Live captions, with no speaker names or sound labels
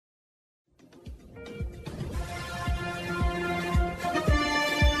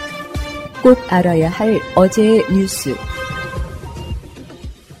꼭 알아야 할 어제의 뉴스.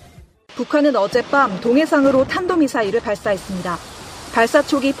 북한은 어젯밤 동해상으로 탄도미사일을 발사했습니다. 발사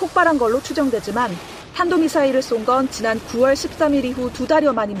초기 폭발한 걸로 추정되지만 탄도미사일을 쏜 건 지난 9월 13일 이후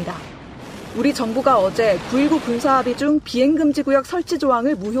 2달여 만입니다. 우리 정부가 어제 9.19 군사합의 중 비행금지구역 설치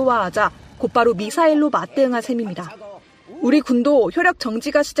조항을 무효화하자 곧바로 미사일로 맞대응한 셈입니다. 우리 군도 효력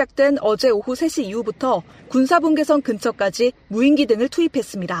정지가 시작된 어제 오후 3시 이후부터 군사분계선 근처까지 무인기 등을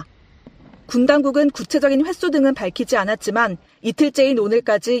투입했습니다. 군 당국은 구체적인 횟수 등은 밝히지 않았지만 이틀째인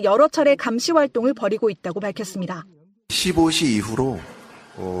오늘까지 여러 차례 감시 활동을 벌이고 있다고 밝혔습니다. 15시 이후로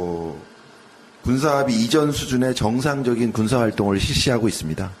군사합의 이전 수준의 정상적인 군사활동을 실시하고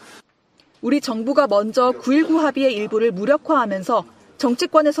있습니다. 우리 정부가 먼저 9.19 합의의 일부를 무력화하면서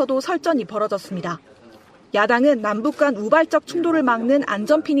정치권에서도 설전이 벌어졌습니다. 야당은 남북 간 우발적 충돌을 막는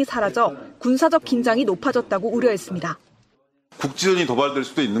안전핀이 사라져 군사적 긴장이 높아졌다고 우려했습니다. 국지전이 도발될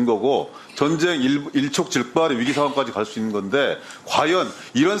수도 있는 거고 전쟁 일촉즉발의 위기 상황까지 갈 수 있는 건데 과연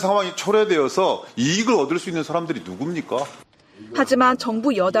이런 상황이 초래되어서 이익을 얻을 수 있는 사람들이 누굽니까? 하지만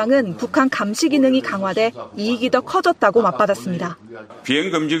정부 여당은 북한 감시 기능이 강화돼 이익이 더 커졌다고 맞받았습니다.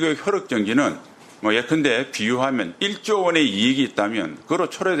 비행금지구역 효력 정지는 예컨대 비유하면 1조 원의 이익이 있다면 그로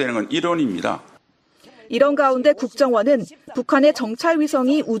초래되는 건 1원입니다. 이런 가운데 국정원은 북한의 정찰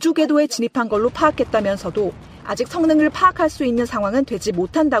위성이 우주궤도에 진입한 걸로 파악했다면서도 아직 성능을 파악할 수 있는 상황은 되지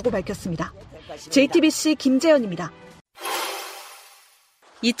못한다고 밝혔습니다. JTBC 김재현입니다.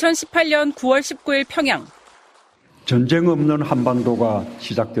 2018년 9월 19일 평양. 전쟁 없는 한반도가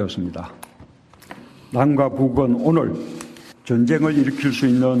시작되었습니다. 남과 북은 오늘 전쟁을 일으킬 수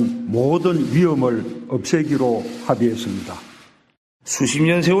있는 모든 위험을 없애기로 합의했습니다. 수십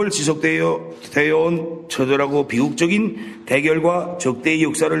년 세월 지속되어 온 처절하고 비극적인 대결과 적대의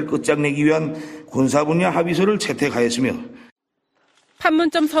역사를 끝장내기 위한 군사 분야 합의서를 채택하였으며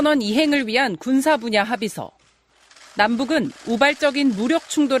판문점 선언 이행을 위한 군사 분야 합의서. 남북은 우발적인 무력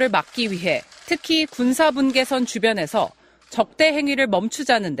충돌을 막기 위해 특히 군사 분계선 주변에서 적대 행위를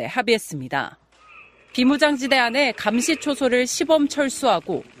멈추자는 데 합의했습니다. 비무장지대 안에 감시 초소를 시범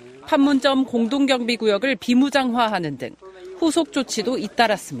철수하고 판문점 공동경비구역을 비무장화하는 등 후속 조치도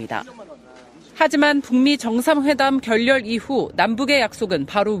잇따랐습니다. 하지만 북미 정상회담 결렬 이후 남북의 약속은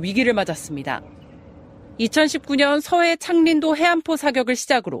바로 위기를 맞았습니다. 2019년 서해 창린도 해안포 사격을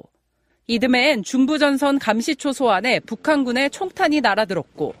시작으로 이듬해엔 중부전선 감시초소 안에 북한군의 총탄이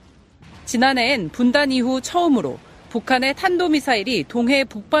날아들었고 지난해엔 분단 이후 처음으로 북한의 탄도미사일이 동해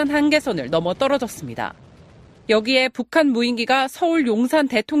북반 한계선을 넘어 떨어졌습니다. 여기에 북한 무인기가 서울 용산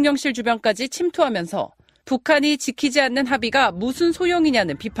대통령실 주변까지 침투하면서 북한이 지키지 않는 합의가 무슨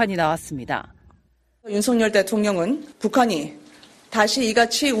소용이냐는 비판이 나왔습니다. 윤석열 대통령은 북한이 다시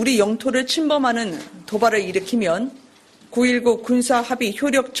이같이 우리 영토를 침범하는 도발을 일으키면 9.19 군사합의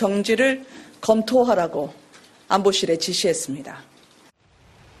효력 정지를 검토하라고 안보실에 지시했습니다.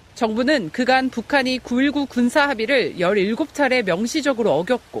 정부는 그간 북한이 9.19 군사합의를 17차례 명시적으로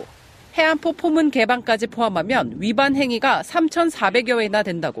어겼고 해안포 포문 개방까지 포함하면 위반 행위가 3,400여 회나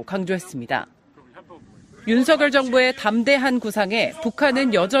된다고 강조했습니다. 윤석열 정부의 담대한 구상에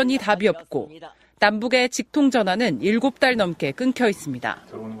북한은 여전히 답이 없고 남북의 직통전환은 7달 넘게 끊겨 있습니다.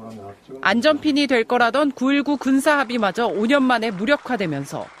 안전핀이 될 거라던 9.19 군사합의마저 5년 만에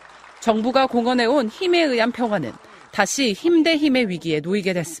무력화되면서 정부가 공언해온 힘에 의한 평화는 다시 힘 대 힘의 위기에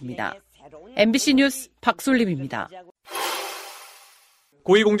놓이게 됐습니다. MBC 뉴스 박솔림입니다.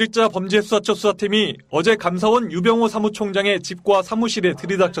 고위공직자 범죄수사처 수사팀이 어제 감사원 유병호 사무총장의 집과 사무실에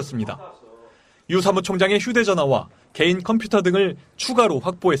들이닥쳤습니다. 유 사무총장의 휴대전화와 개인 컴퓨터 등을 추가로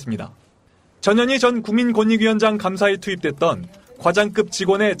확보했습니다. 전현희 전 국민권익위원장 감사에 투입됐던 과장급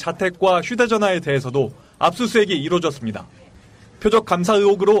직원의 자택과 휴대전화에 대해서도 압수수색이 이루어졌습니다. 표적 감사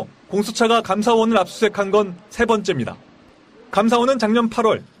의혹으로 공수처가 감사원을 압수수색한 건 3번째입니다. 감사원은 작년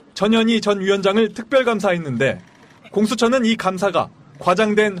 8월 전현희 전 위원장을 특별감사했는데 공수처는 이 감사가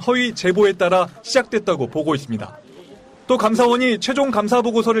과장된 허위 제보에 따라 시작됐다고 보고 있습니다. 또 감사원이 최종 감사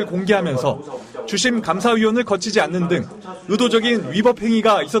보고서를 공개하면서 주심 감사위원을 거치지 않는 등 의도적인 위법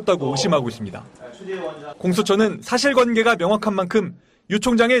행위가 있었다고 의심하고 있습니다. 공수처는 사실관계가 명확한 만큼 유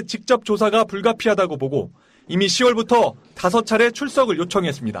총장의 직접 조사가 불가피하다고 보고 이미 10월부터 5차례 출석을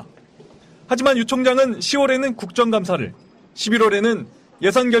요청했습니다. 하지만 유 총장은 10월에는 국정감사를, 11월에는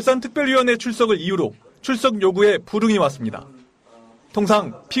예산결산특별위원회 출석을 이유로 출석 요구에 불응이 왔습니다.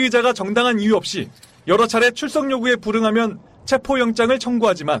 통상 피의자가 정당한 이유 없이 여러 차례 출석 요구에 불응하면 체포영장을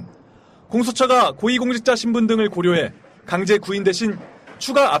청구하지만 공수처가 고위공직자 신분 등을 고려해 강제 구인 대신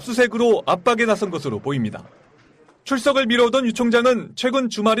추가 압수수색으로 압박에 나선 것으로 보입니다. 출석을 미뤄오던 유 총장은 최근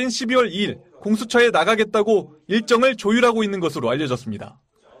주말인 12월 2일 공수처에 나가겠다고 일정을 조율하고 있는 것으로 알려졌습니다.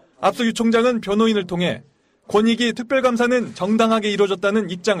 앞서 유 총장은 변호인을 통해 권익위 특별감사는 정당하게 이루어졌다는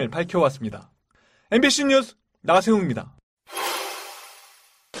입장을 밝혀왔습니다. MBC 뉴스 나승욱입니다.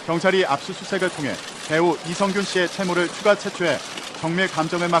 경찰이 압수수색을 통해 배우 이성균 씨의 채무를 추가 채취해 정밀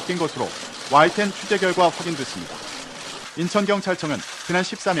감정을 맡긴 것으로 YTN 취재 결과 확인됐습니다. 인천경찰청은 지난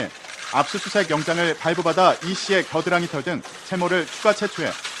 13일 압수수색 영장을 발부받아 이 씨의 겨드랑이 털 등 채무를 추가 채취해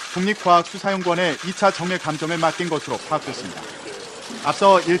국립과학수사연구원에 2차 정밀 감정을 맡긴 것으로 파악됐습니다.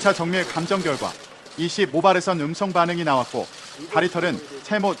 앞서 1차 정밀 감정 결과 이 씨 모발에선 음성 반응이 나왔고 다리털은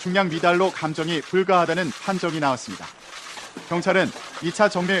채무 중량 미달로 감정이 불가하다는 판정이 나왔습니다. 경찰은 2차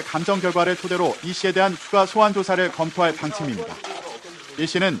정밀 감정 결과를 토대로 이 씨에 대한 추가 소환 조사를 검토할 방침입니다. 이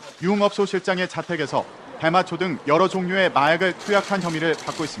씨는 유흥업소 실장의 자택에서 대마초 등 여러 종류의 마약을 투약한 혐의를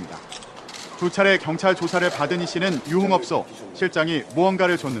받고 있습니다. 두 차례 경찰 조사를 받은 이 씨는 유흥업소 실장이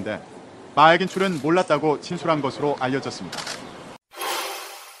무언가를 줬는데 마약인 줄은 몰랐다고 진술한 것으로 알려졌습니다.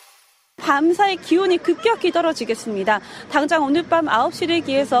 밤사이 기온이 급격히 떨어지겠습니다. 당장 오늘 밤 9시를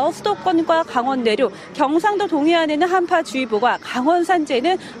기해서 수도권과 강원 내륙, 경상도 동해안에는 한파주의보가, 강원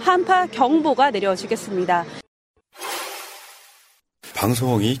산지에는 한파경보가 내려지겠습니다.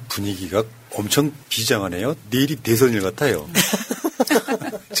 방송이 분위기가 엄청 비장하네요. 내일이 대선일 같아요.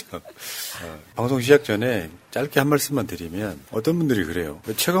 방송 시작 전에 짧게 한 말씀만 드리면 어떤 분들이 그래요.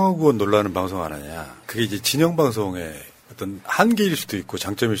 왜 최강욱 의원 논란은 방송 안 하냐. 그게 이제 진영 방송의 어떤 한계일 수도 있고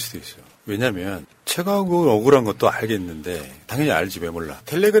장점일 수도 있어요. 왜냐면 최강욱 의원 억울한 것도 알겠는데 당연히 알지 왜 몰라.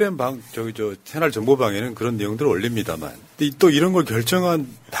 텔레그램 채널 정보방에는 그런 내용들을 올립니다만 또 이런 걸 결정한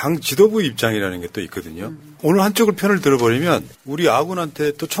당 지도부 입장이라는 게 또 있거든요. 오늘 한쪽을 편을 들어버리면 우리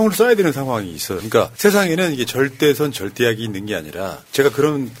아군한테 또 총을 쏴야 되는 상황이 있어요. 그러니까 세상에는 이게 절대선 절대약이 있는 게 아니라 제가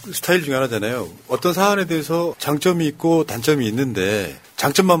그런 스타일 중에 하나잖아요. 어떤 사안에 대해서 장점이 있고 단점이 있는데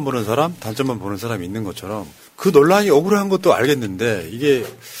장점만 보는 사람, 단점만 보는 사람이 있는 것처럼 그 논란이 억울한 것도 알겠는데 이게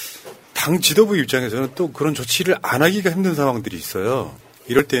당 지도부 입장에서는 또 그런 조치를 안 하기가 힘든 상황들이 있어요.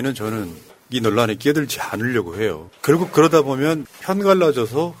 이럴 때는 저는 이 논란에 끼어들지 않으려고 해요. 결국 그러다 보면 편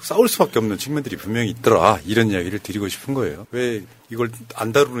갈라져서 싸울 수밖에 없는 측면들이 분명히 있더라. 이런 이야기를 드리고 싶은 거예요. 왜 이걸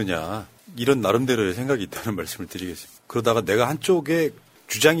안 다루느냐. 이런 나름대로의 생각이 있다는 말씀을 드리겠습니다. 그러다가 내가 한쪽에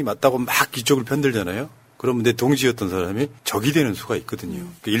주장이 맞다고 막 이쪽을 편들잖아요. 그러면 내 동지였던 사람이 적이 되는 수가 있거든요.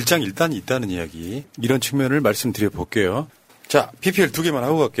 일장일단이 있다는 이야기. 이런 측면을 말씀드려 볼게요. 자, PPL 2개만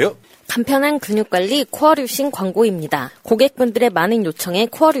하고 갈게요. 간편한 근육관리 코어류신 광고입니다. 고객분들의 많은 요청에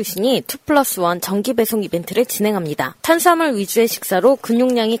코어류신이 2+1 정기배송 이벤트를 진행합니다. 탄수화물 위주의 식사로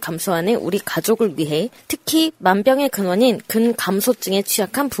근육량이 감소하는 우리 가족을 위해 특히 만병의 근원인 근감소증에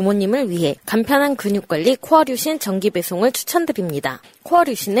취약한 부모님을 위해 간편한 근육관리 코어류신 정기배송을 추천드립니다.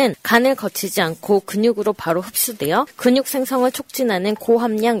 코어류신은 간을 거치지 않고 근육으로 바로 흡수되어 근육 생성을 촉진하는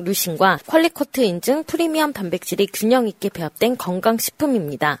고함량 류신과 퀄리코트 인증 프리미엄 단백질이 균형 있게 배합된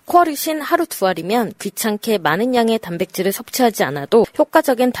건강식품입니다. 코어류신 하루 2알이면 귀찮게 많은 양의 단백질을 섭취하지 않아도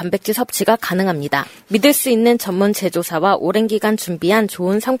효과적인 단백질 섭취가 가능합니다. 믿을 수 있는 전문 제조사와 오랜 기간 준비한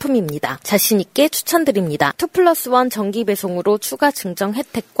좋은 상품입니다. 자신 있게 추천드립니다. 2+1 정기 배송으로 추가 증정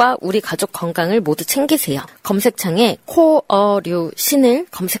혜택과 우리 가족 건강을 모두 챙기세요. 검색창에 코어류신을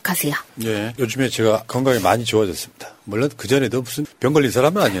검색하세요. 네, 요즘에 제가 건강이 많이 좋아졌습니다. 물론 그전에도 무슨 병 걸린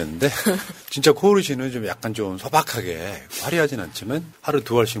사람은 아니었는데 진짜 코어류신은 좀 약간 좀 소박하게 화려하진 않지만 하루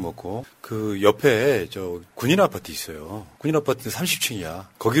 2알씩 먹고 그 옆에 저 군인 아파트 있어요. 군인 아파트 30층이야.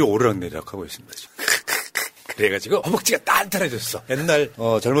 거기로 오르락내리락 하고 있습니다. 그래가지고 허벅지가 단단해졌어. 옛날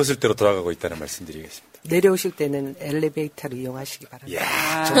젊었을 때로 돌아가고 있다는 말씀드리겠습니다. 내려오실 때는 엘리베이터를 이용하시기 바랍니다.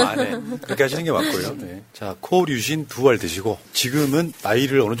 이야, 좀 안 해. 그렇게 하시는 게 맞고요. 네. 자, 코어류신 2알 드시고 지금은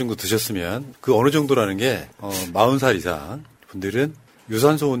나이를 어느 정도 드셨으면 그 어느 정도라는 게 40살 이상 분들은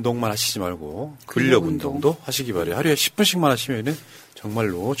유산소 운동만 하시지 말고 근력 운동도 하시기 바래요. 하루에 10분씩만 하시면은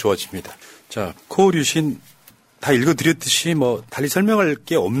정말로 좋아집니다. 자, 코어류신 다 읽어드렸듯이 달리 설명할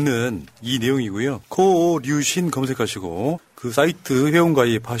게 없는 이 내용이고요. 코어류신 검색하시고 그 사이트 회원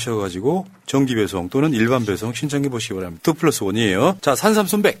가입하셔가지고 정기 배송 또는 일반 배송 신청해 보시기 바랍니다. 2+1이에요. 자, 산삼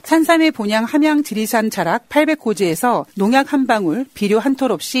순백. 산삼의 본향 함양 지리산 자락 800호지에서 농약 한 방울, 비료 한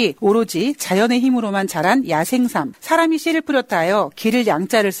톨 없이 오로지 자연의 힘으로만 자란 야생삼. 사람이 씨를 뿌렸다 하여 기를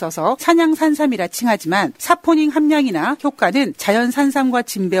양자를 써서 산양산삼이라 칭하지만 사포닌 함량이나 효과는 자연 산삼과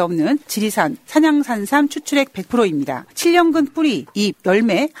진배 없는 지리산 산양산삼 추출액 100%입니다. 7년근 뿌리, 잎,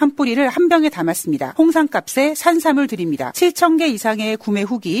 열매 한 뿌리를 한 병에 담았습니다. 홍삼값에 산삼을 드립니다. 7,000개 이상의 구매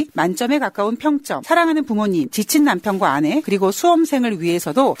후기, 만점에 가까운 평점, 사랑하는 부모님, 지친 남편과 아내, 그리고 수험생을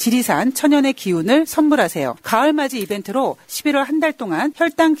위해서도 지리산 천연의 기운을 선물하세요. 가을맞이 이벤트로 11월 한 달 동안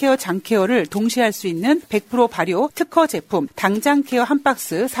혈당 케어, 장 케어를 동시에 할 수 있는 100% 발효 특허 제품 당장 케어 한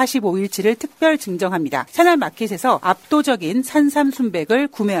박스 45일치를 특별 증정합니다. 새날 마켓에서 압도적인 산삼 순백을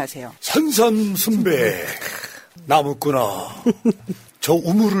구매하세요. 산삼 순백 나무꾼아, 저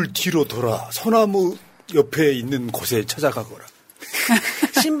우물을 뒤로 돌아 소나무 옆에 있는 곳에 찾아가거라.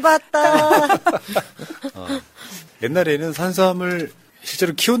 신봤다. 옛날에는 산삼을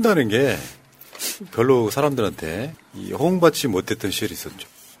실제로 키운다는 게 별로 사람들한테 호응받지 못했던 시절이 있었죠.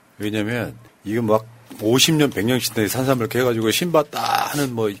 왜냐면 이거 막 50년, 100년씩 산삼을 캐가지고 신봤다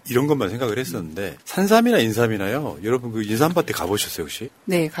하는 뭐 이런 것만 생각을 했었는데, 산삼이나 인삼이나요. 여러분 그 인삼밭에 가보셨어요 혹시?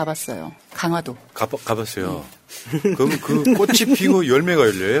 네, 가봤어요. 강화도. 가봤어요. 그럼 그 꽃이 피고 열매가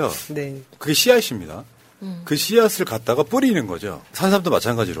열려요. 네. 그게 씨앗입니다. 그 씨앗을 갖다가 뿌리는 거죠. 산삼도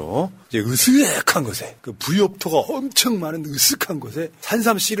마찬가지로 이제 으슥한 곳에, 그 부엽토가 엄청 많은 으슥한 곳에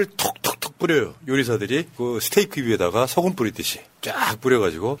산삼 씨를 톡톡톡 뿌려요. 요리사들이 그 스테이크 위에다가 소금 뿌리듯이 쫙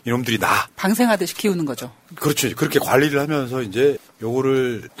뿌려가지고 이놈들이 방생하듯이 키우는 거죠. 그렇죠. 그렇게 관리를 하면서 이제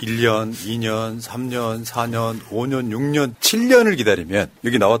요거를 1년, 2년, 3년, 4년, 5년, 6년, 7년을 기다리면,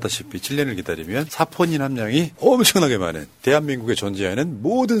 여기 나왔다시피 7년을 기다리면 사포닌 함량이 엄청나게 많은, 대한민국에 존재하는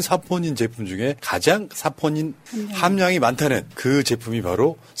모든 사포닌 제품 중에 가장 사포닌 함량이 많다는 그 제품이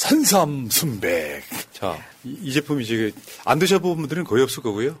바로 산삼 순백. 자, 이 제품이 지금 안 드셔본 분들은 거의 없을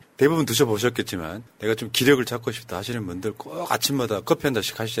거고요. 대부분 드셔보셨겠지만, 내가 좀 기력을 찾고 싶다 하시는 분들 꼭 아침마다 커피 한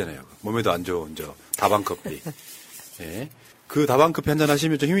잔씩 하시잖아요. 몸에도 안 좋은 다방 커피. 예. 그 다방커피 한잔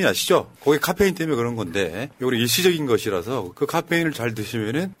하시면 좀 힘이 나시죠? 그게 카페인 때문에 그런 건데, 이거는 일시적인 것이라서 그 카페인을 잘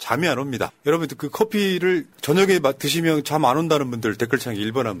드시면은 잠이 안 옵니다. 여러분들 그 커피를 저녁에 드시면 잠 안 온다는 분들 댓글창에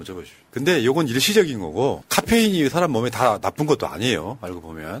 1번 한번 적어주세요. 근데 이건 일시적인 거고, 카페인이 사람 몸에 다 나쁜 것도 아니에요. 알고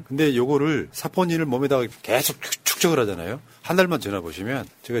보면. 근데 요거를 사포닌을 몸에다가 계속 축적을 하잖아요. 한 달만 지나보시면,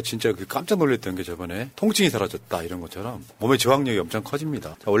 제가 진짜 깜짝 놀랐던 게 저번에 통증이 사라졌다 이런 것처럼 몸의 저항력이 엄청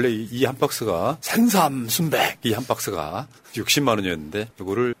커집니다. 자, 원래 이 한 박스가 산삼 순백 이 한 박스가 60만 원이었는데,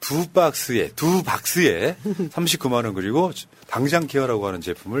 이거를 두 박스에 39만 원, 그리고 당장 케어라고 하는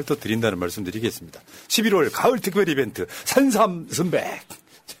제품을 또 드린다는 말씀 드리겠습니다. 11월 가을 특별 이벤트 산삼 순백.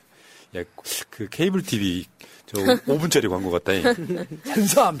 야, 그 케이블 TV 5분짜리 광고 같다.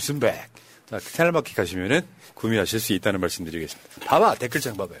 산삼 순백. 자, 채널마켓 가시면은 구매하실 수 있다는 말씀 드리겠습니다. 봐봐,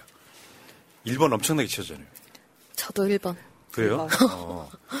 댓글창 봐봐요. 1번 엄청나게 치셨잖아요. 저도 1번. 그래요?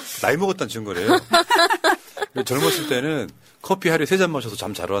 나이 먹었다는 증거래요. 젊었을 때는 커피 하루에 3잔 마셔서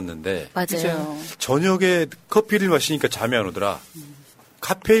잠 잘 왔는데, 맞아요. 저녁에 커피를 마시니까 잠이 안 오더라.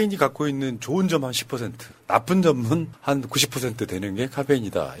 카페인이 갖고 있는 좋은 점 한 10%, 나쁜 점은 한 90% 되는 게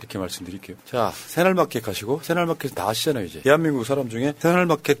카페인이다. 이렇게 말씀드릴게요. 자, 새날마켓 가시고, 새날마켓 다 아시잖아요, 이제. 대한민국 사람 중에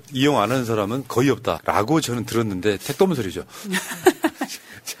새날마켓 이용 안 하는 사람은 거의 없다라고 저는 들었는데, 택도 없는 소리죠.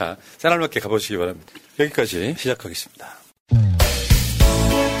 자, 새날마켓 가보시기 바랍니다. 여기까지 시작하겠습니다.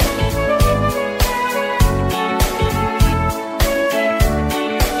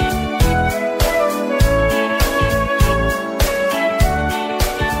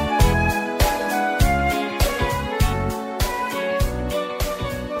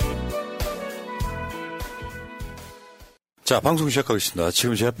 자, 방송 시작하겠습니다.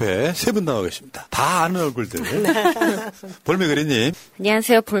 지금 제 앞에 3분 나와 계십니다. 다 아는 얼굴들. 볼메그리님.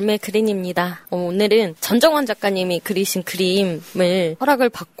 안녕하세요. 볼메그린입니다. 오늘은 전정원 작가님이 그리신 그림을 허락을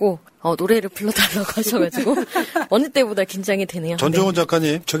받고 노래를 불러달라고 하셔가지고 어느 때보다 긴장이 되네요. 전정원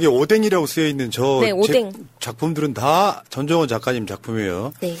작가님, 저기 오뎅이라고 쓰여있는 네, 오뎅. 작품들은 다 전정원 작가님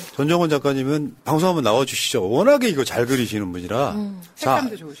작품이에요. 네. 전정원 작가님은 방송 한번 나와주시죠. 워낙에 이거 잘 그리시는 분이라.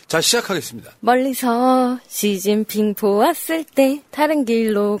 자, 시작하겠습니다. 멀리서 시진핑 보았을 때 다른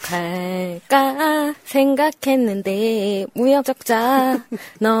길로 갈까 생각했는데 무역 적자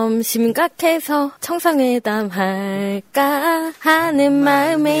너무 심각해서 정상회담 할까 하는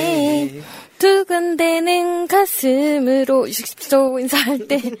마음에 두근대는 가슴으로 60초 인사할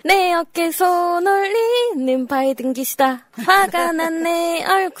때 내 어깨 손 올리는 바이든 기시다. 화가 난 내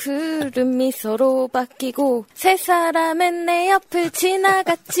얼굴은 미소로 바뀌고 세 사람은 내 옆을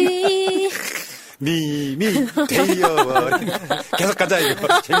지나갔지. 대여와 계속 가자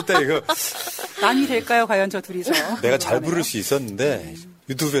이거. 재밌다 이거. 남이 될까요 과연 저 둘이서? 내가 잘 부를 수 있었는데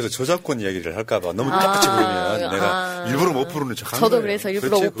유튜브에서 저작권 이야기를 할까봐 너무 똑같이 부르면 내가 일부러 못 부르는 척 하는 거예요. 저도 그래서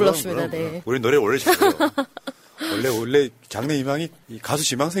일부러 못 불렀습니다. 네. 우리 노래 원래 잘해요. 원래 장래 희망이 가수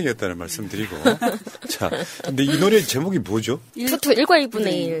지망생이었다는 말씀드리고. 자, 근데 이 노래 제목이 뭐죠? 투투 1과 2분의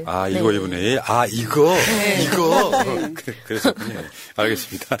 1. 아, 1과 2분의 1. 아, 이거. 그랬었군요.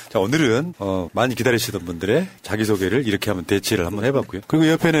 알겠습니다. 자, 오늘은, 많이 기다리시던 분들의 자기소개를 이렇게 한번 대치를 한번 해봤고요. 그리고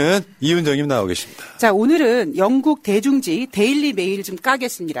옆에는 이은정님 나와 계십니다. 자, 오늘은 영국 대중지 데일리 메일을 좀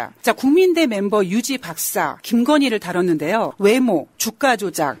까겠습니다. 자, 국민대 멤버 유지 박사, 김건희를 다뤘는데요. 외모, 주가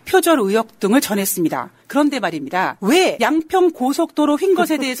조작, 표절 의혹 등을 전했습니다. 그런데 말입니다. 왜 양평 고속도로 휜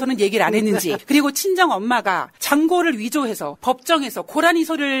것에 대해서는 얘기를 안 했는지, 그리고 친정 엄마가 장고를 위조해서 법정에서 고라니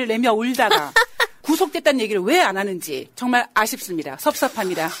소리를 내며 울다가 구속됐다는 얘기를 왜 안 하는지 정말 아쉽습니다.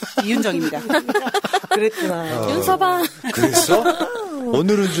 섭섭합니다. 이윤정입니다. 그랬구나. 윤서방. 그랬어?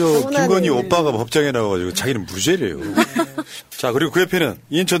 오늘은 김건희 오빠가 법정에 나와가지고 자기는 무죄래요. 자, 그리고 그 옆에는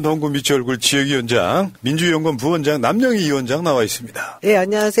인천 동구 미추 얼굴 지역위원장, 민주연구원 부원장 남영희 위원장 나와 있습니다. 네,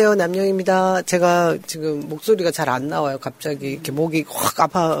 안녕하세요. 남영희입니다. 제가 지금 목소리가 잘 안 나와요. 갑자기 이렇게 목이 확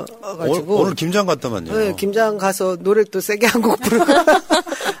아파가지고. 오늘 김장 갔다만요. 네, 김장 가서 노래를 또 세게 한 곡 부르고.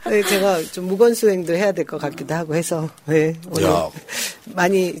 네, 제가 좀 무건수행도 해야 될 것 같기도 하고 해서. 네, 오늘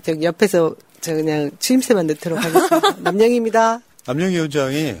많이 저기 옆에서 저 그냥 추임새만 넣도록 하겠습니다. 남영희입니다. 남영희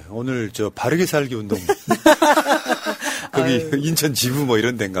위원장이 오늘 바르게 살기 운동. 거기 인천 지부 뭐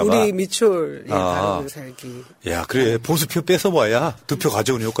이런 데인가 봐. 우리 미추홀 바르게 살기. 야, 그래. 보수표 뺏어봐야 득표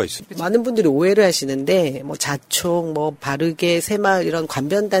가져오는 효과 있어. 많은 분들이 오해를 하시는데 뭐 자총, 뭐 바르게, 새마을 이런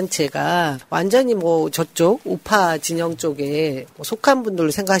관변단체가 완전히 뭐 저쪽 우파 진영 쪽에 속한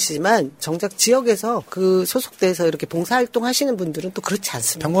분들로 생각하시지만 정작 지역에서 그 소속돼서 이렇게 봉사활동 하시는 분들은 또 그렇지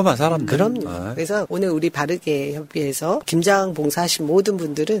않습니다. 평범한 사람들. 그럼요. 그래서 오늘 우리 바르게 협의회에서 김장 봉사하신 모든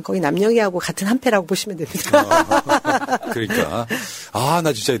분들은 거의 남영희하고 같은 한 패라고 보시면 됩니다. 그러니까. 아,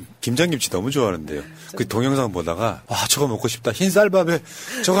 나 진짜 김장김치 너무 좋아하는데요. 그 동영상 보다가, 와, 저거 먹고 싶다. 흰 쌀밥에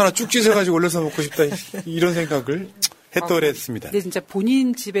저거 하나 쭉 찢어가지고 올려서 먹고 싶다. 이런 생각을 했더랬습니다. 근데 진짜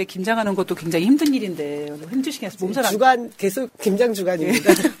본인 집에 김장하는 것도 굉장히 힘든 일인데, 힘드시겠어요. 몸살 안. 주간, 계속 김장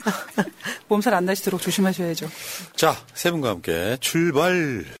주간입니다. 몸살 안 나시도록 조심하셔야죠. 자, 세 분과 함께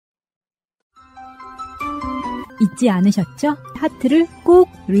출발. 잊지 않으셨죠? 하트를 꼭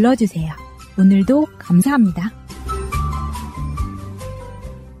눌러주세요. 오늘도 감사합니다.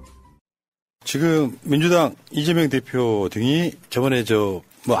 지금 민주당 이재명 대표 등이 저번에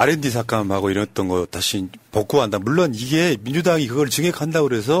R&D 삭감하고 이랬던 거 다시 복구한다. 물론 이게 민주당이 그걸 증액한다고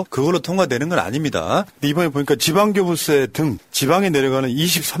그래서 그걸로 통과되는 건 아닙니다. 근데 이번에 보니까 지방교부세 등 지방에 내려가는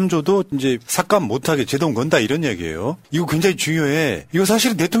 23조도 이제 삭감 못하게 제동 건다 이런 얘기예요. 이거 굉장히 중요해. 이거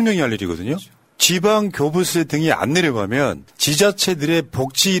사실은 대통령이 할 일이거든요. 지방 교부세 등이 안 내려가면 지자체들의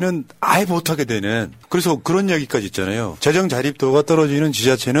복지는 아예 못하게 되는, 그래서 그런 이야기까지 있잖아요. 재정 자립도가 떨어지는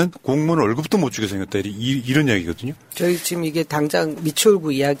지자체는 공무원 월급도 못 주게 생겼다, 이런 이야기거든요. 저희 지금 이게 당장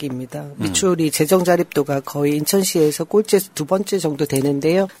미추홀구 이야기입니다. 미추홀이 재정 자립도가 거의 인천시에서 꼴찌에서 두 번째 정도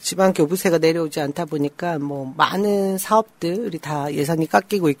되는데요. 지방 교부세가 내려오지 않다 보니까 뭐 많은 사업들이 다 예산이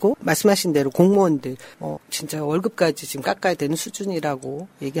깎이고 있고, 말씀하신 대로 공무원들 진짜 월급까지 지금 깎아야 되는 수준이라고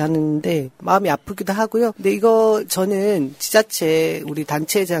얘기하는데 마음이 아프기도 하고요. 근데 이거 저는 지자체 우리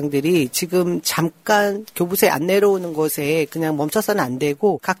단체장들이 지금 잠깐 교부세 안 내려오는 것에 그냥 멈춰서는 안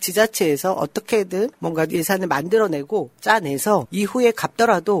되고 각 지자체에서 어떻게든 뭔가 예산을 만들어내고 짜내서 이후에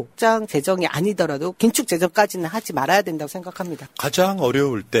갚더라도 짱 재정이 아니더라도 긴축 재정까지는 하지 말아야 된다고 생각합니다. 가장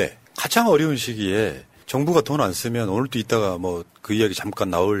어려울 때, 가장 어려운 시기에 정부가 돈 안 쓰면 오늘도 이따가 그 이야기 잠깐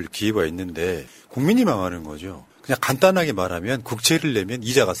나올 기회가 있는데 국민이 망하는 거죠. 그냥 간단하게 말하면 국채를 내면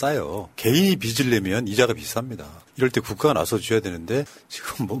이자가 싸요. 개인이 빚을 내면 이자가 비쌉니다. 이럴 때 국가가 나서줘야 되는데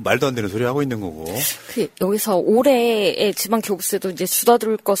지금 말도 안 되는 소리 하고 있는 거고. 여기서 올해의 지방 교부세도 이제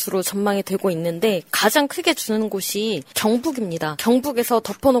줄어들 것으로 전망이 되고 있는데 가장 크게 주는 곳이 경북입니다. 경북에서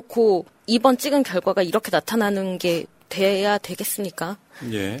덮어놓고 이번 찍은 결과가 이렇게 나타나는 게 돼야 되겠습니까?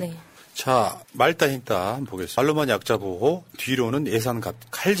 예. 네. 자, 말다 힘다 한번 보겠습니다. 말로만 약자 보호, 뒤로는 예산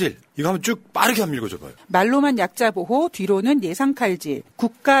칼질. 이거 한번 쭉 빠르게 한번 읽어줘봐요. 말로만 약자 보호, 뒤로는 예산 칼질.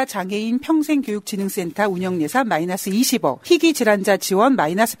 국가장애인 평생교육진흥센터 운영예산 마이너스 20억. 희귀 질환자 지원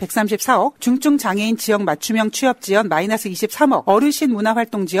마이너스 134억. 중증장애인 지역 맞춤형 취업 지원 마이너스 23억. 어르신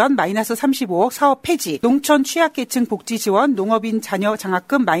문화활동 지원 마이너스 35억. 사업 폐지. 농촌 취약계층 복지 지원, 농업인 자녀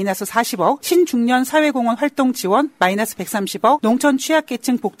장학금 마이너스 40억. 신중년 사회공헌 활동 지원 마이너스 130억. 농촌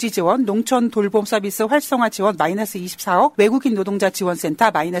취약계층 복지 지원, 농촌 돌봄 서비스 활성화 지원 마이너스 24억. 외국인 노동자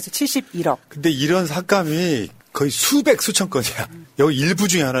지원센터 마이너스 71억. 근데 이런 삭감이 거의 수천 건이야. 여기 일부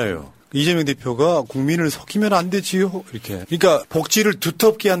중에 하나예요. 이재명 대표가 국민을 속이면 안 되지요. 이렇게. 그러니까 복지를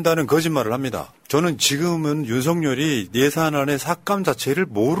두텁게 한다는 거짓말을 합니다. 저는 지금은 윤석열이 예산안의 삭감 자체를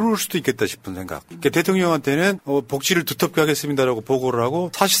모를 수도 있겠다 싶은 생각. 그러니까 대통령한테는 복지를 두텁게 하겠습니다라고 보고를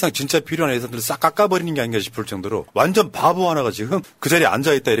하고 사실상 진짜 필요한 예산들을 싹 깎아버리는 게 아닌가 싶을 정도로 완전 바보 하나가 지금 그 자리에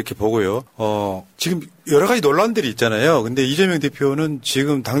앉아있다 이렇게 보고요. 지금 여러 가지 논란들이 있잖아요. 근데 이재명 대표는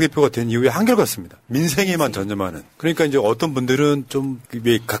지금 당대표가 된 이후에 한결같습니다. 민생에만 전념하는. 그러니까 이제 어떤 분들은 좀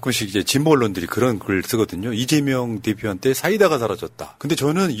가끔씩 이제 진보 언론들이 그런 글 쓰거든요. 이재명 대표한테 사이다가 사라졌다. 근데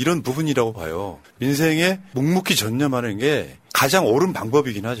저는 이런 부분이라고 봐요. 민생에 묵묵히 전념하는 게 가장 옳은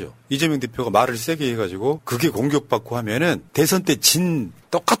방법이긴 하죠. 이재명 대표가 말을 세게 해가지고 그게 공격받고 하면은 대선 때 진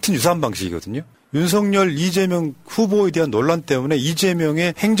똑같은 유사한 방식이거든요. 윤석열, 이재명 후보에 대한 논란 때문에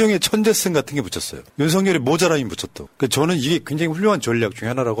이재명의 행정의 천재성 같은 게 붙였어요. 윤석열의 모자람이 붙였다. 저는 이게 굉장히 훌륭한 전략 중에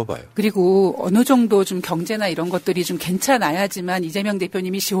하나라고 봐요. 그리고 어느 정도 좀 경제나 이런 것들이 좀 괜찮아야지만 이재명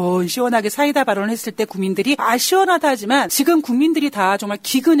대표님이 시원시원하게 사이다 발언을 했을 때 국민들이 시원하다 하지만 지금 국민들이 다 정말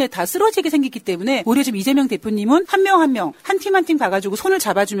기근에 다 쓰러지게 생겼기 때문에 오히려 지금 이재명 대표님은 한 명 한 명, 한 팀 한 팀 가가지고 손을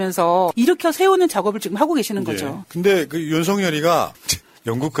잡아주면서 일으켜 세우는 작업을 지금 하고 계시는 거죠. 근데 그 윤석열이가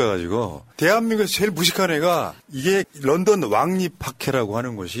영국 가가지고 대한민국에서 제일 무식한 애가 이게 런던 왕립학회라고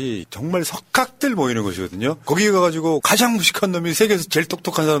하는 곳이 정말 석학들 모이는 곳이거든요. 거기 가가지고 가장 무식한 놈이 세계에서 제일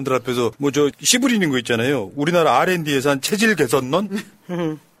똑똑한 사람들 앞에서 씨부리는 거 있잖아요. 우리나라 R&D 예산 체질 개선론?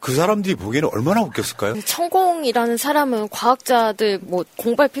 그 사람들이 보기에는 얼마나 웃겼을까요? 천공이라는 사람은 과학자들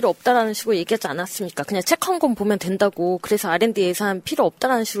공부할 필요 없다라는 식으로 얘기하지 않았습니까? 그냥 책 한 권 보면 된다고. 그래서 R&D 예산 필요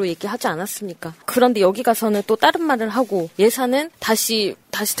없다라는 식으로 얘기하지 않았습니까? 그런데 여기 가서는 또 다른 말을 하고 예산은 다시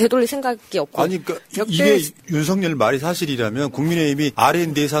되돌릴 생각이 없고. 아니, 그러니까 이게 윤석열 말이 사실이라면 국민의힘이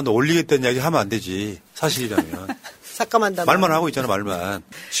R&D 예산 올리겠다는 이야기 하면 안 되지. 사실이라면. 삭감한다. 말만 하고 있잖아, 말만.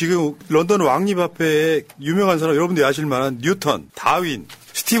 지금 런던 왕립학회에 유명한 사람, 여러분들이 아실 만한 뉴턴, 다윈,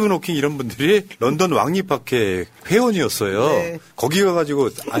 스티븐 호킹 이런 분들이 런던 왕립학회 회원이었어요. 네. 거기 가가지고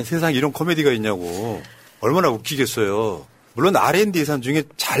세상에 이런 코미디가 있냐고. 얼마나 웃기겠어요. 물론 R&D 예산 중에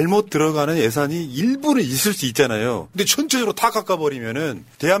잘못 들어가는 예산이 일부는 있을 수 있잖아요. 근데 전체적으로 다 깎아버리면은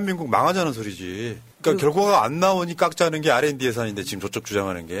대한민국 망하자는 소리지. 그러니까 결과가 안 나오니 깎자는 게 R&D 예산인데 지금 저쪽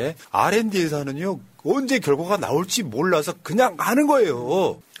주장하는 게. R&D 예산은요, 언제 결과가 나올지 몰라서 그냥 하는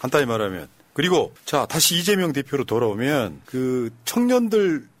거예요. 간단히 말하면. 그리고 자, 다시 이재명 대표로 돌아오면 청년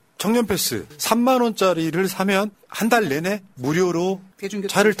패스 3만 원짜리를 사면 한 달 내내 무료로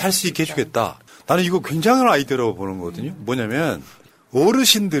차를 탈 수 있게 해주겠다. 나는 이거 굉장한 아이디어라고 보는 거거든요. 뭐냐면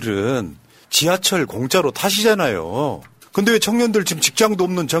어르신들은 지하철 공짜로 타시잖아요. 근데 왜 청년들 지금 직장도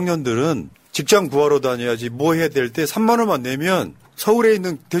없는 청년들은 직장 구하러 다녀야지 뭐 해야 될 때 3만 원만 내면 서울에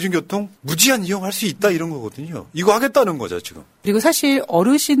있는 대중교통 무제한 이용할 수 있다 이런 거거든요. 이거 하겠다는 거죠, 지금. 그리고 사실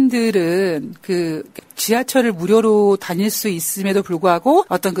어르신들은 지하철을 무료로 다닐 수 있음에도 불구하고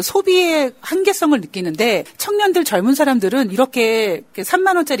어떤 소비의 한계성을 느끼는데 청년들 젊은 사람들은 이렇게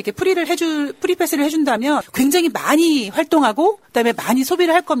 3만 원짜리 이렇게 프리패스를 해준다면 굉장히 많이 활동하고 그다음에 많이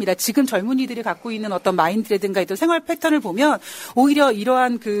소비를 할 겁니다. 지금 젊은이들이 갖고 있는 어떤 마인드라든가 이런 생활 패턴을 보면 오히려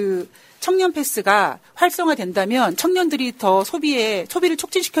이러한 청년 패스가 활성화된다면 청년들이 더 소비를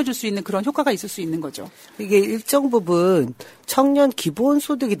촉진시켜줄 수 있는 그런 효과가 있을 수 있는 거죠. 이게 일정 부분 청년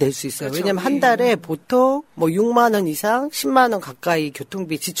기본소득이 될 수 있어요. 그렇죠. 왜냐하면 한 달에 보통 6만 원 이상 10만 원 가까이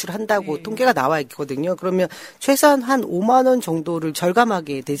교통비 지출한다고 통계가 나와 있거든요. 그러면 최소한 한 5만 원 정도를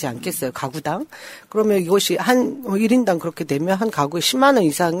절감하게 되지 않겠어요. 가구당. 그러면 이것이 한 1인당 그렇게 되면 한 가구에 10만 원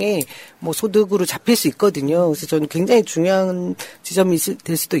이상의 소득으로 잡힐 수 있거든요. 그래서 저는 굉장히 중요한 지점이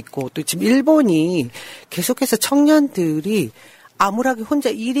될 수도 있고 또 지금 일본이 계속해서 청년들이 암울하게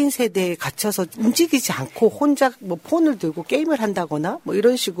혼자 1인 세대에 갇혀서 움직이지 않고 혼자 폰을 들고 게임을 한다거나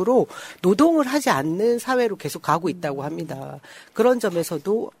이런 식으로 노동을 하지 않는 사회로 계속 가고 있다고 합니다. 그런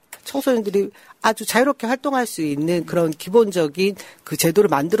점에서도 청소년들이 아주 자유롭게 활동할 수 있는 그런 기본적인 제도를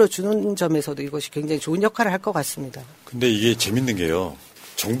만들어주는 점에서도 이것이 굉장히 좋은 역할을 할 것 같습니다. 근데 이게 재밌는 게요.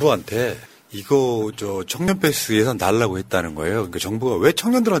 정부한테 이거 청년 패스 예산 달라고 했다는 거예요. 그러니까 정부가 왜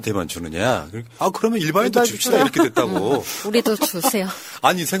청년들한테만 주느냐. 그러면 일반인도 줍시다 이렇게 됐다고. 우리도 주세요.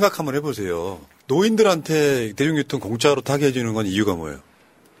 아니 생각 한번 해보세요. 노인들한테 대중교통 공짜로 타게 해주는 건 이유가 뭐예요?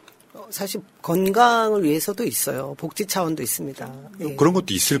 사실 건강을 위해서도 있어요. 복지 차원도 있습니다. 네. 그런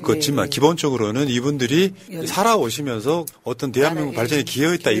것도 있을 거지만 기본적으로는 이분들이 살아오시면서 어떤 대한민국 발전에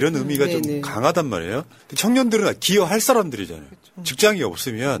기여했다 이런 의미가 좀 강하단 말이에요. 청년들은 기여할 사람들이잖아요. 직장이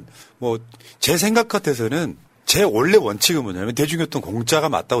없으면 제 생각 같아서는 제 원래 원칙은 뭐냐면 대중교통 공짜가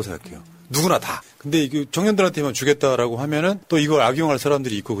맞다고 생각해요. 누구나 다. 근데 이게 청년들한테만 주겠다라고 하면은 또 이걸 악용할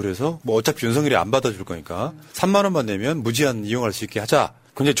사람들이 있고 그래서 어차피 윤석열이 안 받아줄 거니까 3만 원만 내면 무제한 이용할 수 있게 하자.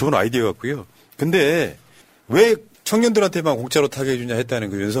 굉장히 좋은 아이디어 같고요. 근데 왜 청년들한테만 공짜로 타게 해주냐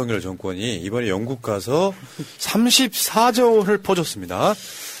했다는 윤석열 정권이 이번에 영국 가서 34조 원을 퍼줬습니다.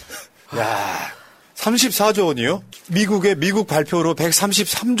 야, 34조 원이요? 미국 발표로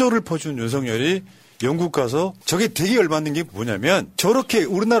 133조를 퍼준 윤석열이 영국 가서 저게 되게 열받는 게 뭐냐면 저렇게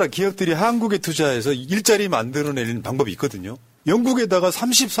우리나라 기업들이 한국에 투자해서 일자리 만들어내는 방법이 있거든요. 영국에다가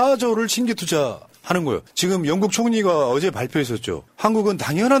 34조를 신규 투자하는 거예요. 지금 영국 총리가 어제 발표했었죠. 한국은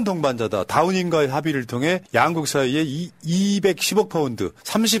당연한 동반자다. 다우닝과의 합의를 통해 양국 사이에 210억 파운드,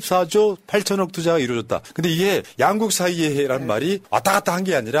 34조 8천억 투자가 이루어졌다. 근데 이게 양국 사이에라는 말이 왔다 갔다 한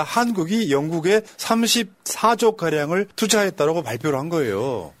게 아니라 한국이 영국에 34조가량을 투자했다라고 발표를 한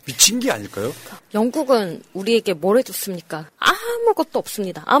거예요. 미친 게 아닐까요? 영국은 우리에게 뭘 해줬습니까? 아무것도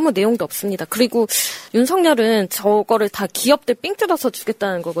없습니다. 아무 내용도 없습니다. 그리고 윤석열은 저거를 다 기업들 삥 뜯어서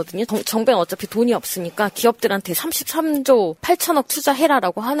주겠다는 거거든요. 정부는 어차피 돈이 없으니까 기업들한테 33조 8천억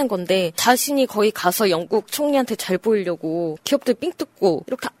투자해라라고 하는 건데 자신이 거기 가서 영국 총리한테 잘 보이려고 기업들 삥 뜯고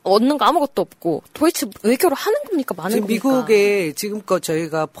이렇게 얻는 거 아무것도 없고 도대체 외교를 하는 겁니까? 많은 지금 겁니까? 미국에 지금껏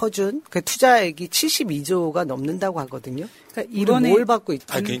저희가 퍼준 그 투자액이 72조가 넘는다고 하거든요. 그러니까 이번에 뭘 받고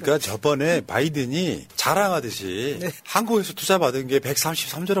있다. 그러니까 저번에 바이든이 자랑하듯이 네. 한국에서 투자 받은 게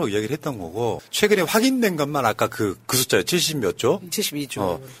 133조라고 이야기를 했던 거고 최근에 확인된 것만 아까 그 숫자요. 70몇 조?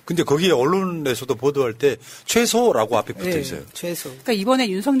 72조. 근데 거기에 언론에서도 보도할 때 최소라고 앞에 붙어 있어요. 네, 최소. 그러니까 이번에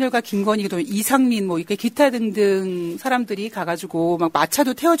윤석열과 김건희 또 이상민 뭐 이렇게 기타 등등 사람들이 가가지고 막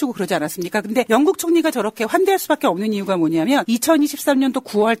마차도 태워주고 그러지 않았습니까? 근데 영국 총리가 저렇게 환대할 수밖에 없는 이유가 뭐냐면 2023년도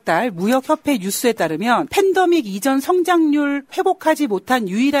 9월달 무역협회 뉴스에 따르면 팬데믹 이전 성장률 회복하지 못한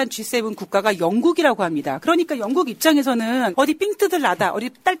유일한 G7 국가가 영국이라고 합니다. 그러니까 영국 입장에서는 어디 삥 뜯을 나다,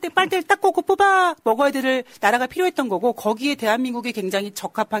 어디 빨대를 딱 꽂고 뽑아 먹어야 될 나라가 필요했던 거고 거기에 대한민국이 굉장히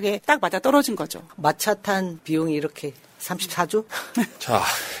적합하게 딱 맞아 떨어진 거죠. 마차 탄 비용이 이렇게 34조? 자,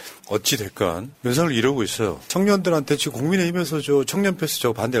 어찌 됐건 윤석열 이러고 있어요. 청년들한테 지금 국민의힘에서 저 청년 패스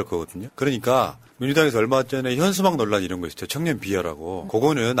저거 반대할 거거든요. 그러니까 민주당에서 얼마 전에 현수막 논란 이런 거 있었죠. 청년 비하라고.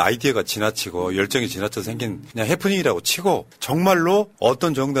 그거는 아이디어가 지나치고 열정이 지나쳐서 생긴 그냥 해프닝이라고 치고 정말로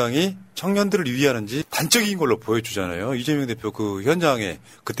어떤 정당이 청년들을 위하는지 단적인 걸로 보여주잖아요. 이재명 대표 그 현장에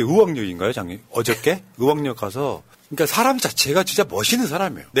그때 의왕역인가요? 어저께? 의왕역 가서 그러니까 사람 자체가 진짜 멋있는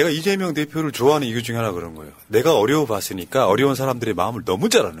사람이에요. 내가 이재명 대표를 좋아하는 이유 중에 하나 그런 거예요. 내가 어려워봤으니까 어려운 사람들의 마음을 너무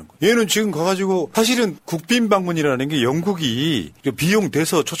잘 아는 거예요. 얘는 지금 가가지고 사실은 국빈 방문이라는 게 영국이 비용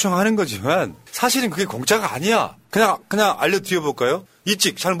대서 초청하는 거지만 사실은 그게 공짜가 아니야. 그냥 알려드려볼까요?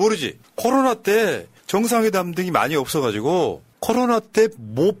 이찍 잘 모르지. 코로나 때 정상회담 등이 많이 없어가지고 코로나 때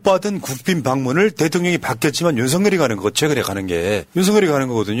못 받은 국빈 방문을 대통령이 바뀌었지만 윤석열이 가는 거, 최근에 가는 게 윤석열이 가는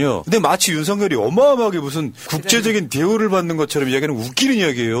거거든요. 근데 마치 윤석열이 어마어마하게 무슨 국제적인 대우를 받는 것처럼 이야기하는 웃기는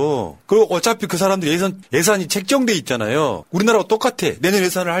이야기예요. 그리고 어차피 그 사람들 예산이 책정돼 있잖아요. 우리나라와 똑같아. 내년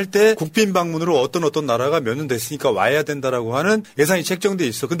예산을 할 때 국빈 방문으로 어떤 나라가 몇 년 됐으니까 와야 된다라고 하는 예산이 책정돼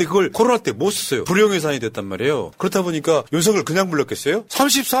있어. 근데 그걸 코로나 때 못 썼어요. 불용 예산이 됐단 말이에요. 그렇다 보니까 윤석열 그냥 불렀겠어요?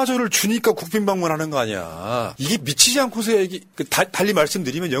 34조를 주니까 국빈 방문하는 거 아니야. 이게 미치지 않고서 달리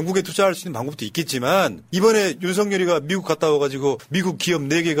말씀드리면 영국에 투자할 수 있는 방법도 있겠지만 이번에 윤석열이가 미국 갔다 와가지고 미국 기업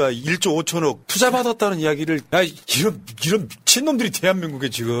 4개가 1조 5천억 투자받았다는 이야기를 이런 미친놈들이 대한민국에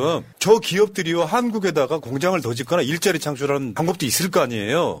지금 저 기업들이요 한국에다가 공장을 더 짓거나 일자리 창출하는 방법도 있을 거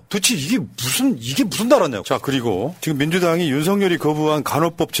아니에요. 도대체 이게 무슨 나라냐고. 자, 그리고 지금 민주당이 윤석열이 거부한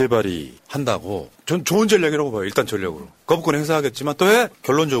간호법 재발의 한다고 전 좋은 전략이라고 봐요. 일단 전략으로. 거부권 행사하겠지만 또 해?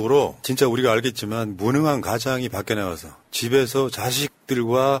 결론적으로 진짜 우리가 알겠지만 무능한 가장이 밖에 나가서 집에서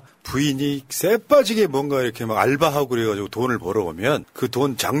자식들과 부인이 쎄빠지게 뭔가 이렇게 막 알바하고 그래가지고 돈을 벌어오면 그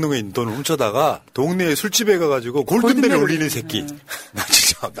돈 장롱에 있는 돈을 훔쳐다가 동네에 술집에 가가지고 골든벨 울리는 새끼. 나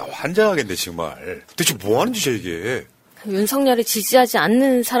진짜 나 환장하겠네 정말. 도대체 뭐 하는 짓이야 이게. 윤석열을 지지하지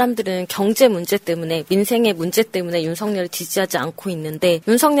않는 사람들은 경제 문제 때문에 민생의 문제 때문에 윤석열을 지지하지 않고 있는데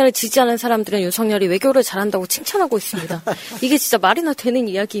윤석열을 지지하는 사람들은 윤석열이 외교를 잘한다고 칭찬하고 있습니다. 이게 진짜 말이나 되는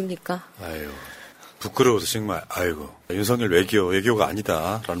이야기입니까? 아유 부끄러워서 정말 아이고 윤석열 외교가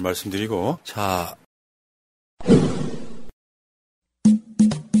아니다라는 말씀드리고 자.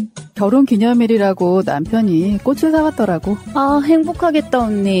 결혼기념일이라고 남편이 꽃을 사왔더라고. 아, 행복하겠다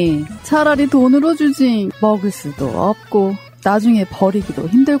언니. 차라리 돈으로 주지. 먹을 수도 없고 나중에 버리기도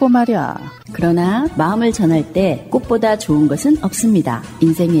힘들고 말이야. 그러나 마음을 전할 때 꽃보다 좋은 것은 없습니다.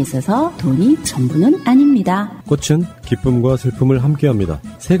 인생에 있어서 돈이 전부는 아닙니다. 꽃은 기쁨과 슬픔을 함께합니다.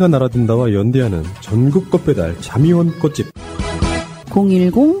 새가 날아든다와 연대하는 전국 꽃배달 자미원 꽃집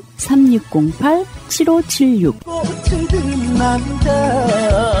 010-3608-7576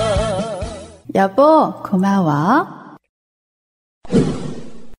 여보 고마워.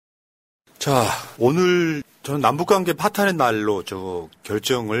 자, 오늘 저는 남북관계 파탄의 날로 저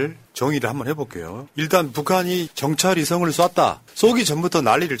결정을 정의를 한번 해볼게요. 일단 북한이 정찰 위성을 쐈다. 쏘기 전부터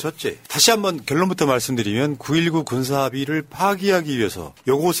난리를 쳤지. 다시 한번 결론부터 말씀드리면 9.19 군사합의를 파기하기 위해서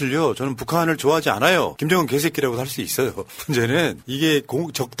요것을요. 저는 북한을 좋아하지 않아요. 김정은 개새끼라고 할 수 있어요. 문제는 이게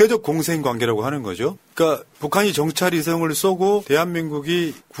적대적 공생관계라고 하는 거죠. 그러니까 북한이 정찰 위성을 쏘고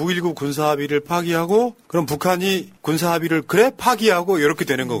대한민국이 9.19 군사합의를 파기하고 그럼 북한이 군사합의를 그래 파기하고 이렇게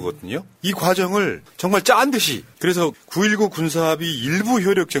되는 거거든요. 이 과정을 정말 짠 듯이 그래서 9.19 군사합의 일부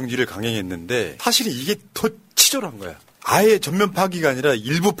효력 정지를 강행했는데 사실은 이게 더 치졸한 거야. 아예 전면 파기가 아니라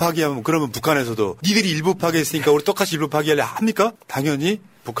일부 파기하면 그러면 북한에서도 니들이 일부 파기했으니까 우리 똑같이 일부 파기하려 합니까? 당연히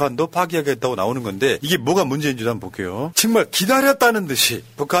북한도 파기하겠다고 나오는 건데 이게 뭐가 문제인지 한번 볼게요. 정말 기다렸다는 듯이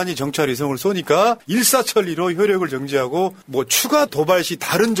북한이 정찰 위성을 쏘니까 일사천리로 효력을 정지하고 뭐 추가 도발 시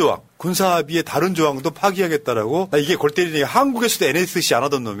다른 조항 군사합의의 다른 조항도 파기하겠다라고 이게 골 때리니 한국에서도 NSC 안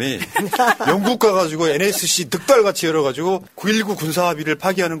하던 놈이 영국 가가지고 NSC 득달같이 열어가지고 9.19 군사합의를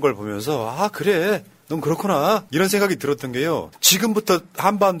파기하는 걸 보면서 아 그래 넌 그렇구나 이런 생각이 들었던 게요. 지금부터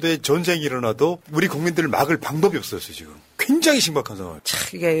한반도에 전쟁이 일어나도 우리 국민들을 막을 방법이 없었어요. 지금 굉장히 심각한 상황.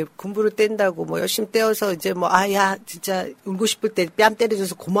 이게 군부를 뗀다고 뭐 열심히 떼어서 이제 뭐 야 진짜 울고 싶을 때 뺨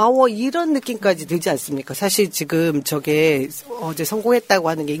때려줘서 고마워 이런 느낌까지 들지 않습니까? 사실 지금 저게 어제 성공했다고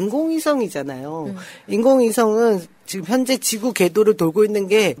하는 게 인공위성이잖아요. 인공위성은 지금 현재 지구 궤도를 돌고 있는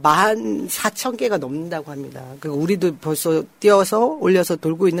게 14,000개가 넘는다고 합니다. 그리고 우리도 벌써 띄어서 올려서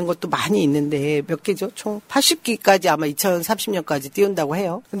돌고 있는 것도 많이 있는데 몇 개죠? 총 80기까지 아마 2030년까지 띄운다고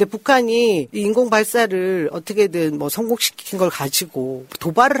해요. 근데 북한이 이 인공 발사를 어떻게든 뭐 성공시킨 걸 가지고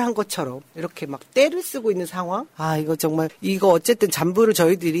도발을 한 것처럼 이렇게 막 떼를 쓰고 있는 상황? 아, 이거 정말 이거 어쨌든 잠부를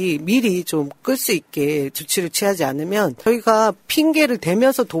저희들이 미리 좀 끌 수 있게 조치를 취하지 않으면 저희가 핑계를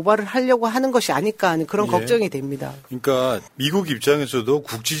대면서 도발을 하려고 하는 것이 아닐까 하는 그런 걱정이 됩니다. 그러니까 미국 입장에서도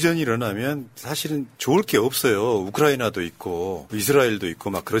국지전이 일어나면 사실은 좋을 게 없어요. 우크라이나도 있고 이스라엘도 있고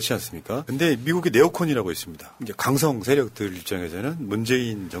막 그렇지 않습니까? 근데 미국이 네오콘이라고 있습니다. 이제 강성 세력들 입장에서는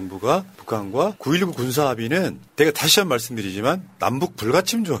문재인 정부가 북한과 9.19 군사합의는 제가 다시 한번 말씀드리지만 남북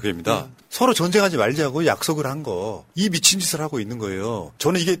불가침 조약입니다. 서로 전쟁하지 말자고 약속을 한 거. 이 미친 짓을 하고 있는 거예요.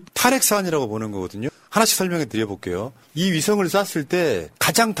 저는 이게 탄핵 사안이라고 보는 거거든요. 하나씩 설명해 드려볼게요. 이 위성을 쐈을 때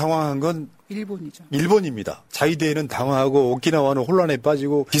가장 당황한 건 일본이죠. 일본입니다. 자위대는 당황하고 오키나와는 혼란에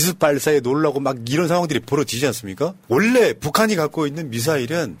빠지고 기습 발사에 놀라고 막 이런 상황들이 벌어지지 않습니까? 원래 북한이 갖고 있는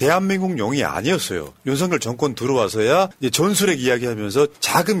미사일은 대한민국용이 아니었어요. 윤석열 정권 들어와서야 이제 전술핵 이야기하면서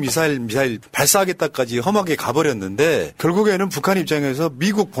작은 미사일 발사하겠다까지 험하게 가버렸는데 결국에는 북한 입장에서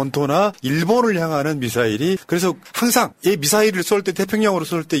미국 본토나 일본을 향하는 미사일이 그래서 항상 이 미사일을 쏠 때 태평양으로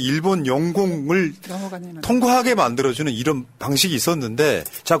쏠 때 일본 영공을 통과하게 만들어주는 이런 방식이 있었는데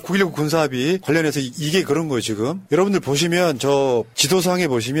자 9.19 군사합의 관련해서 이게 그런 거예요 지금. 여러분들 보시면 저 지도상에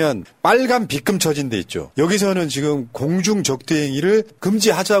보시면 빨간 빗금 쳐진 데 있죠. 여기서는 지금 공중 적대 행위를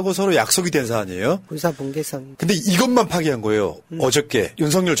금지하자고 서로 약속이 된 사안이에요. 군사분계선. 근데 이것만 파기한 거예요. 어저께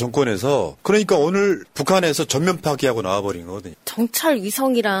윤석열 정권에서. 그러니까 오늘 북한에서 전면 파기하고 나와버린 거거든요. 정찰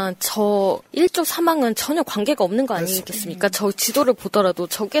위성이랑 저 일조 사망은 전혀 관계가 없는 거 아니겠습니까? 저 지도를 보더라도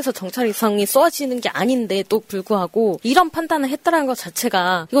저기에서 정찰 위성이 쏘아지는 게 아닌데도 불구하고 이런 판단을 했다는 것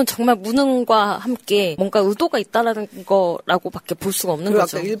자체가 이건 정말 무능과 함께 뭔가 의도가 있다라는 거라고밖에 볼 수가 없는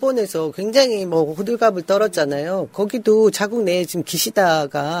거죠. 아까 일본에서 굉장히 뭐 호들갑을 떨었잖아요. 거기도 자국 내에 지금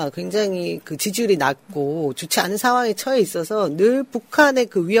기시다가 굉장히 그 지지율이 낮고 좋지 않은 상황에 처해 있어서 늘 북한의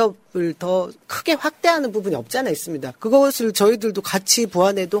그 위협을 더 크게 확대하는 부분이 없지 않아 있습니다. 그것을 저희들도 같이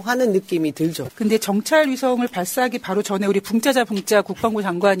보완해도 하는 느낌이 들죠. 근데 정찰 위성을 발사하기 바로 전에 우리 붕짜 국방부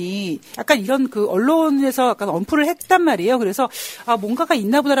장관이 약간 이런 그 언론에서 약간 언프를 했단 말이에요. 그래서 아 뭔가가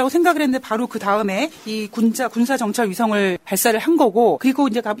있나 보다라고 생각을 했는데 바로 그 다음에 이 군사 정찰 위성을 발사를 한 거고 그리고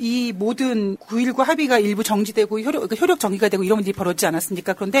이제 이 모든 9.19 합의가 일부 정지되고 효력 정지가 되고 이런 일이 벌어지지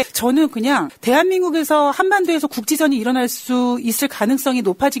않았습니까? 그런데 저는 그냥 대한민국에서 한반도에서 국지전이 일어날 수 있을 가능성이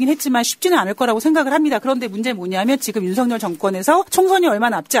높아지긴 했지만 쉽지는 않을 거라고 생각을 합니다. 그런데 문제는 뭐냐면 지금 윤석열 정권에서 총선이 얼마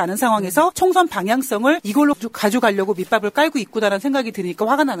남지 않은 상황에서 총선 방향성을 이걸로 가져가려고 밑밥을 깔고 있구나라는 생각이 드니까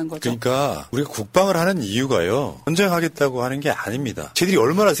화가 나는 거죠. 그러니까 우리가 국방을 하는 이유가요. 전쟁하겠다고 하는 게 아닙니다. 쟤들이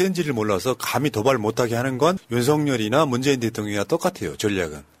얼마나 센지를 몰라서 감히 도발 못하게 하는 건 윤석열이나 문재인 대통령이나 똑같아요.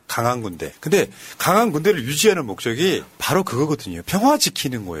 전략은. 강한 군대. 근데 강한 군대를 유지하는 목적이 바로 그거거든요. 평화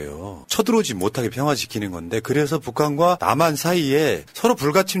지키는 거예요. 쳐들어오지 못하게 평화 지키는 건데 그래서 북한과 남한 사이에 서로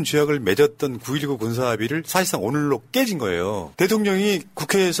불가침 조약을 맺었던 9.19 군사합의를 사실상 오늘로 깨진 거예요. 대통령이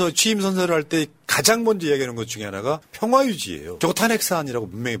국회에서 취임 선서를 할 때 가장 먼저 이야기하는 것 중에 하나가 평화 유지예요. 저거 탄핵 사안이라고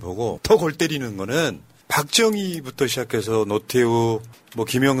분명히 보고 더 골 때리는 거는 박정희부터 시작해서 노태우,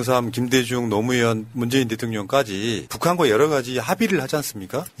 김영삼, 김대중, 노무현, 문재인 대통령까지 북한과 여러 가지 합의를 하지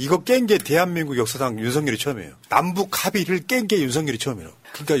않습니까? 이거 깬 게 대한민국 역사상 윤석열이 처음이에요. 남북 합의를 깬 게 윤석열이 처음이에요.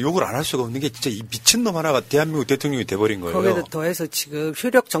 그러니까 욕을 안 할 수가 없는 게 진짜 이 미친놈 하나가 대한민국 대통령이 돼버린 거예요. 거기다 더해서 지금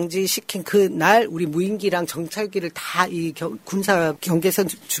효력 정지시킨 그 날 우리 무인기랑 정찰기를 다 이 군사 경계선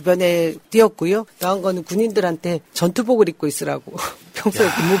주변에 띄웠고요. 나온 거는 군인들한테 전투복을 입고 있으라고. 평소에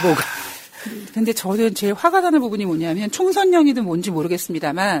근무복을. 근데 저는 제일 화가 나는 부분이 뭐냐면 총선령이든 뭔지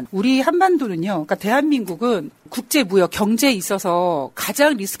모르겠습니다만 우리 한반도는요. 그러니까 대한민국은 국제 무역 경제에 있어서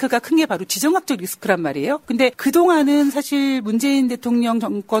가장 리스크가 큰 게 바로 지정학적 리스크란 말이에요. 근데 그동안은 사실 문재인 대통령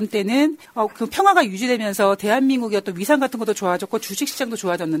정권 때는 그 평화가 유지되면서 대한민국의 어떤 위상 같은 것도 좋아졌고 주식시장도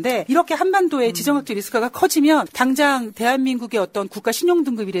좋아졌는데 이렇게 한반도의 지정학적 리스크가 커지면 당장 대한민국의 어떤 국가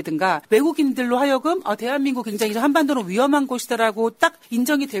신용등급이라든가 외국인들로 하여금 대한민국 굉장히 한반도는 위험한 곳이다라고 딱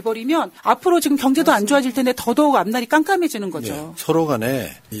인정이 돼버리면 앞으로 지금 경제도 안 좋아질 텐데 더더욱 앞날이 깜깜해지는 거죠. 네, 서로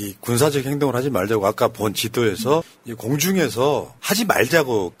간에 이 군사적 행동을 하지 말자고 아까 본 지도에서 공중에서 하지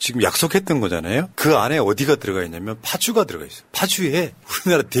말자고 지금 약속했던 거잖아요. 그 안에 어디가 들어가 있냐면 파주가 들어가 있어요. 파주에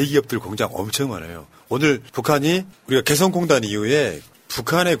우리나라 대기업들 공장 엄청 많아요. 오늘 북한이 우리가 개성공단 이후에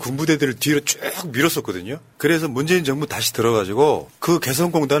북한의 군부대들을 뒤로 쭉 밀었었거든요. 그래서 문재인 정부 다시 들어가지고 그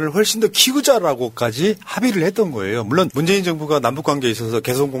개성공단을 훨씬 더 키우자라고까지 합의를 했던 거예요. 물론 문재인 정부가 남북관계에 있어서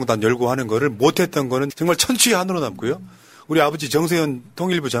개성공단 열고 하는 거를 못했던 거는 정말 천추의 한으로 남고요. 우리 아버지 정세현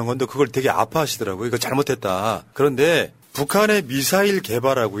통일부 장관도 그걸 되게 아파하시더라고요. 이거 잘못했다. 그런데 북한의 미사일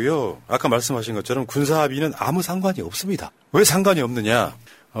개발하고요. 아까 말씀하신 것처럼 군사합의는 아무 상관이 없습니다. 왜 상관이 없느냐.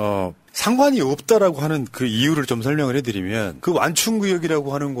 상관이 없다라고 하는 그 이유를 좀 설명을 해드리면 그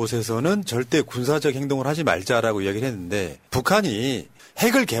완충구역이라고 하는 곳에서는 절대 군사적 행동을 하지 말자라고 이야기를 했는데 북한이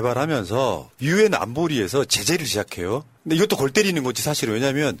핵을 개발하면서 유엔 안보리에서 제재를 시작해요. 근데 이것도 골 때리는 거지 사실은.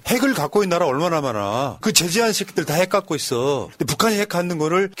 왜냐하면 핵을 갖고 있는 나라 얼마나 많아. 그 제재한 새끼들 다 핵 갖고 있어. 근데 북한이 핵 갖는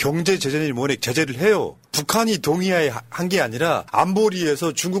거를 경제 제재니 뭐니 제재를 해요. 북한이 동의한 게 아니라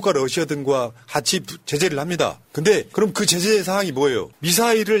안보리에서 중국과 러시아 등과 같이 제재를 합니다. 근데 그럼 그 제재 사항이 뭐예요?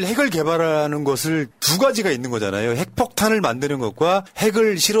 미사일을 핵을 개발하는 것을 두 가지가 있는 거잖아요. 핵폭탄을 만드는 것과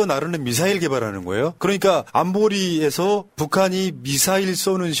핵을 실어 나르는 미사일 개발하는 거예요. 그러니까 안보리에서 북한이 미사일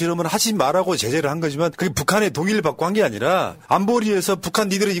쏘는 실험을 하지 말라고 제재를 한 거지만 그게 북한의 동의를 받고 한 게 아니라 안보리에서 북한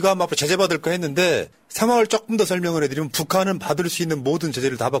니들은 이거 하면 앞으로 제재받을 거 했는데 상황을 조금 더 설명을 해드리면 북한은 받을 수 있는 모든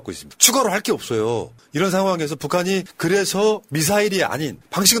제재를 다 받고 있습니다. 추가로 할 게 없어요. 이런 상황에서 북한이 그래서 미사일이 아닌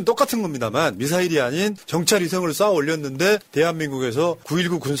방식은 똑같은 겁니다만 미사일이 아닌 정찰 위성을 쏴 올렸는데 대한민국에서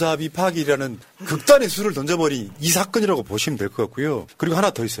 9.19 군사합의 파기라는 극단의 수를 던져버린 이 사건이라고 보시면 될 것 같고요. 그리고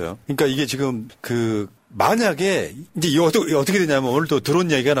하나 더 있어요. 그러니까 이게 지금 만약에 이제 어떻게 되냐면 오늘도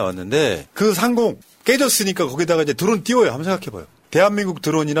드론 얘기가 나왔는데 그 상공 깨졌으니까 거기다가 이제 드론 띄워요. 한번 생각해봐요. 대한민국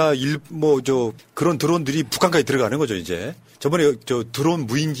드론이나 그런 드론들이 북한까지 들어가는 거죠, 이제. 저번에 드론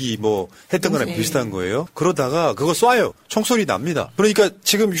무인기 했던 거랑 비슷한 거예요. 그러다가 그거 쏴요. 총소리 납니다. 그러니까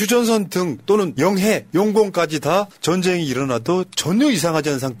지금 휴전선 등 또는 영해, 용공까지 다 전쟁이 일어나도 전혀 이상하지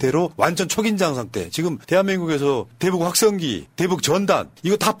않은 상태로 완전 초긴장 상태. 지금 대한민국에서 대북 확성기, 대북 전단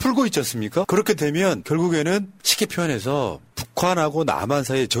이거 다 풀고 있지 않습니까? 그렇게 되면 결국에는 쉽게 표현해서 북한하고 남한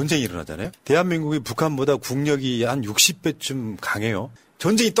사이에 전쟁이 일어나잖아요. 대한민국이 북한보다 국력이 한 60배쯤 강해요.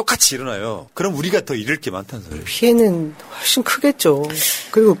 전쟁이 똑같이 일어나요. 그럼 우리가 더 잃을 게 많다는 소리예요. 피해는 훨씬 크겠죠.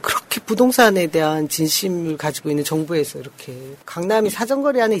 그리고 그렇게 부동산에 대한 진심을 가지고 있는 정부에서 이렇게 강남이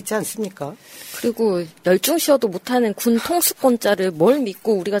사정거리 안에 있지 않습니까? 그리고 열중시어도 못하는 군 통수권자를 뭘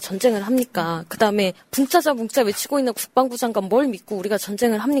믿고 우리가 전쟁을 합니까? 그다음에 붕짜자 외치고 있는 국방부 장관 뭘 믿고 우리가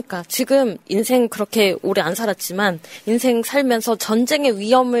전쟁을 합니까? 지금 인생 그렇게 오래 안 살았지만 인생 살면서 전쟁의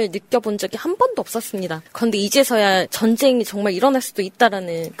위험을 느껴본 적이 한 번도 없었습니다. 그런데 이제서야 전쟁이 정말 일어날 수도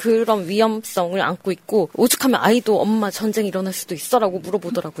있다라는 그런 위험성을 안고 있고 오죽하면 아이도 엄마 전쟁이 일어날 수도 있어라고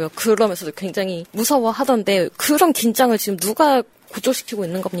물어보더라고요. 그러면서도 굉장히 무서워하던데 그런 긴장을 지금 누가 고조시키고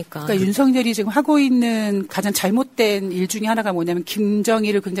있는 겁니까? 그러니까 윤석열이 지금 하고 있는 가장 잘못된 일 중에 하나가 뭐냐면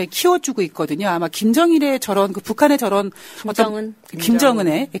김정일을 굉장히 키워주고 있거든요. 아마 김정일의 저런 북한의 저런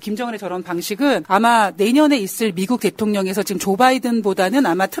김정은의 저런 방식은 아마 내년에 있을 미국 대통령에서 지금 조 바이든보다는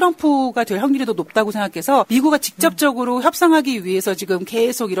아마 트럼프가 될 확률이 더 높다고 생각해서 미국과 직접적으로 협상하기 위해서 지금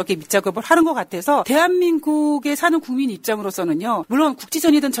계속 이렇게 밑작업을 하는 것 같아서 대한민국에 사는 국민 입장으로서는요. 물론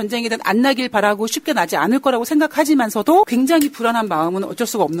국지전이든 전쟁이든 안 나길 바라고 쉽게 나지 않을 거라고 생각하지만서도 굉장히 불안한 마음은 어쩔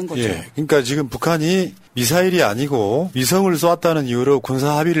수가 없는 거죠. 예, 그러니까 지금 북한이 미사일이 아니고 위성을 쏘았다는 이유로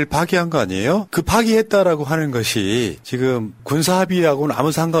군사 합의를 파기한 거 아니에요? 그 파기했다라고 하는 것이 지금 군사 합의하고는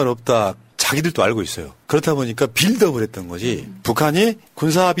아무 상관없다. 자기들도 알고 있어요. 그렇다 보니까 빌드업을 했던 거지. 북한이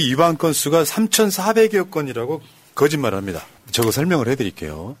군사 합의 위반 건수가 3,400여 건이라고 거짓말을 합니다. 저거 설명을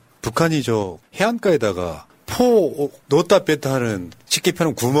해드릴게요. 북한이 저 해안가에다가 포 넣었다 뺐다 하는 쉽게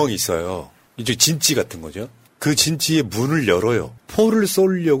표현하면 구멍이 있어요. 이제 진지 같은 거죠. 그 진지의 문을 열어요. 포를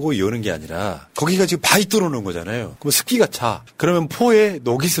쏠려고 여는 게 아니라 거기가 지금 바위 뚫어놓은 거잖아요. 그럼 습기가 차. 그러면 포에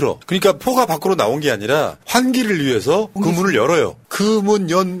녹이 슬어. 그러니까 포가 밖으로 나온 게 아니라 환기를 위해서 그 문을 열어요. 그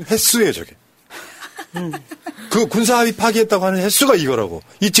문 연 횟수예요, 저게. 그 군사합의 파기했다고 하는 횟수가 이거라고.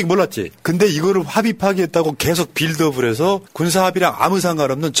 이찍 몰랐지. 근데 이거를 합의 파기했다고 계속 빌드업을 해서 군사합의랑 아무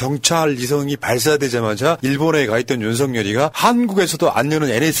상관없는 정찰 위성이 발사되자마자 일본에 가 있던 윤석열이가 한국에서도 안 여는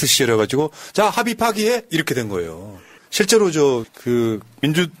NSC를 해가지고 자 합의 파기해 이렇게 된 거예요. 실제로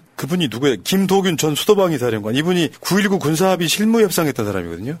그분이 누구예요? 김도균 전 수도방위 사령관. 이분이 9.19 군사합의 실무 협상했던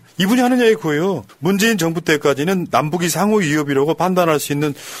사람이거든요. 이분이 하는 얘기 그거예요. 문재인 정부 때까지는 남북이 상호 위협이라고 판단할 수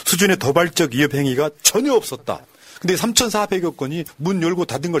있는 수준의 도발적 위협 행위가 전혀 없었다. 근데 3,400여 건이 문 열고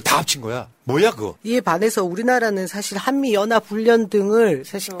닫은 걸 다 합친 거야. 뭐야 그거? 이에 반해서 우리나라는 사실 한미연합훈련 등을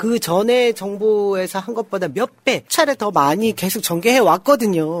사실 그 전에 정부에서 한 것보다 몇 배 차례 더 많이 계속 전개해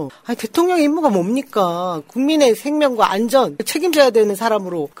왔거든요. 아니, 대통령의 임무가 뭡니까? 국민의 생명과 안전 책임져야 되는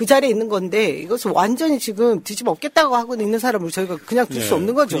사람으로 그 자리에 있는 건데 이것을 완전히 지금 뒤집어 엎겠다고 하고 있는 사람을 저희가 그냥 둘 수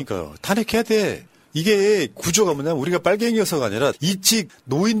없는 거죠. 그러니까요. 탄핵해야 돼. 이게 구조가 뭐냐면 우리가 빨갱이여서가 아니라 이직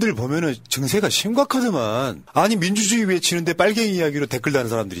노인들 보면은 증세가 심각하더만. 아니 민주주의 외치는데 빨갱이 이야기로 댓글 다는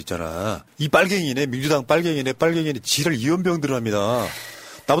사람들 있잖아. 이 빨갱이네 민주당 빨갱이네 지랄 이연병들 합니다.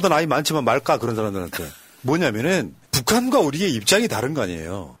 나보다 나이 많지만 말까 그런 사람들한테. 뭐냐면은 북한과 우리의 입장이 다른 거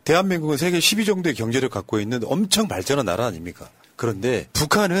아니에요. 대한민국은 세계 10위 정도의 경제력 갖고 있는 엄청 발전한 나라 아닙니까? 그런데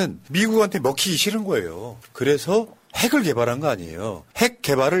북한은 미국한테 먹히기 싫은 거예요. 그래서 핵을 개발한 거 아니에요. 핵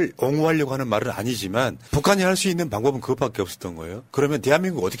개발을 옹호하려고 하는 말은 아니지만 북한이 할 수 있는 방법은 그것밖에 없었던 거예요. 그러면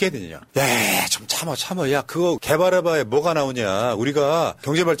대한민국 어떻게 해야 되느냐. 야, 좀 참아. 야, 그거 개발해봐야 뭐가 나오냐. 우리가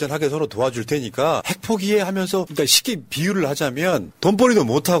경제발전하게 서로 도와줄 테니까 핵 포기해 하면서 그러니까 쉽게 비유를 하자면 돈벌이도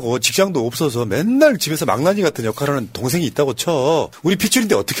못하고 직장도 없어서 맨날 집에서 망나니 같은 역할을 하는 동생이 있다고 쳐. 우리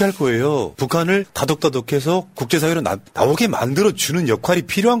핏줄인데 어떻게 할 거예요. 북한을 다독다독해서 국제사회로 나오게 만들어주는 역할이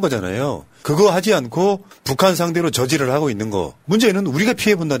필요한 거잖아요. 그거 하지 않고 북한 상대로 저지를 하고 있는 거. 문제는 우리가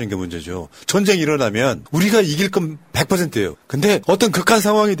피해본다는 게 문제죠. 전쟁이 일어나면 우리가 이길 건 100%예요. 근데 어떤 극한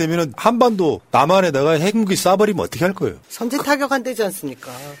상황이 되면 한반도 남한에다가 핵무기 쏴버리면 어떻게 할 거예요? 선제 타격한다지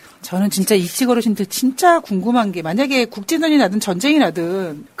않습니까? 저는 진짜 이직 어르신들 진짜 궁금한 게 만약에 국진전이 나든 전쟁이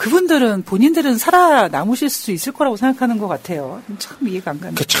나든 그분들은 본인들은 살아남으실 수 있을 거라고 생각하는 것 같아요. 참 이해가 안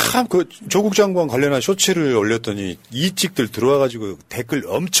가네. 그 조국 장관 관련한 쇼츠를 올렸더니 이직들 들어와가지고 댓글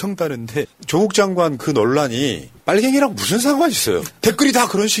엄청 다는데 조국 장관 그 논란이 빨갱이랑 무슨 상관이 있어요? 댓글이 다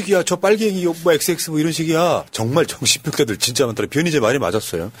그런 식이야. 저 빨갱이 뭐 XX 뭐 이런 식이야. 정말 정신병자들 진짜 많더라. 변희재 많이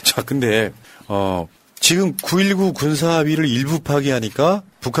맞았어요. 자, 근데 지금 9.19 군사합의를 일부 파기하니까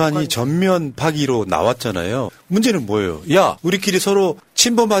북한이 전면 파기로 나왔잖아요. 문제는 뭐예요? 야, 우리끼리 서로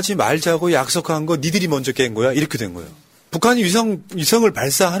침범하지 말자고 약속한 거 니들이 먼저 깬 거야? 이렇게 된 거예요. 북한이 위성을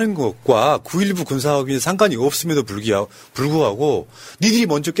발사하는 것과 9.19 군사합의에 상관이 없음에도 불구하고 니들이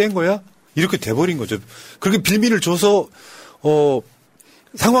먼저 깬 거야? 이렇게 돼버린 거죠. 그렇게 빌미를 줘서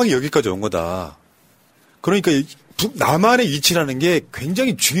상황이 여기까지 온 거다. 그러니까 남한의 위치라는 게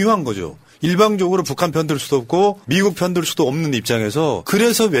굉장히 중요한 거죠. 일방적으로 북한 편들 수도 없고 미국 편들 수도 없는 입장에서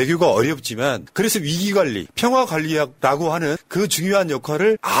그래서 외교가 어렵지만 그래서 위기관리, 평화관리라고 하는 그 중요한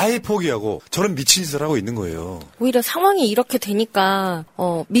역할을 아예 포기하고 저런 미친 짓을 하고 있는 거예요. 오히려 상황이 이렇게 되니까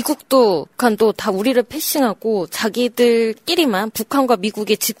미국도 북한도 다 우리를 패싱하고 자기들끼리만 북한과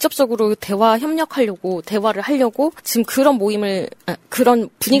미국이 직접적으로 대화를 하려고 지금 그런 그런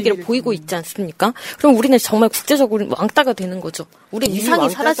분위기를 보이고 있지 않습니까? 그럼 우리는 정말 국제적으로 왕따가 되는 거죠. 우리 위상이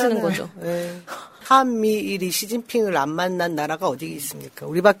사라지는 거죠. 네. 한미일이 시진핑을 안 만난 나라가 어디 있습니까?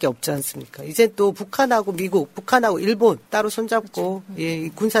 우리밖에 없지 않습니까? 이제 또 북한하고 미국, 북한하고 일본 따로 손잡고 예,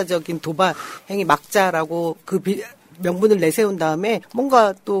 군사적인 도발 행위 막자라고 명분을 내세운 다음에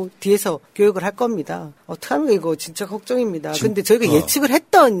뭔가 또 뒤에서 교육을 할 겁니다. 어떡하면 이거 진짜 걱정입니다. 근데 저희가 예측을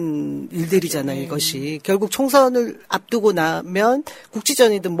했던 일들이잖아요, 이것이. 결국 총선을 앞두고 나면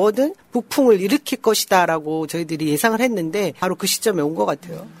국지전이든 뭐든 북풍을 일으킬 것이다라고 저희들이 예상을 했는데 바로 그 시점에 온 것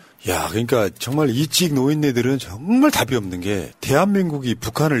같아요. 야, 그러니까 정말 이찍 노인네들은 정말 답이 없는 게 대한민국이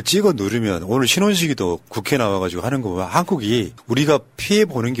북한을 찍어 누르면 오늘 신원식이도 국회 나와가지고 하는 거 보면 한국이 우리가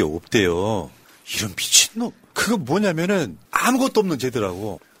피해보는 게 없대요. 이런 미친놈. 그거 뭐냐면은 아무것도 없는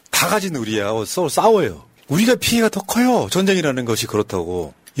쟤들하고 다 가진 우리하고 싸워요. 우리가 피해가 더 커요. 전쟁이라는 것이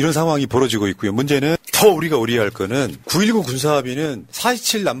그렇다고. 이런 상황이 벌어지고 있고요. 문제는 더 더 우리가 우려할 거는 9.19 군사합의는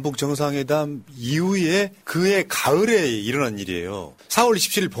 4.27 남북 정상회담 이후에 그해 가을에 일어난 일이에요. 4월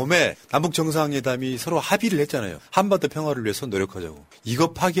 27일 봄에 남북 정상회담이 서로 합의를 했잖아요. 한반도 평화를 위해서 노력하자고.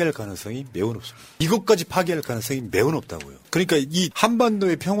 이거 파기할 가능성이 매우 높습니다. 이것까지 파기할 가능성이 매우 높다고요. 그러니까 이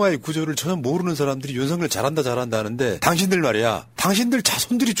한반도의 평화의 구조를 전혀 모르는 사람들이 윤석열 잘한다 하는데 당신들 말이야. 당신들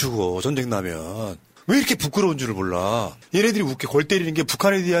자손들이 죽어 전쟁 나면. 왜 이렇게 부끄러운 줄을 몰라. 얘네들이 웃게 골 때리는 게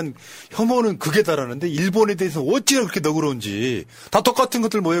북한에 대한 혐오는 극에 달하는데 일본에 대해서 어찌나 그렇게 너그러운지. 다 똑같은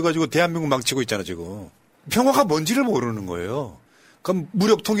것들 모여가지고 대한민국 망치고 있잖아 지금. 평화가 뭔지를 모르는 거예요. 그럼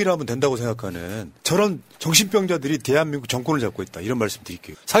무력 통일하면 된다고 생각하는 저런 정신병자들이 대한민국 정권을 잡고 있다. 이런 말씀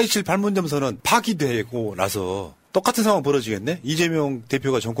드릴게요. 4.27 판문점 선언 파기되고 나서 똑같은 상황 벌어지겠네? 이재명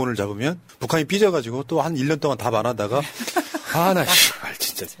대표가 정권을 잡으면 북한이 삐져가지고 또 한 1년 동안 답 안 하다가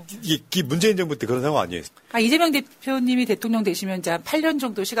진짜. 이게 문재인 정부 때 그런 상황 아니에요? 이재명 대표님이 대통령 되시면 이제 한 8년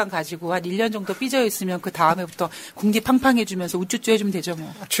정도 시간 가지고 한 1년 정도 삐져 있으면 그 다음에부터 국리 팡팡해주면서 우쭈쭈 해주면 되죠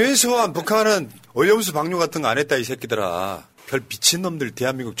뭐. 최소한 북한은 오염수 방류 같은 거 안 했다 이 새끼들아. 별 미친놈들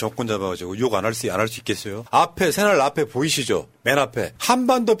대한민국 정권 잡아가지고 욕 안 할 수 있겠어요? 앞에 새날 앞에 보이시죠? 맨 앞에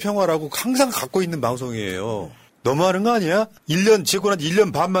한반도 평화라고 항상 갖고 있는 방송이에요. 너무하는 거 아니야? 1년 지고 난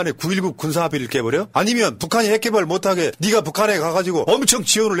 1년 반 만에 9.19 군사합의를 깨버려? 아니면 북한이 핵개발 못하게 네가 북한에 가가지고 엄청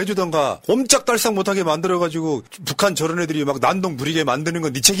지원을 해주던가 옴짝달싹 못하게 만들어가지고 북한 저런 애들이 막 난동 부리게 만드는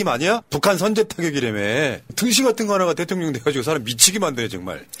건 네 책임 아니야? 북한 선제 타격이라며. 등신 같은 거 하나가 대통령 돼가지고 사람 미치게 만드네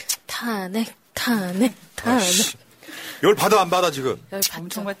정말. 탄핵. 열 받아 안 받아 지금?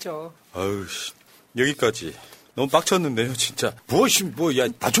 엄청 받죠. 아유 여기까지. 너무 빡쳤는데요, 진짜.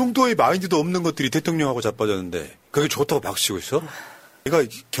 나 정도의 마인드도 없는 것들이 대통령하고 자빠졌는데, 그게 좋다고 박수치고 있어? 제가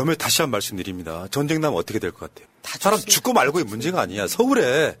겸해 다시 한 말씀드립니다. 전쟁 나면 어떻게 될 것 같아요? 사람 죽고 말고의 문제가 아니야.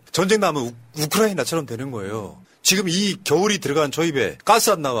 서울에 전쟁 나면 우크라이나처럼 되는 거예요. 지금 이 겨울이 들어간 저 입에 가스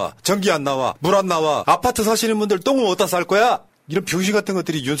안 나와, 전기 안 나와, 물 안 나와, 아파트 사시는 분들 똥은 어디다 쌀 거야? 이런 병신 같은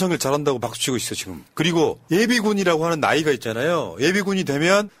것들이 윤석열 잘한다고 박수치고 있어 지금. 그리고 예비군이라고 하는 나이가 있잖아요. 예비군이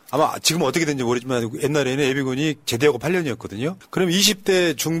되면 아마 지금 어떻게 된지 모르지만 옛날에는 예비군이 제대하고 8년이었거든요. 그럼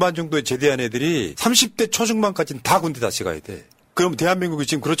 20대 중반 정도에 제대한 애들이 30대 초중반까지는 다 군대 다시 가야 돼. 그럼 대한민국이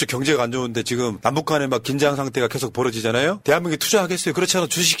지금 그렇죠. 경제가 안 좋은데 지금 남북 간에 막 긴장 상태가 계속 벌어지잖아요. 대한민국에 투자하겠어요. 그렇지 않아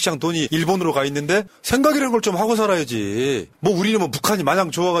주식시장 돈이 일본으로 가 있는데 생각이라는 걸 좀 하고 살아야지. 뭐 우리는 뭐 북한이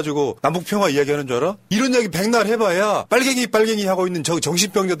마냥 좋아가지고 남북 평화 이야기하는 줄 알아? 이런 이야기 백날 해봐야 빨갱이 하고 있는 저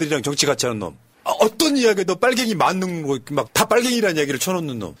정신병자들이랑 정치 같이 하는 놈. 어떤 이야기도 빨갱이 맞는 거 막 다 빨갱이라는 이야기를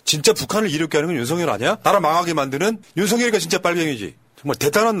쳐놓는 놈. 진짜 북한을 이렇게 하는 건 윤석열 아니야? 나라 망하게 만드는 윤석열이가 진짜 빨갱이지. 정말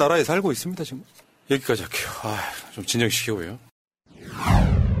대단한 나라에 살고 있습니다 지금. 여기까지 할게요. 좀 진정시키고요.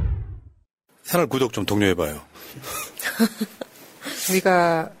 채널 구독 좀 독려해봐요.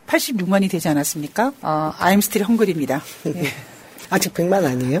 우리가 86만이 되지 않았습니까? I'm still hungry입니다. 예. 아직 100만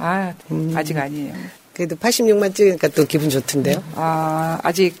아니에요? 아직 아니에요. 그래도 86만 찍으니까 또 기분 좋던데요?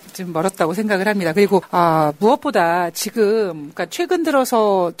 아직 좀 멀었다고 생각을 합니다. 그리고, 무엇보다 지금, 그러니까 최근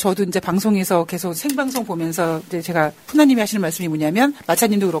들어서 저도 이제 방송에서 계속 생방송 보면서 이제 제가 푸나님이 하시는 말씀이 뭐냐면,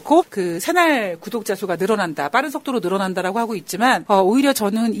 마차님도 그렇고, 새날 구독자 수가 늘어난다, 빠른 속도로 늘어난다라고 하고 있지만, 오히려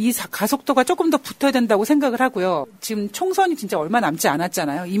저는 이 가속도가 조금 더 붙어야 된다고 생각을 하고요. 지금 총선이 진짜 얼마 남지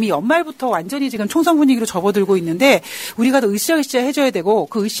않았잖아요. 이미 연말부터 완전히 지금 총선 분위기로 접어들고 있는데, 우리가 더 으쌰으쌰 해줘야 되고,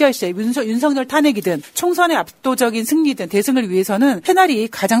 그 으쌰으쌰, 윤석열 탄핵이든, 총선의 압도적인 승리든 대승을 위해서는 새날이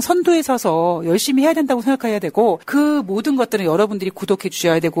가장 선두에 서서 열심히 해야 된다고 생각해야 되고 그 모든 것들은 여러분들이 구독해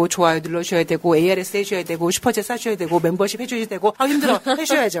주셔야 되고 좋아요 눌러주셔야 되고 ARS 해주셔야 되고 슈퍼챗 싸셔야 되고 멤버십 해주셔야 되고 힘들어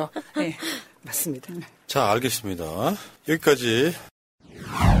해주셔야죠. 네, 맞습니다. 자, 알겠습니다. 여기까지.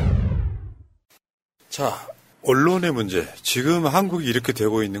 자, 언론의 문제. 지금 한국이 이렇게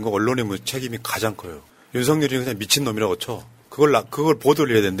되고 있는 거 언론의 책임이 가장 커요. 윤석열이 그냥 미친놈이라고 쳐. 그걸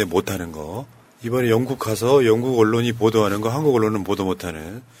보도를 해야 되는데 못하는 거. 이번에 영국 가서 영국 언론이 보도하는 거 한국 언론은 보도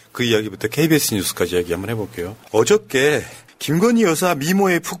못하는 그 이야기부터 KBS 뉴스까지 이야기 한번 해볼게요. 어저께 김건희 여사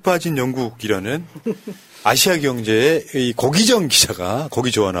미모에 푹 빠진 영국이라는 아시아경제의 이 고기정 기자가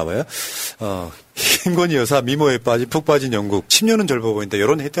고기 좋아하나 봐요. 김건희 여사 미모에 푹 빠진 영국 10년은 젊어 보인다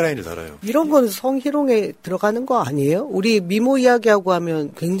이런 헤드라인을 달아요. 이런 건 성희롱에 들어가는 거 아니에요? 우리 미모 이야기하고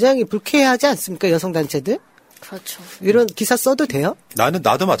하면 굉장히 불쾌하지 않습니까? 여성단체들? 그렇죠. 이런 기사 써도 돼요?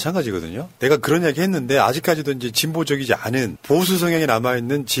 나도 마찬가지거든요. 내가 그런 이야기 했는데 아직까지도 이제 진보적이지 않은 보수 성향이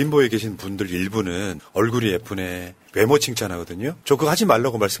남아있는 진보에 계신 분들 일부는 얼굴이 예쁘네, 외모 칭찬하거든요. 저 그거 하지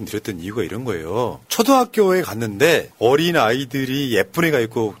말라고 말씀드렸던 이유가 이런 거예요. 초등학교에 갔는데 어린 아이들이 예쁜 애가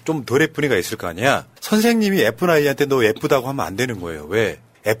있고 좀 덜 예쁜 애가 있을 거 아니야. 선생님이 예쁜 아이한테 너 예쁘다고 하면 안 되는 거예요. 왜?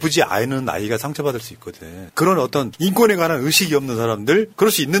 예쁘지 않은 아이가 상처받을 수 있거든. 그런 어떤 인권에 관한 의식이 없는 사람들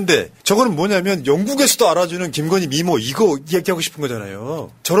그럴 수 있는데 저거는 뭐냐면 영국에서도 알아주는 김건희 미모 이거 이야기하고 싶은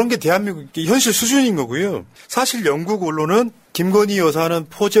거잖아요. 저런 게 대한민국 현실 수준인 거고요. 사실 영국 언론은 김건희 여사는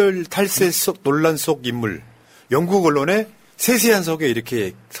포절 탈세 속 논란 속 인물. 영국 언론에 세세한 속에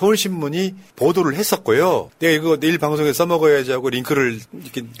이렇게 서울신문이 보도를 했었고요. 내가 이거 내일 방송에 써먹어야지 하고 링크를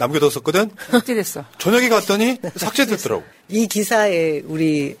이렇게 남겨뒀었거든. 삭제됐어. 저녁에 갔더니 삭제됐더라고. 이 기사에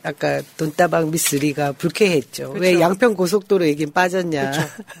우리 아까 돈다방 미쓰리가 불쾌했죠. 그렇죠. 왜 양평 고속도로 얘긴 빠졌냐. 그렇죠.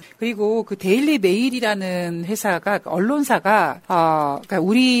 그리고 그 데일리 메일이라는 회사가 언론사가 그러니까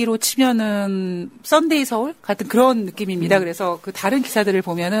우리로 치면은 썬데이 서울 같은 그런 느낌입니다. 그래서 그 다른 기사들을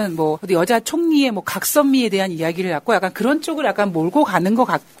보면은 뭐 어디 여자 총리의 뭐 각선미에 대한 이야기를 갖고 약간 그런 쪽을 약간 몰고 가는 것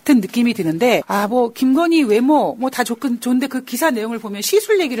같은 느낌이 드는데 뭐 김건희 외모 뭐 다 좋은데 그 기사 내용을 보면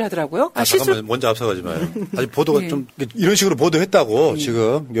시술 얘기를 하더라고요. 잠깐만 먼저 앞서가지 마요. 아직 보도가 좀 이런 식으로 보도했다고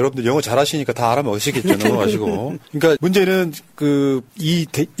지금 여러분들 영어 잘하시니까 다 알아먹으시겠죠. 넘어가시고. 그러니까 문제는 이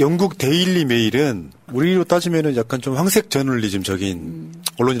영국 데일리 메일은 우리로 따지면은 약간 좀 황색 저널리즘적인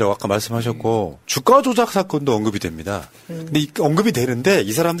언론이라고 아까 말씀하셨고 주가 조작 사건도 언급이 됩니다. 근데 언급이 되는데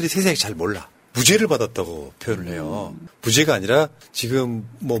이 사람들이 세상에 잘 몰라. 무죄를 받았다고 표현을 해요. 무죄가 아니라 지금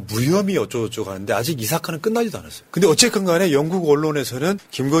뭐 무혐의 어쩌고저쩌고 하는데 아직 이 사건은 끝나지도 않았어요. 근데 어쨌건 간에 영국 언론에서는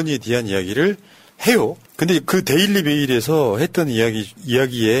김건희에 대한 이야기를 해요. 근데 그 데일리 메일에서 했던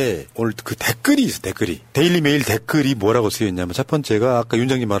이야기에 오늘 그 댓글이 있어, 댓글이. 데일리 메일 댓글이 뭐라고 쓰여있냐면 첫 번째가 아까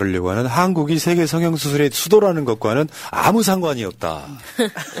윤장님 말하려고 하는 한국이 세계 성형수술의 수도라는 것과는 아무 상관이 없다.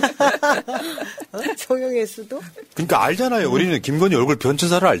 성형의 수도? 그러니까 알잖아요. 우리는 김건희 얼굴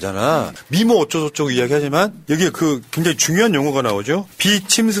변천사를 알잖아. 미모 어쩌고저쩌고 이야기하지만 여기에 그 굉장히 중요한 용어가 나오죠.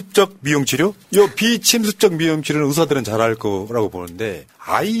 비침습적 미용치료? 이 비침습적 미용치료는 의사들은 잘 알 거라고 보는데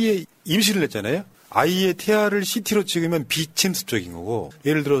아이의 임신을 했잖아요. 아이의 태아를 CT로 찍으면 비침습적인 거고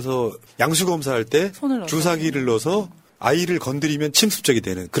예를 들어서 양수검사할 때 주사기를 넣어서 아이를 건드리면 침습적이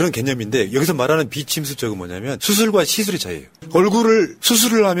되는 그런 개념인데 여기서 말하는 비침습적은 뭐냐면 수술과 시술의 차이예요. 얼굴을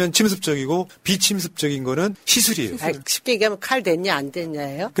수술을 하면 침습적이고 비침습적인 거는 시술이에요. 쉽게 얘기하면 칼 됐냐 안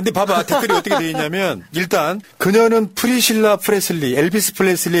됐냐예요? 근데 봐봐 댓글이 어떻게 되어 있냐면 일단 그녀는 프리실라 프레슬리 엘비스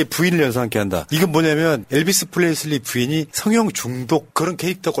프레슬리의 부인을 연상케 한다. 이건 뭐냐면 엘비스 프레슬리 부인이 성형 중독 그런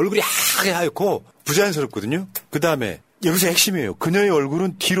캐릭터가 얼굴이 하얗고 부자연스럽거든요. 그 다음에 여기서 핵심이에요. 그녀의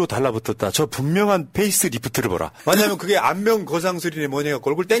얼굴은 뒤로 달라붙었다. 저 분명한 페이스 리프트를 보라. 왜냐하면 그게 안면 거상술이네 뭐냐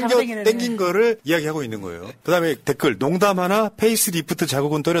얼굴 땡긴 거를 이야기하고 있는 거예요. 그 다음에 댓글 농담 하나 페이스 리프트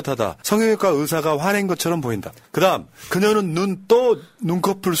자국은 또렷하다. 성형외과 의사가 화낸 것처럼 보인다. 그 다음 그녀는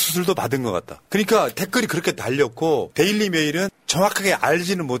눈꺼풀 수술도 받은 것 같다. 그러니까 댓글이 그렇게 달렸고 데일리 메일은 정확하게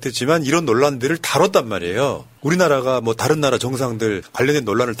알지는 못했지만 이런 논란들을 다뤘단 말이에요. 우리나라가 뭐 다른 나라 정상들 관련된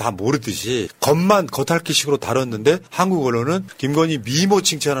논란을 다 모르듯이 겉핥기식으로 다뤘는데 한국 언론은 김건희 미모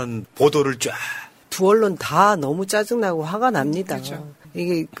칭찬하는 보도를 쫙. 두 언론 다 너무 짜증나고 화가 납니다. 그렇죠.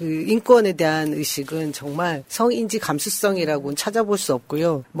 이게 그 인권에 대한 의식은 정말 성인지 감수성이라고는 찾아볼 수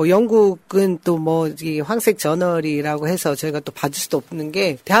없고요. 뭐 영국은 또 뭐 황색 저널이라고 해서 저희가 또 봐줄 수도 없는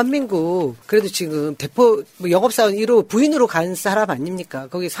게 대한민국 그래도 지금 대표 영업사원 1호 부인으로 간 사람 아닙니까?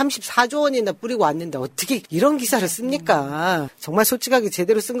 거기 34조 원이나 뿌리고 왔는데 어떻게 이런 기사를 씁니까? 정말 솔직하게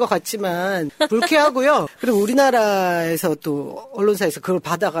제대로 쓴 것 같지만 불쾌하고요. 그리고 우리나라에서 또 언론사에서 그걸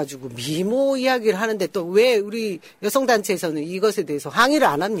받아가지고 미모 이야기를 하는데 또 왜 우리 여성단체에서는 이것에 대해서 항의를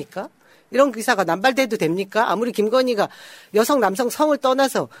안 합니까? 이런 기사가 남발돼도 됩니까? 아무리 김건희가 여성, 남성 성을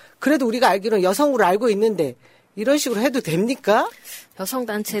떠나서 그래도 우리가 알기로는 여성으로 알고 있는데 이런 식으로 해도 됩니까?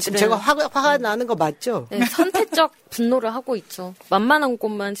 여성단체들은 제가 화가 나는 거 맞죠? 네, 선택적 분노를 하고 있죠. 만만한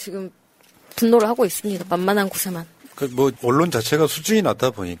곳만 지금 분노를 하고 있습니다. 만만한 곳에만. 뭐 언론 자체가 수준이 낮다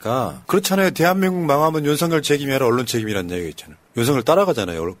보니까 그렇잖아요. 대한민국 망하면 윤석열 책임이 아니라 언론 책임이라는 얘기가 있잖아요. 윤석열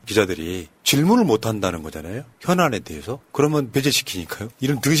따라가잖아요. 기자들이 질문을 못한다는 거잖아요. 현안에 대해서. 그러면 배제시키니까요.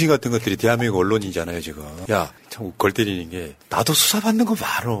 이런 등신 같은 것들이 대한민국 언론이잖아요. 지금. 야, 참 골 때리는 게 나도 수사받는 거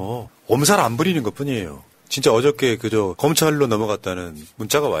많어. 엄살 안 부리는 것뿐이에요. 진짜 어저께 검찰로 넘어갔다는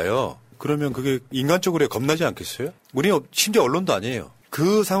문자가 와요. 그러면 그게 인간적으로 겁나지 않겠어요? 우리는 심지어 언론도 아니에요.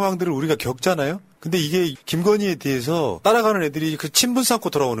 그 상황들을 우리가 겪잖아요. 근데 이게 김건희에 대해서 따라가는 애들이 그 친분 쌓고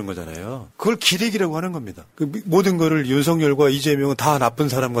돌아오는 거잖아요. 그걸 기레기라고 하는 겁니다. 그 모든 거를 윤석열과 이재명은 다 나쁜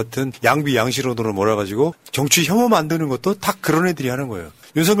사람 같은 양비양실론으로 몰아가지고 정치 혐오 만드는 것도 다 그런 애들이 하는 거예요.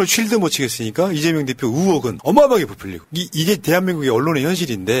 윤석열 쉴드 못 치겠으니까 이재명 대표 의혹은 어마어마하게 부풀리고 이게 대한민국의 언론의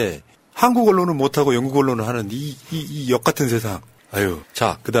현실인데 한국 언론은 못하고 영국 언론은 하는 이 역 같은 세상. 아유,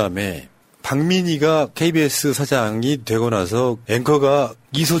 자, 그 다음에 박민희가 KBS 사장이 되고 나서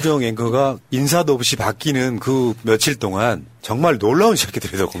이소정 앵커가 인사도 없이 바뀌는 그 며칠 동안 정말 놀라운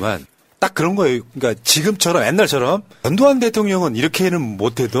새끼들이더구만. 딱 그런 거예요. 그러니까 지금처럼 옛날처럼 전두환 대통령은 이렇게는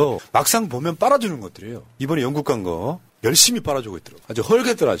못해도 막상 보면 빨아주는 것들이에요. 이번에 영국 간 거 열심히 빨아주고 있더라고요. 아주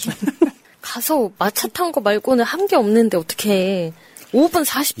헐겠더라고요. 가서 마차 탄 거 말고는 한 게 없는데 어떻게 5분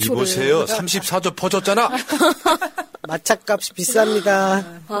 40초를. 이보세요. 34조 퍼줬잖아. 마차값이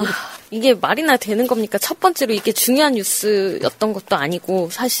비쌉니다. 이게 말이나 되는 겁니까? 첫 번째로 이게 중요한 뉴스였던 것도 아니고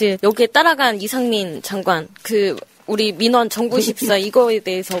사실 여기에 따라간 이상민 장관 우리 민원 정부 14 이거에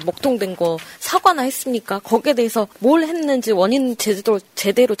대해서 먹통된 거 사과나 했습니까? 거기에 대해서 뭘 했는지 원인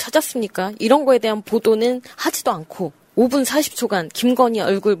제대로 찾았습니까? 이런 거에 대한 보도는 하지도 않고 5분 40초간 김건희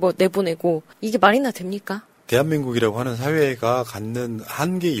얼굴 내보내고 이게 말이나 됩니까? 대한민국이라고 하는 사회가 갖는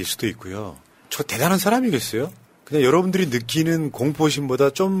한계일 수도 있고요. 저 대단한 사람이겠어요? 그냥 여러분들이 느끼는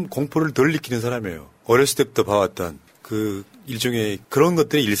공포심보다 좀 공포를 덜 느끼는 사람이에요. 어렸을 때부터 봐왔던 그 일종의 그런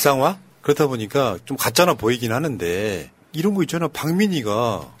것들의 일상화? 그렇다 보니까 좀 가짜나 보이긴 하는데 이런 거 있잖아.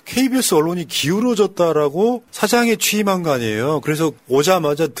 박민희가 KBS 언론이 기울어졌다라고 사장에 취임한 거 아니에요. 그래서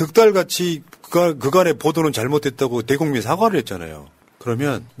오자마자 득달같이 그간의 보도는 잘못됐다고 대국민 사과를 했잖아요.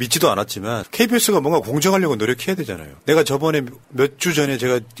 그러면 믿지도 않았지만 KBS가 뭔가 공정하려고 노력해야 되잖아요. 내가 저번에 몇 주 전에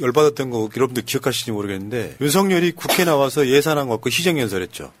제가 열받았던 거 여러분들 기억하실지 모르겠는데 윤석열이 국회 나와서 예산안 갖고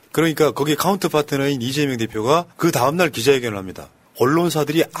시정연설했죠. 그러니까 거기 카운터 파트너인 이재명 대표가 그 다음날 기자회견을 합니다.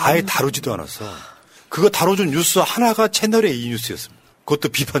 언론사들이 아예 다루지도 않았어. 그거 다뤄준 뉴스 하나가 채널의 A 뉴스였습니다. 그것도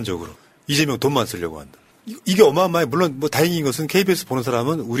비판적으로. 이재명 돈만 쓰려고 한다. 이게 어마어마해. 물론 다행인 것은 KBS 보는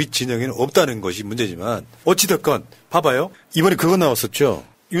사람은 우리 진영에는 없다는 것이 문제지만 어찌됐건 봐봐요. 이번에 그거 나왔었죠.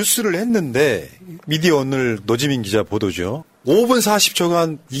 뉴스를 했는데 미디어 오늘 노지민 기자 보도죠. 5분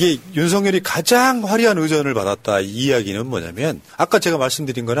 40초간 이게 윤석열이 가장 화려한 의전을 받았다. 이 이야기는 뭐냐면 아까 제가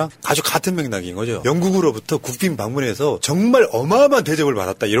말씀드린 거랑 아주 같은 맥락인 거죠. 영국으로부터 국빈 방문해서 정말 어마어마한 대접을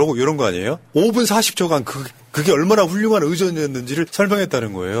받았다. 이런 거 아니에요? 5분 40초간 그게 얼마나 훌륭한 의전이었는지를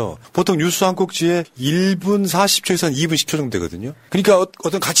설명했다는 거예요. 보통 뉴스 한 꼭지에 1분 40초에서 한 2분 10초 정도 되거든요. 그러니까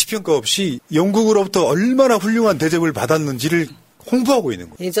어떤 가치평가 없이 영국으로부터 얼마나 훌륭한 대접을 받았는지를 홍보하고 있는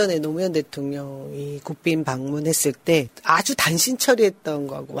거예요. 예전에 노무현 대통령이 국빈 방문했을 때 아주 단신 처리했던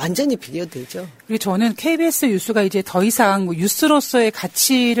거하고 완전히 비교되죠. 그리고 저는 KBS 뉴스가 이제 더 이상 뉴스로서의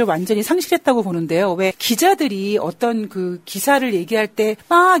가치를 완전히 상실했다고 보는데요. 왜 기자들이 어떤 그 기사를 얘기할 때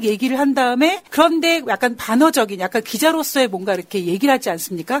막 얘기를 한 다음에 그런데 약간 반어적인 약간 기자로서의 뭔가 이렇게 얘기를 하지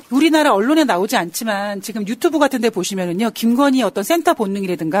않습니까? 우리나라 언론에 나오지 않지만 지금 유튜브 같은 데 보시면은요. 김건희 어떤 센터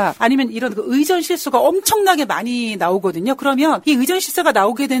본능이라든가 아니면 이런 그 의전 실수가 엄청나게 많이 나오거든요. 그러면 이 의전 실수가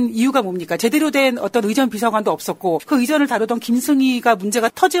나오게 된 이유가 뭡니까? 제대로 된 어떤 의전 비서관도 없었고 그 의전을 다루던 김승희가 문제가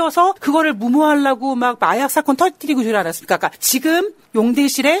터져서 그거를 무모하려고 막 마약 사건 터뜨리고 줄 알았습니까? 그러니까 지금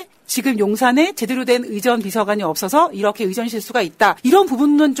용대실에 지금 용산에 제대로 된 의전 비서관이 없어서 이렇게 의전 실수가 있다. 이런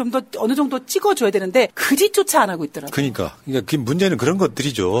부분은 좀 더 어느 정도 찍어줘야 되는데 그 짓조차 안 하고 있더라고요. 그러니까 그 문제는 그런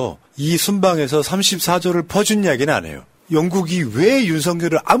것들이죠. 이 순방에서 34조를 퍼준 이야기는 안 해요. 영국이 왜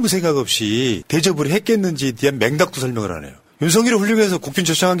윤석열을 아무 생각 없이 대접을 했겠는지에 대한 맥락도 설명을 안 해요. 윤석열이 훌륭해서 국빈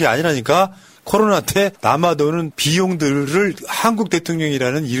초청한 게 아니라니까 코로나 때 남아도는 비용들을 한국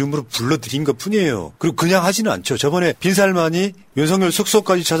대통령이라는 이름으로 불러들인 것뿐이에요. 그리고 그냥 하지는 않죠. 저번에 빈살만이 윤석열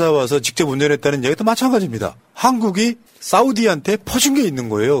숙소까지 찾아와서 직접 운전했다는 얘기도 마찬가지입니다. 한국이 사우디한테 퍼준 게 있는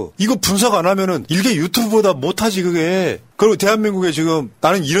거예요. 이거 분석 안 하면은 일개 유튜브보다 못하지 그게. 그리고 대한민국에 지금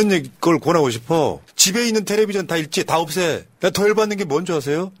나는 이런 걸 권하고 싶어. 집에 있는 텔레비전 다 일제 다 없애. 내가 더 열받는 게 뭔지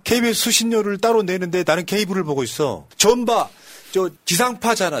아세요? KBS 수신료를 따로 내는데 나는 케이블을 보고 있어. 전봐.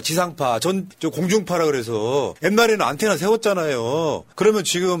 지상파잖아, 지상파. 공중파라 그래서. 옛날에는 안테나 세웠잖아요. 그러면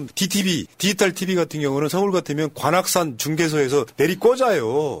지금 DTV, 디지털 TV 같은 경우는 서울 같으면 관악산 중개소에서 내리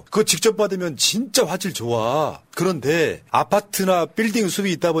꽂아요. 그거 직접 받으면 진짜 화질 좋아. 그런데 아파트나 빌딩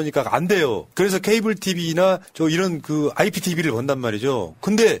숲이 있다 보니까 안 돼요. 그래서 케이블 TV나 이런 IPTV를 본단 말이죠.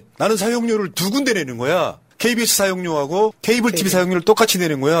 근데 나는 사용료를 두 군데 내는 거야. KBS 사용료하고 케이블 TV 사용료를 똑같이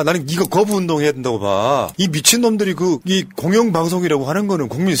내는 거야. 나는 이거 거부 운동해야 된다고 봐. 이 미친놈들이 이 공영방송이라고 하는 거는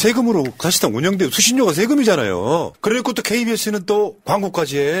국민 세금으로 사실상 운영돼 수신료가 세금이잖아요. 그러니까 또 KBS는 또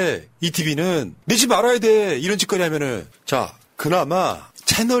광고까지 해. 이 TV는 내지 말아야 돼. 이런 짓거리 하면은. 자, 그나마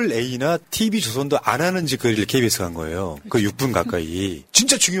채널 A나 TV조선도 안 하는 짓거리를 KBS가 한 거예요. 그 6분 가까이.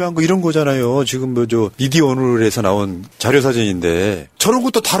 진짜 중요한 거 이런 거잖아요. 지금 미디어 오늘에서 나온 자료사진인데 저런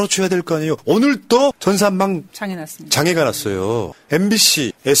것도 다뤄줘야 될 거 아니에요. 오늘 또 전산망 장애가 났어요.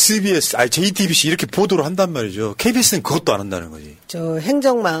 MBC, SBS, JTBC 이렇게 보도를 한단 말이죠. KBS는 그것도 안 한다는 거지.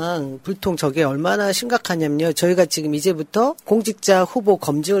 행정망 불통 저게 얼마나 심각하냐면요. 저희가 지금 이제부터 공직자 후보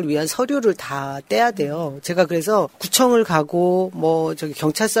검증을 위한 서류를 다 떼야 돼요. 제가 그래서 구청을 가고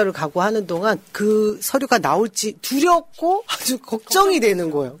경찰서를 가고 하는 동안 그 서류가 나올지 두렵고 아주 걱정이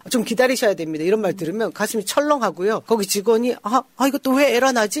되는 거예요. 좀 기다리셔야 됩니다. 이런 말 들으면 가슴이 철렁하고요. 거기 직원이 이것도 왜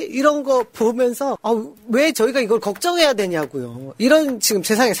에러 나지? 이런 거 보면서 왜 저희가 이걸 걱정해야 되냐고요. 이런 지금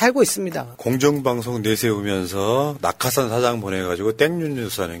세상에 살고 있습니다. 공정방송 내세우면서 낙하산 사장 보내가지고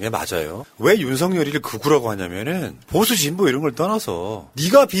땡뉴스 하는 게 맞아요. 왜 윤석열이를 극우라고 하냐면은 보수 진보 이런 걸 떠나서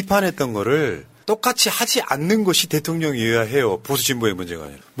네가 비판했던 거를 똑같이 하지 않는 것이 대통령이어야 해요. 보수 진보의 문제가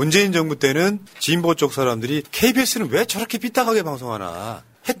아니라. 문재인 정부 때는 진보 쪽 사람들이 KBS는 왜 저렇게 삐딱하게 방송하나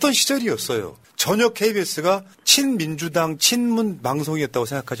했던 시절이었어요. 전혀 KBS가 친민주당 친문 방송이었다고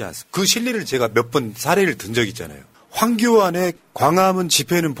생각하지 않습니다. 그 실리를 제가 몇 번 사례를 든 적이 있잖아요. 황교안의 광화문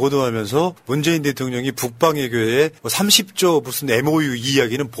집회는 보도하면서 문재인 대통령이 북방외교에 30조 무슨 MOU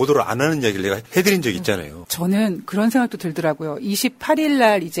이야기는 보도를 안 하는 이야기를 내가 해드린 적이 있잖아요. 저는 그런 생각도 들더라고요. 28일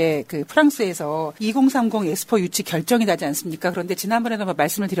날 이제 그 프랑스에서 2030 엑스포 유치 결정이 나지 않습니까? 그런데 지난번에도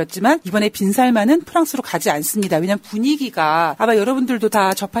말씀을 드렸지만 이번에 빈살만은 프랑스로 가지 않습니다. 왜냐하면 분위기가 아마 여러분들도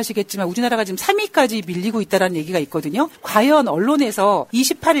다 접하시겠지만 우리나라가 지금 3위까지 밀리고 있다는 얘기가 있거든요. 과연 언론에서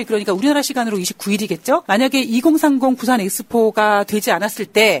 28일 그러니까 우리나라 시간으로 29일이겠죠? 만약에 2030 부산 엑스포가 되지 않았을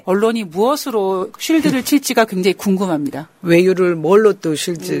때 언론이 무엇으로 쉴드를 칠지가 굉장히 궁금합니다. 외유를 뭘로 또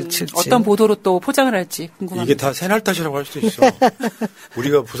쉴드 칠지. 어떤 보도로 또 포장을 할지 궁금합니다. 이게 다 새날 탓이라고 할 수도 있어.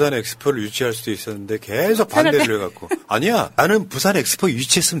 우리가 부산 엑스포를 유치할 수도 있었는데 계속 반대를 해갖고. 아니야. 나는 부산 엑스포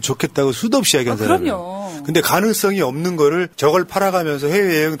유치했으면 좋겠다고 수도 없이 이야기한 사람이에요. 그럼요. 근데 가능성이 없는 거를 저걸 팔아가면서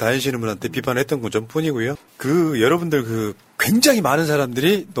해외여행 다니시는 분한테 비판했던 건 전뿐이고요. 여러분들 굉장히 많은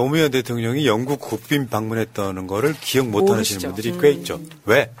사람들이 노무현 대통령이 영국 국빈 방문했다는 거를 기억 못 하시는 분들이 꽤 있죠.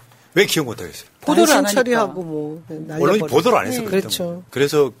 왜 기억 못 하겠어요? 보도를 안 처리하고 언론이 보도를 안 했어. 그렇죠.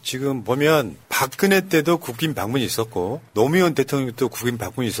 그래서 지금 보면 박근혜 때도 국빈 방문이 있었고 노무현 대통령 때도 국빈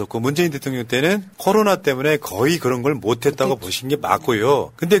방문이 있었고 문재인 대통령 때는 코로나 때문에 거의 그런 걸 못했다고 보신 게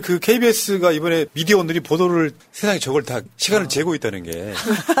맞고요. 근데 그 KBS가 이번에 미디어 오늘이 보도를 세상에 저걸 다 시간을 재고 있다는 게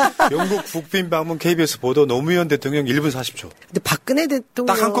영국 국빈 방문 KBS 보도 노무현 대통령 1분 40초. 근데 박근혜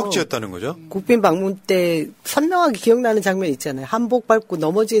대통령 딱 한 꼭지였다는 거죠. 국빈 방문 때 선명하게 기억나는 장면 있잖아요. 한복 밟고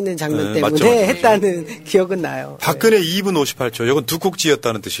넘어지는 장면 때문에 맞죠. 했다는 기억은 나요. 박근혜 2분 58초. 이건 두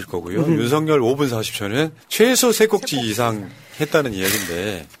꼭지였다는 뜻일 거고요. 윤석열 5분 40초는 최소 세 꼭지 이상 했다는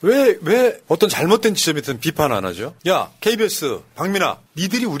이야기인데 왜 어떤 잘못된 지점에 대해서는 비판 안 하죠? 야 KBS 박민아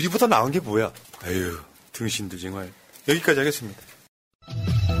니들이 우리보다 나은 게 뭐야? 에휴 등신들 정말. 여기까지 하겠습니다.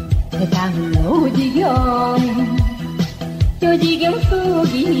 세상은 요지경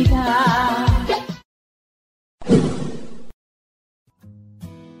속이다.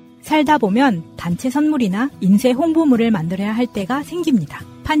 살다 보면 단체 선물이나 인쇄 홍보물을 만들어야 할 때가 생깁니다.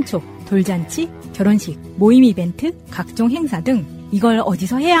 판촉, 돌잔치, 결혼식, 모임 이벤트, 각종 행사 등 이걸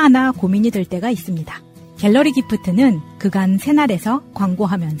어디서 해야 하나 고민이 될 때가 있습니다. 갤러리 기프트는 그간 새날에서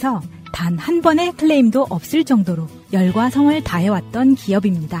광고하면서 단 한 번의 클레임도 없을 정도로 열과 성을 다해왔던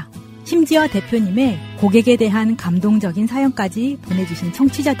기업입니다. 심지어 대표님의 고객에 대한 감동적인 사연까지 보내주신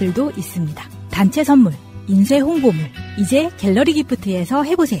청취자들도 있습니다. 단체 선물, 인쇄 홍보물, 이제 갤러리 기프트에서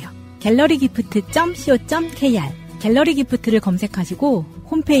해보세요. 갤러리기프트.co.kr 갤러리 기프트를 검색하시고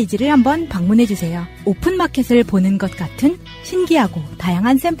홈페이지를 한번 방문해주세요. 오픈마켓을 보는 것 같은 신기하고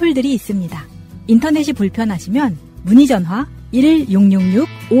다양한 샘플들이 있습니다. 인터넷이 불편하시면 문의전화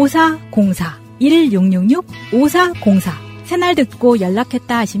 1666-5404 1666-5404 새날 듣고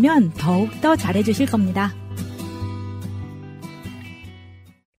연락했다 하시면 더욱더 잘해주실 겁니다.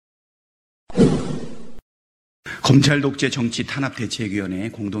 검찰 독재 정치 탄압 대책위원회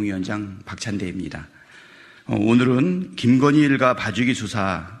공동위원장 박찬대입니다. 오늘은 김건희 일가 봐주기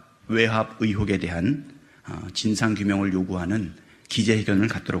수사 외압 의혹에 대한 진상규명을 요구하는 기자회견을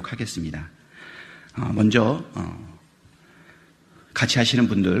갖도록 하겠습니다. 먼저 같이 하시는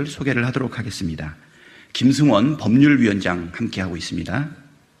분들 소개를 하도록 하겠습니다. 김승원 법률위원장 함께하고 있습니다.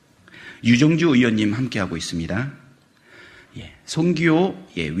 유정주 의원님 함께하고 있습니다. 송기호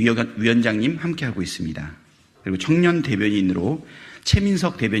위원장님 함께하고 있습니다. 그리고 청년 대변인으로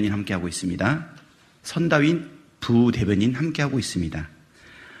최민석 대변인 함께하고 있습니다. 선다윈 부대변인 함께하고 있습니다.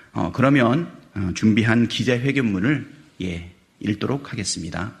 그러면 준비한 기자회견문을 읽도록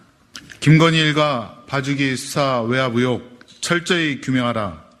하겠습니다. 김건희 일가 봐주기 수사 외압 의혹 철저히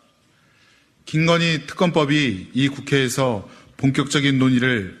규명하라. 김건희 특검법이 이 국회에서 본격적인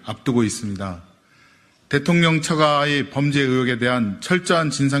논의를 앞두고 있습니다. 대통령 처가의 범죄 의혹에 대한 철저한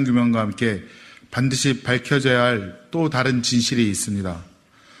진상규명과 함께 반드시 밝혀져야 할 또 다른 진실이 있습니다.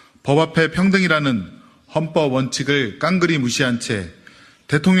 법 앞에 평등이라는 헌법 원칙을 깡그리 무시한 채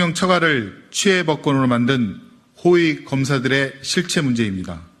대통령 처가를 취해법권으로 만든 호위 검사들의 실체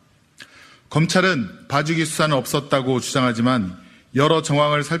문제입니다. 검찰은 봐주기 수사는 없었다고 주장하지만 여러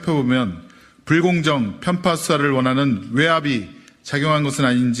정황을 살펴보면 불공정, 편파 수사를 원하는 외압이 작용한 것은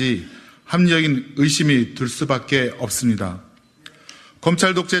아닌지 합리적인 의심이 들 수밖에 없습니다.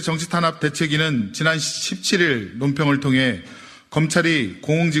 검찰 독재 정치 탄압 대책위는 지난 17일 논평을 통해 검찰이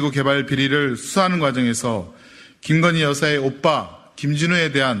공공지구 개발 비리를 수사하는 과정에서 김건희 여사의 오빠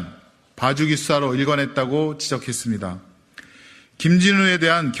김진우에 대한 봐주기 수사로 일관했다고 지적했습니다. 김진우에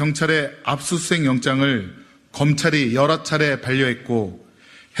대한 경찰의 압수수색 영장을 검찰이 여러 차례 반려했고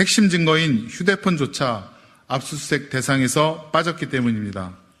핵심 증거인 휴대폰조차 압수수색 대상에서 빠졌기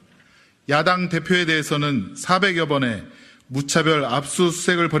때문입니다. 야당 대표에 대해서는 400여 번의 무차별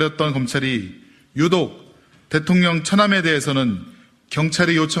압수수색을 벌였던 검찰이 유독 대통령 처남에 대해서는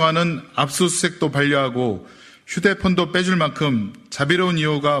경찰이 요청하는 압수수색도 반려하고 휴대폰도 빼줄 만큼 자비로운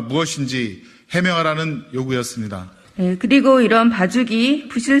이유가 무엇인지 해명하라는 요구였습니다. 그리고 이런 봐주기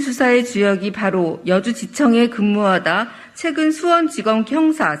부실 수사의 주역이 바로 여주지청에 근무하다 최근 수원지검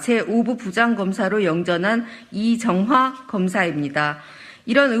형사 제5부 부장검사로 영전한 이정화 검사입니다.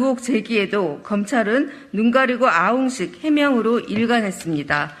 이런 의혹 제기에도 검찰은 눈 가리고 아웅식 해명으로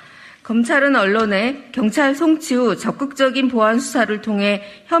일관했습니다. 검찰은 언론에 경찰 송치 후 적극적인 보안 수사를 통해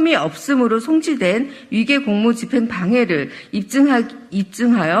혐의 없음으로 송치된 위계 공무 집행 방해를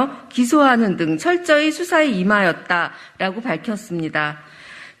입증하여 기소하는 등 철저히 수사에 임하였다라고 밝혔습니다.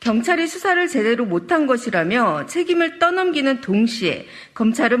 경찰이 수사를 제대로 못한 것이라며 책임을 떠넘기는 동시에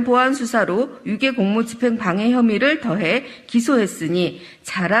검찰은 보안 수사로 위계 공무 집행 방해 혐의를 더해 기소했으니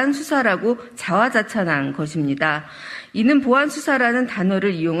잘한 수사라고 자화자찬한 것입니다. 이는 보안 수사라는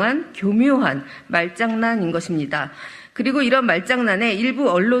단어를 이용한 교묘한 말장난인 것입니다. 그리고 이런 말장난에 일부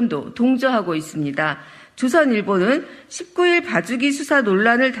언론도 동조하고 있습니다. 조선일보는 19일 봐주기 수사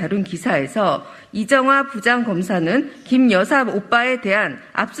논란을 다룬 기사에서 이정화 부장검사는 김 여사 오빠에 대한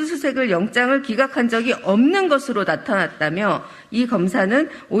압수수색을 영장을 기각한 적이 없는 것으로 나타났다며 이 검사는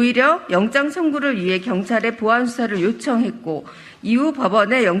오히려 영장 청구를 위해 경찰에 보안 수사를 요청했고 이후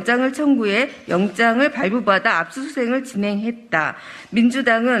법원에 영장을 청구해 영장을 발부받아 압수수색을 진행했다.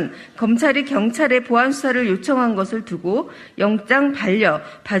 민주당은 검찰이 경찰에 보안 수사를 요청한 것을 두고 영장 반려,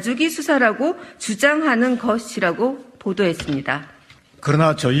 봐주기 수사라고 주장하는 것이라고 보도했습니다.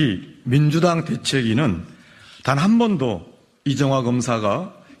 그러나 저희 민주당 대책위는 단 한 번도 이정화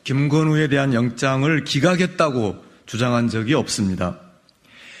검사가 김건우에 대한 영장을 기각했다고 주장한 적이 없습니다.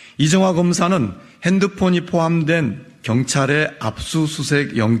 이정화 검사는 핸드폰이 포함된 경찰의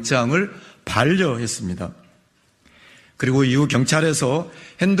압수수색 영장을 반려했습니다. 그리고 이후 경찰에서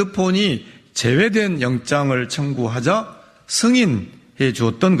핸드폰이 제외된 영장을 청구하자 승인해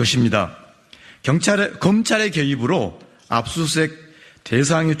주었던 것입니다. 검찰의 개입으로 압수수색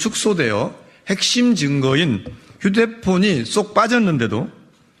대상이 축소되어 핵심 증거인 휴대폰이 쏙 빠졌는데도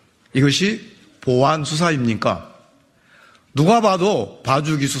이것이 보안 수사입니까? 누가 봐도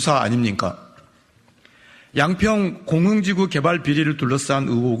봐주기 수사 아닙니까? 양평 공흥지구 개발 비리를 둘러싼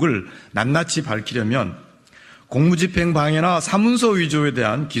의혹을 낱낱이 밝히려면 공무집행 방해나 사문서 위조에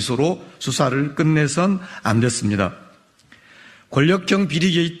대한 기소로 수사를 끝내선 안 됐습니다. 권력형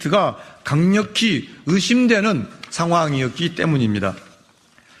비리 게이트가 강력히 의심되는 상황이었기 때문입니다.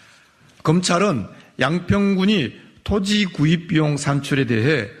 검찰은 양평군이 토지 구입 비용 산출에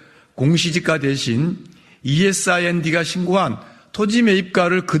대해 공시지가 대신 ESIND가 신고한 토지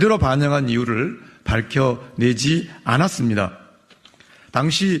매입가를 그대로 반영한 이유를 밝혀내지 않았습니다.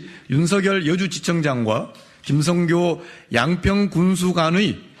 당시 윤석열 여주지청장과 김성교 양평군수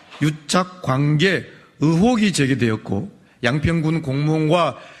간의 유착 관계 의혹이 제기되었고 양평군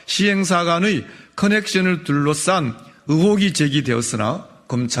공무원과 시행사 간의 커넥션을 둘러싼 의혹이 제기되었으나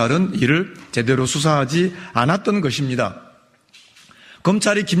검찰은 이를 제대로 수사하지 않았던 것입니다.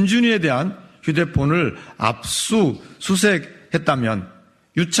 검찰이 김준희에 대한 휴대폰을 압수수색했다면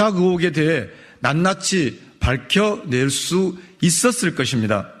유착 의혹에 대해 낱낱이 밝혀낼 수 있었을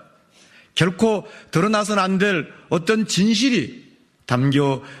것입니다. 결코 드러나서는 안 될 어떤 진실이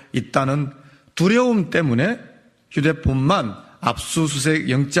담겨 있다는 두려움 때문에 휴대폰만 압수수색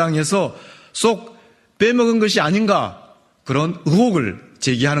영장에서 쏙 빼먹은 것이 아닌가 그런 의혹을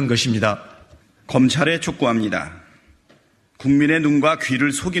제기하는 것입니다. 검찰에 촉구합니다. 국민의 눈과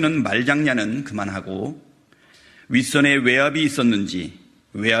귀를 속이는 말장난은 그만하고 윗선에 외압이 있었는지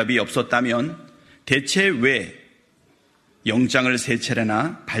외압이 없었다면 대체 왜 영장을 세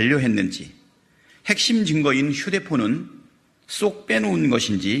차례나 반려했는지 핵심 증거인 휴대폰은 쏙 빼놓은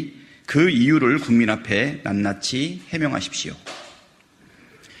것인지 그 이유를 국민 앞에 낱낱이 해명하십시오.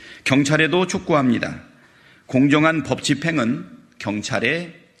 경찰에도 촉구합니다. 공정한 법 집행은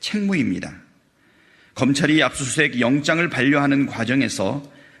경찰의 책무입니다. 검찰이 압수수색 영장을 반려하는 과정에서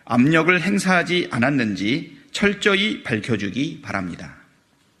압력을 행사하지 않았는지 철저히 밝혀주기 바랍니다.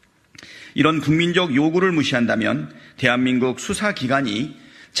 이런 국민적 요구를 무시한다면 대한민국 수사기관이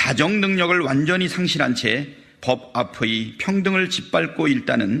자정 능력을 완전히 상실한 채 법 앞의 평등을 짓밟고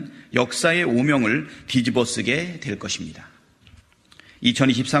있다는 역사의 오명을 뒤집어쓰게 될 것입니다.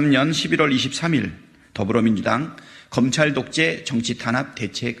 2023년 11월 23일 더불어민주당 검찰 독재 정치 탄압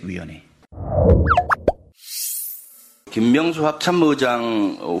대책위원회. 김명수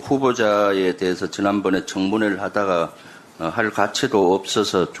합참의장 후보자에 대해서 지난번에 청문회를 하다가 할 가치도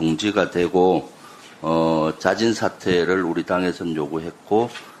없어서 중지가 되고 자진 사퇴를 우리 당에서는 요구했고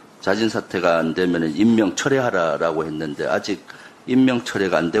자진 사퇴가 안 되면 임명 철회하라라고 했는데 아직 임명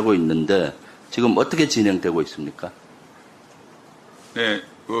철회가 안 되고 있는데 지금 어떻게 진행되고 있습니까? 네,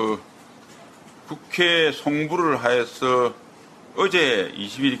 국회 송부를 하여서 어제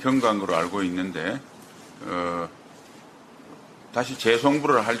 20일 경과한 걸로 알고 있는데 다시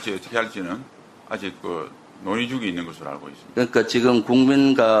재송부를 할지 어떻게 할지는 아직 논의 중에 있는 것으로 알고 있습니다. 그러니까 지금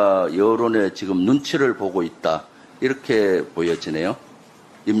국민과 여론의 지금 눈치를 보고 있다 이렇게 보여지네요.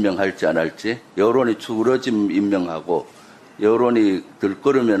 임명할지 안 할지 여론이 추그러지면 임명하고 여론이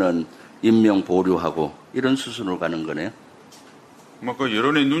들끓으면은 임명 보류하고 이런 수순으로 가는 거네요. 그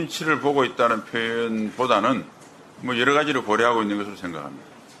여론의 눈치를 보고 있다는 표현보다는 여러 가지를 고려하고 있는 것으로 생각합니다.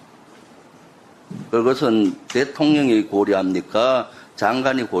 그것은 대통령이 고려합니까?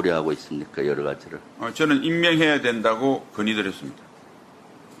 장관이 고려하고 있습니까? 여러 가지를. 저는 임명해야 된다고 건의드렸습니다.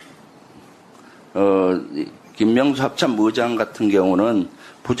 김명수 합참의장 같은 경우는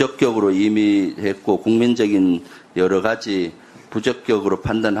부적격으로 이미 했고 국민적인 여러 가지 부적격으로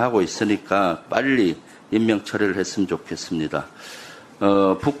판단하고 있으니까 빨리 임명 처리를 했으면 좋겠습니다.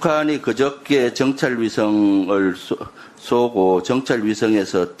 북한이 그저께 정찰위성을 쏘고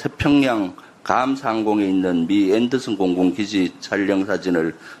정찰위성에서 태평양 괌 상공에 있는 미 앤더슨 공군기지 촬영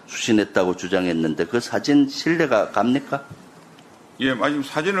사진을 수신했다고 주장했는데 그 사진 신뢰가 갑니까? 예, 지금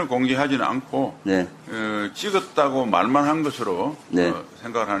사진을 공개하지는 않고 네. 찍었다고 말만 한 것으로 네.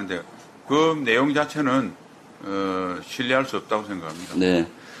 생각을 하는데 그 내용 자체는 신뢰할 수 없다고 생각합니다. 네.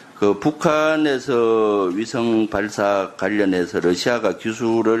 북한에서 위성 발사 관련해서 러시아가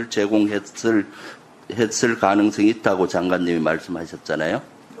기술을 제공했을 가능성이 있다고 장관님이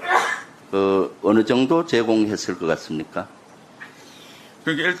말씀하셨잖아요. 어느 정도 제공했을 것 같습니까?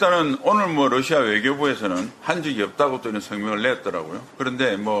 그러니까 일단은 오늘 러시아 외교부에서는 한 적이 없다고 또 이런 성명을 냈더라고요.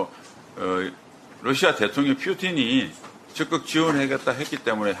 그런데 러시아 대통령 푸틴이 적극 지원하겠다 했기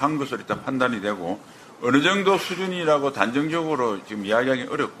때문에 한 것으로 일단 판단이 되고 어느 정도 수준이라고 단정적으로 지금 이야기하기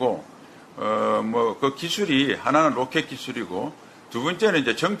어렵고 그 기술이 하나는 로켓 기술이고 두 번째는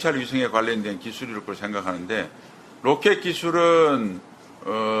이제 정찰 위성에 관련된 기술일 거로 생각하는데 로켓 기술은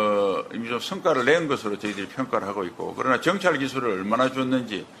이미 좀 성과를 낸 것으로 저희들이 평가를 하고 있고 그러나 정찰 기술을 얼마나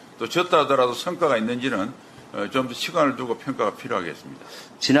줬는지 또 줬다 하더라도 성과가 있는지는 좀 더 시간을 두고 평가가 필요하겠습니다.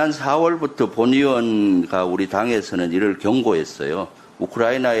 지난 4월부터 본의원과 우리 당에서는 이를 경고했어요.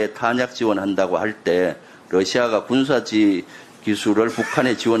 우크라이나에 탄약 지원한다고 할 때 러시아가 군사지 기술을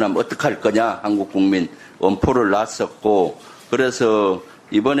북한에 지원하면 어떡할 거냐 한국 국민 엄포를 놨었고 그래서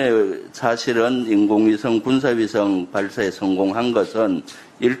이번에 사실은 인공위성 군사위성 발사에 성공한 것은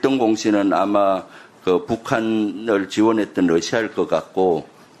 1등 공신은 아마 북한을 지원했던 러시아일 것 같고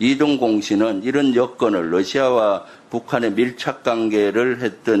 2등 공신은 이런 여건을 러시아와 북한의 밀착 관계를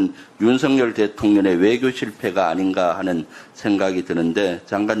했던 윤석열 대통령의 외교 실패가 아닌가 하는 생각이 드는데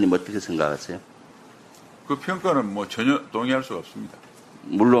장관님 어떻게 생각하세요? 그 평가는 전혀 동의할 수가 없습니다.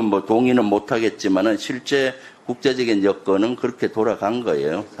 물론 동의는 못하겠지만은 실제 국제적인 여건은 그렇게 돌아간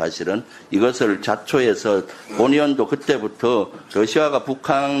거예요. 사실은 이것을 자초해서 본의원도 그때부터 러시아가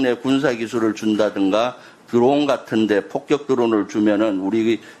북한에 군사 기술을 준다든가 드론 같은데 폭격 드론을 주면은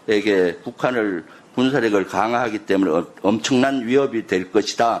우리에게 북한을 군사력을 강화하기 때문에 엄청난 위협이 될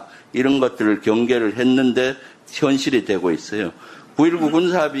것이다. 이런 것들을 경계를 했는데 현실이 되고 있어요. 9.19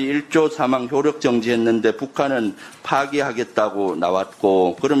 군사합의 1조 사망 효력 정지했는데 북한은 파기하겠다고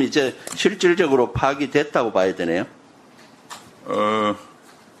나왔고 그럼 이제 실질적으로 파기됐다고 봐야 되네요.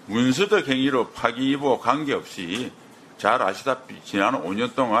 문서적 행위로 파기 여부와 관계없이 잘 아시다시피 지난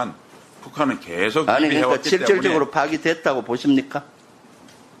 5년 동안 북한은 계속 그러니까 실질적으로 파기됐다고 보십니까?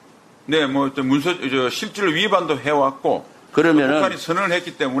 네, 실질 위반도 해왔고 그러면은 북한이 선언을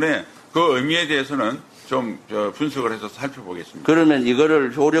했기 때문에 그 의미에 대해서는 좀 분석을 해서 살펴보겠습니다. 그러면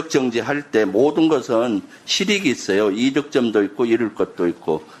이거를 효력 정지할 때 모든 것은 실익이 있어요. 이득점도 있고 잃을 것도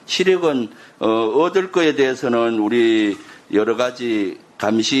있고 실익은 얻을 거에 대해서는 우리 여러 가지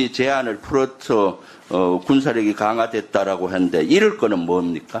감시 제한을 풀어서 군사력이 강화됐다라고 하는데 잃을 거는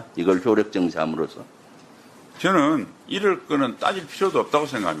뭡니까? 이걸 효력 정지함으로써. 저는 잃을 거는 따질 필요도 없다고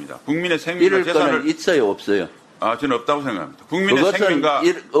생각합니다. 국민의 생명과 잃을 재산을 거는 있어요, 없어요? 저는 없다고 생각합니다. 국민의 그것은 생명과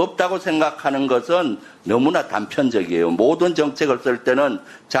없다고 생각하는 것은 너무나 단편적이에요. 모든 정책을 쓸 때는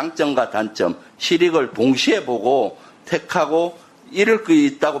장점과 단점, 실익을 동시에 보고 택하고 잃을 게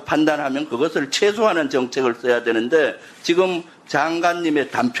있다고 판단하면 그것을 최소화하는 정책을 써야 되는데 지금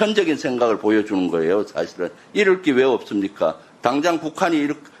장관님의 단편적인 생각을 보여주는 거예요. 사실은 잃을 게 왜 없습니까? 당장 북한이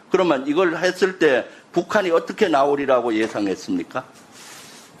그러면 이걸 했을 때 북한이 어떻게 나오리라고 예상했습니까?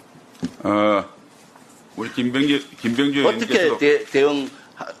 우리 김병주 어떻게 대응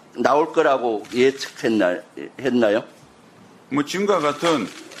나올 거라고 예측했나요? 뭐 지금과 같은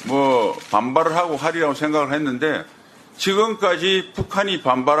반발을 하고 하리라고 생각을 했는데 지금까지 북한이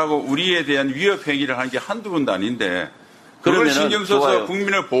반발하고 우리에 대한 위협 행위를 한 게 한두 번도 아닌데 그걸 신경 써서 좋아요.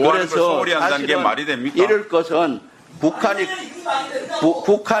 국민을 보호하는 걸 소홀히 한다는 게 말이 됩니까? 이럴 것은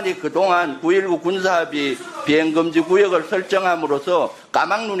북한이 그동안 9.19 군사합의 비행금지 구역을 설정함으로써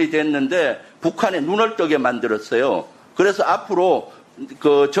까막눈이 됐는데 북한에 눈을 뜨게 만들었어요. 그래서 앞으로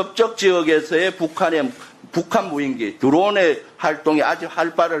그 접촉 지역에서의 북한 무인기 드론의 활동이 아주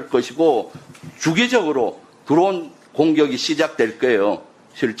활발할 것이고 주기적으로 드론 공격이 시작될 거예요.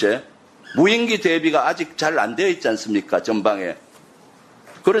 실제 무인기 대비가 아직 잘 안 되어 있지 않습니까? 전방에.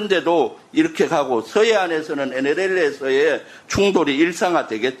 그런데도 이렇게 가고 서해안에서는 NLL에서의 충돌이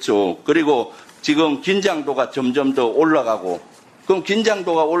일상화되겠죠. 그리고 지금 긴장도가 점점 더 올라가고 그럼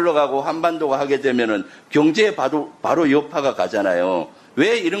긴장도가 올라가고 한반도가 하게 되면은 경제에 바로 여파가 가잖아요.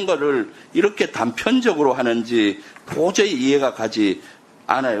 왜 이런 거를 이렇게 단편적으로 하는지 도저히 이해가 가지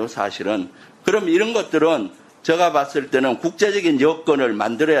않아요, 사실은. 그럼 이런 것들은 제가 봤을 때는 국제적인 여건을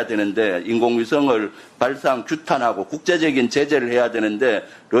만들어야 되는데 인공위성을 발사한 규탄하고 국제적인 제재를 해야 되는데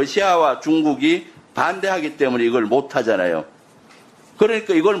러시아와 중국이 반대하기 때문에 이걸 못하잖아요.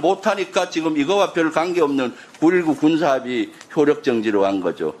 그러니까 이걸 못하니까 지금 이거와 별 관계없는 9.19 군사합의 효력정지로 한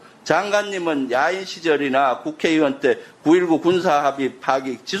거죠. 장관님은 야인 시절이나 국회의원 때 9.19 군사합의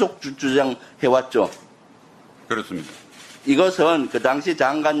파기 지속 주장해왔죠. 그렇습니다. 이것은 그 당시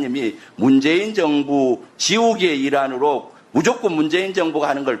장관님이 문재인 정부 지우기의 일환으로 무조건 문재인 정부가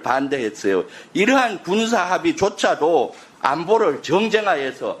하는 걸 반대했어요. 이러한 군사합의조차도 안보를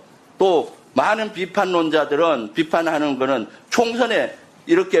정쟁화해서 또 많은 비판론자들은 비판하는 거는 총선에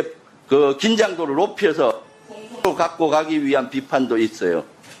이렇게 그 긴장도를 높여서 갖고 가기 위한 비판도 있어요.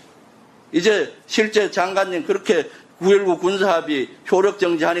 이제 실제 장관님 그렇게 9.19 군사합의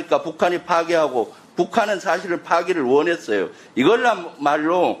효력정지하니까 북한이 파기하고 북한은 사실은 파기를 원했어요.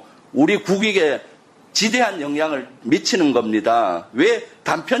 이걸말로 우리 국익에 지대한 영향을 미치는 겁니다. 왜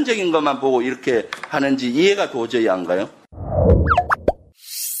단편적인 것만 보고 이렇게 하는지 이해가 도저히 안 가요?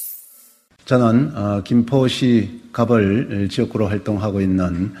 저는 김포시 갑을 지역구로 활동하고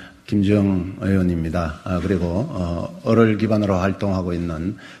있는 김주영 의원입니다. 그리고 어를 기반으로 활동하고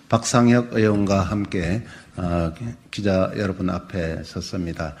있는 박상혁 의원과 함께 기자 여러분 앞에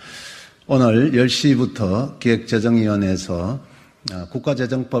섰습니다. 오늘 10시부터 기획재정위원회에서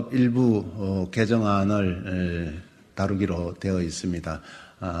국가재정법 일부 개정안을 다루기로 되어 있습니다.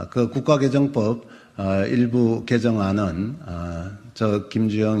 그 국가개정법 일부 개정안은 저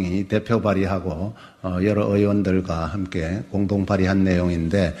김주영이 대표 발의하고 여러 의원들과 함께 공동 발의한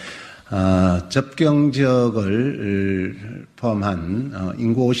내용인데 접경지역을 포함한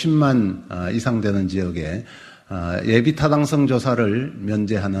인구 50만 이상 되는 지역에 예비 타당성 조사를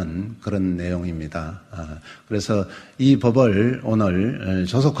면제하는 그런 내용입니다. 그래서 이 법을 오늘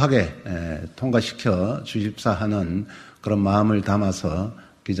조속하게 통과시켜 주십사 하는 그런 마음을 담아서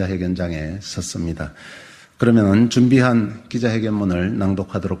기자회견장에 섰습니다. 그러면 준비한 기자회견문을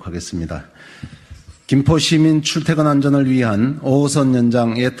낭독하도록 하겠습니다. 김포시민 출퇴근 안전을 위한 5호선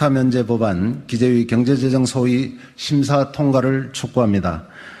연장 예타 면제 법안 기재위 경제재정 소위 심사 통과를 촉구합니다.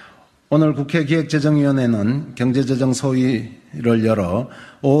 오늘 국회 기획재정위원회는 경제재정 소위를 열어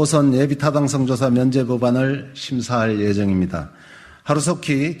 5호선 예비타당성 조사 면제 법안을 심사할 예정입니다.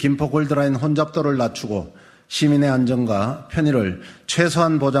 하루속히 김포 골드라인 혼잡도를 낮추고 시민의 안전과 편의를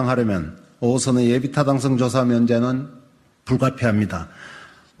최소한 보장하려면 5호선의 예비타당성 조사 면제는 불가피합니다.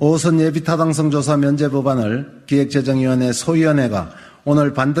 5호선 예비타당성 조사 면제 법안을 기획재정위원회 소위원회가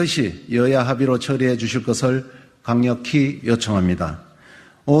오늘 반드시 여야 합의로 처리해 주실 것을 강력히 요청합니다.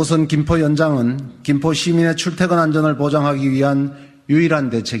 5호선 김포 연장은 김포 시민의 출퇴근 안전을 보장하기 위한 유일한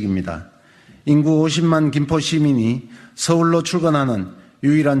대책입니다. 인구 50만 김포 시민이 서울로 출근하는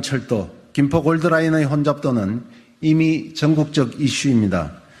유일한 철도 김포 골드라인의 혼잡도는 이미 전국적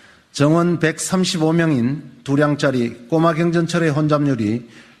이슈입니다. 정원 135명인 2량짜리 꼬마 경전철의 혼잡률이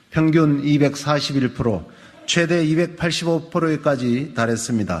평균 241%, 최대 285%까지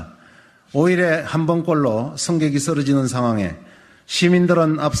달했습니다. 5일에 한 번꼴로 승객이 쓰러지는 상황에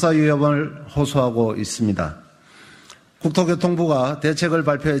시민들은 압사 위협을 호소하고 있습니다. 국토교통부가 대책을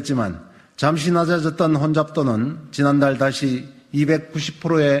발표했지만 잠시 낮아졌던 혼잡도는 지난달 다시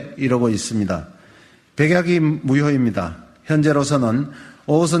 290%에 이르고 있습니다. 백약이 무효입니다. 현재로서는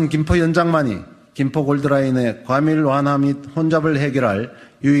 5호선 김포 연장만이 김포 골드라인의 과밀 완화 및 혼잡을 해결할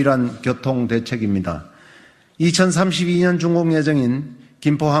유일한 교통 대책입니다. 2032년 준공 예정인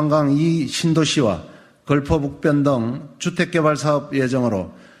김포 한강 2 신도시와 걸포 북변 등 주택개발 사업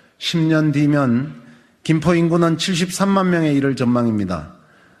예정으로 10년 뒤면 김포 인구는 73만 명에 이를 전망입니다.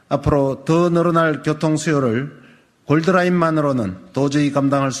 앞으로 더 늘어날 교통 수요를 골드라인만으로는 도저히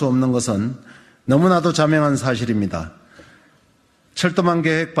감당할 수 없는 것은 너무나도 자명한 사실입니다. 철도망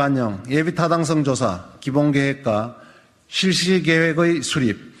계획 반영, 예비 타당성 조사, 기본 계획과 실시 계획의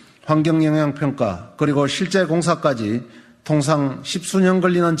수립, 환경 영향 평가, 그리고 실제 공사까지 통상 10수년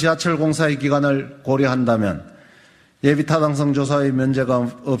걸리는 지하철 공사의 기간을 고려한다면 예비 타당성 조사의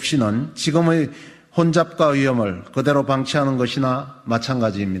면제가 없이는 지금의 혼잡과 위험을 그대로 방치하는 것이나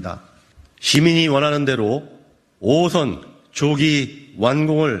마찬가지입니다. 시민이 원하는 대로 5호선 조기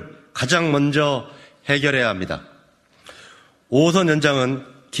완공을 가장 먼저 해결해야 합니다. 5호선 연장은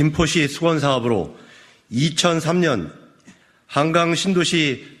김포시 수건 사업으로 2003년 한강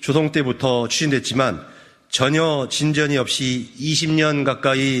신도시 조성 때부터 추진됐지만 전혀 진전이 없이 20년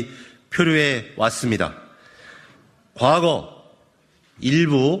가까이 표류해 왔습니다. 과거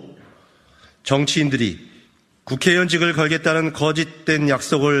일부 정치인들이 국회의원직을 걸겠다는 거짓된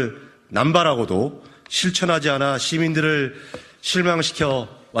약속을 남발하고도 실천하지 않아 시민들을 실망시켜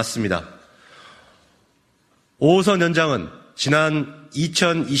왔습니다. 5호선 연장은 지난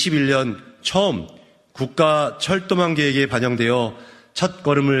 2021년 처음 국가 철도망 계획에 반영되어 첫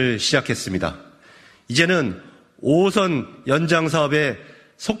걸음을 시작했습니다. 이제는 5호선 연장 사업의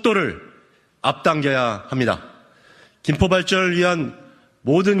속도를 앞당겨야 합니다. 김포 발전을 위한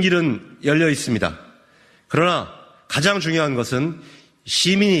모든 길은 열려 있습니다. 그러나 가장 중요한 것은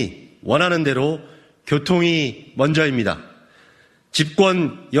시민이 원하는 대로 교통이 먼저입니다.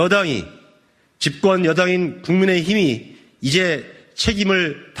 집권 여당인 국민의힘이 이제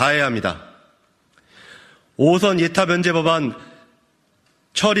책임을 다해야 합니다. 5호선 예타 면제 법안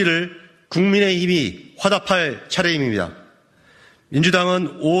처리를 국민의힘이 화답할 차례입니다.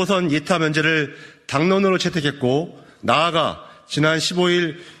 민주당은 5호선 예타 면제를 당론으로 채택했고 나아가 지난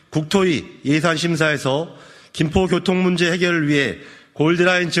 15일 국토위 예산심사에서 김포 교통 문제 해결을 위해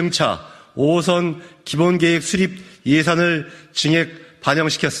골드라인 증차 5호선 기본계획 수립 예산을 증액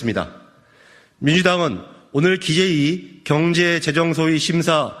반영시켰습니다. 민주당은 오늘 기재위 경제재정소위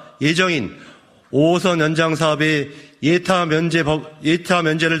심사 예정인 5호선 연장 사업의 예타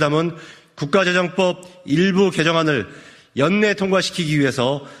면제를 담은 국가재정법 일부 개정안을 연내 통과시키기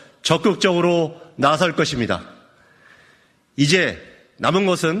위해서 적극적으로 나설 것입니다. 이제 남은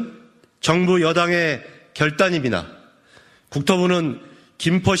것은 정부 여당의 결단입니다. 국토부는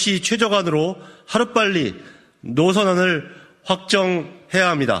김포시 최저간으로 하루빨리 노선안을 확정해야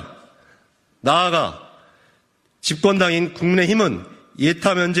합니다. 나아가 집권당인 국민의힘은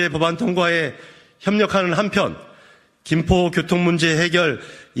예타 면제 법안 통과에 협력하는 한편 김포 교통 문제 해결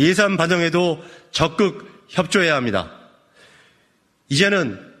예산 반영에도 적극 협조해야 합니다.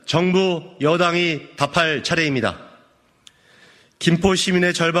 이제는 정부 여당이 답할 차례입니다. 김포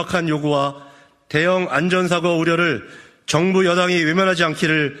시민의 절박한 요구와 대형 안전사고 우려를 정부 여당이 외면하지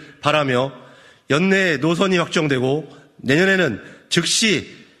않기를 바라며 연내에 노선이 확정되고 내년에는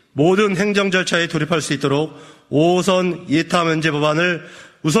즉시 모든 행정 절차에 돌입할 수 있도록 5호선 예타 면제 법안을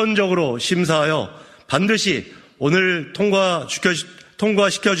우선적으로 심사하여 반드시 오늘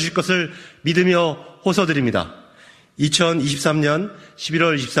통과시켜 주실 것을 믿으며 호소드립니다. 2023년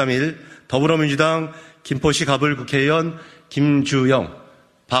 11월 23일 더불어민주당 김포시 가불 국회의원 김주영,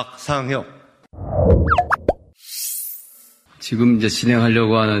 박상혁. 지금 이제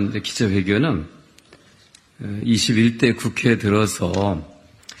진행하려고 하는 기자회견은 21대 국회에 들어서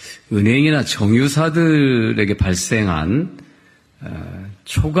은행이나 정유사들에게 발생한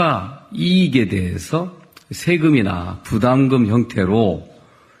초과 이익에 대해서 세금이나 부담금 형태로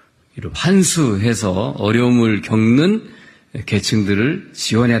환수해서 어려움을 겪는 계층들을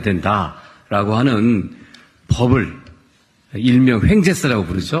지원해야 된다라고 하는 법을 일명 횡재세라고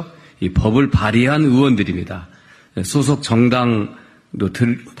부르죠. 이 법을 발의한 의원들입니다. 소속 정당도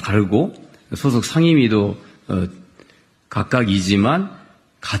다르고 소속 상임위도 각각이지만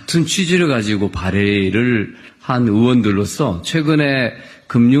같은 취지를 가지고 발의를 한 의원들로서 최근에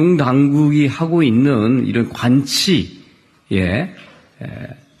금융당국이 하고 있는 이런 관치의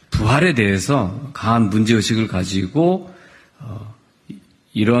부활에 대해서 강한 문제의식을 가지고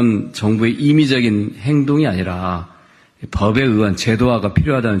이런 정부의 임의적인 행동이 아니라 법에 의한 제도화가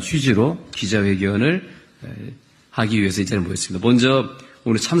필요하다는 취지로 기자회견을 하기 위해서 이 자리에 모였습니다. 먼저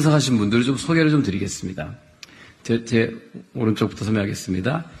오늘 참석하신 분들을 좀 소개를 좀 드리겠습니다. 제 오른쪽부터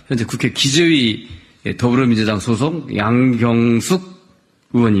설명하겠습니다. 현재 국회 기재위 더불어민주당 소속 양경숙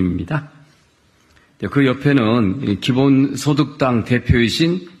의원님입니다. 그 옆에는 기본소득당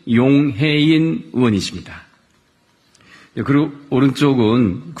대표이신 용혜인 의원이십니다. 그리고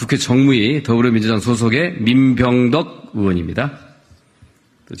오른쪽은 국회 정무위 더불어민주당 소속의 민병덕 의원입니다.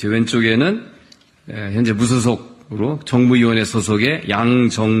 또 제 왼쪽에는 현재 무소속으로 정무위원회 소속의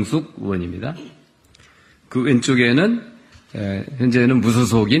양정숙 의원입니다. 그 왼쪽에는 현재는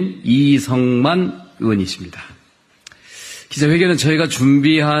무소속인 이성만 의원이십니다. 기자회견은 저희가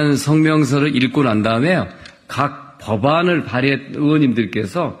준비한 성명서를 읽고 난 다음에 각 법안을 발의한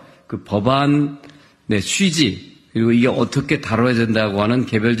의원님들께서 그 법안의 취지 그리고 이게 어떻게 다뤄야 된다고 하는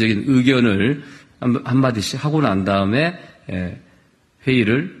개별적인 의견을 한마디씩 하고 난 다음에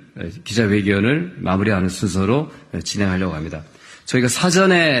기자회견을 마무리하는 순서로 진행하려고 합니다. 저희가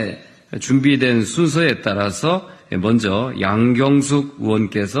사전에 준비된 순서에 따라서 먼저 양경숙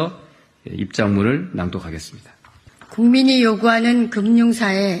의원께서 입장문을 낭독하겠습니다. 국민이 요구하는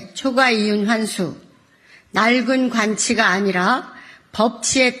금융사의 초과 이윤 환수, 낡은 관치가 아니라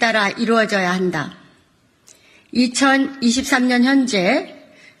법치에 따라 이루어져야 한다. 2023년 현재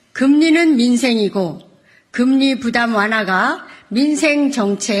금리는 민생이고 금리 부담 완화가 민생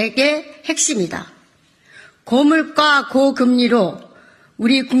정책의 핵심이다. 고물가 고금리로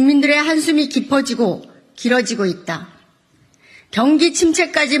우리 국민들의 한숨이 깊어지고 길어지고 있다. 경기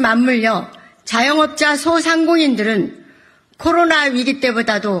침체까지 맞물려 자영업자 소상공인들은 코로나 위기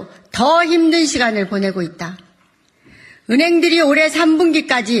때보다도 더 힘든 시간을 보내고 있다. 은행들이 올해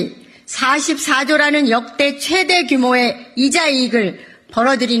 3분기까지 44조라는 역대 최대 규모의 이자 이익을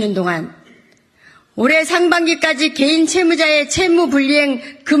벌어들이는 동안 올해 상반기까지 개인 채무자의 채무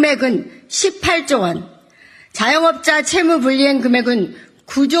불이행 금액은 18조 원, 자영업자 채무 불이행 금액은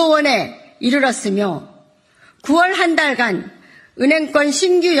 9조 원에 이르렀으며 9월 한 달간 은행권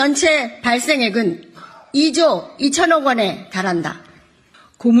신규 연체 발생액은 2조 2천억 원에 달한다.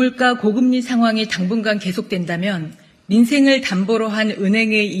 고물가 고금리 상황이 당분간 계속된다면 민생을 담보로 한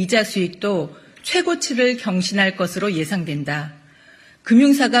은행의 이자 수익도 최고치를 경신할 것으로 예상된다.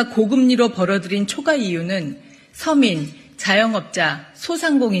 금융사가 고금리로 벌어들인 초과 이유는 서민, 자영업자,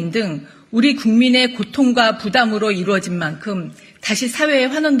 소상공인 등 우리 국민의 고통과 부담으로 이루어진 만큼 다시 사회에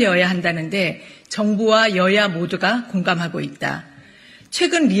환원되어야 한다는데 정부와 여야 모두가 공감하고 있다.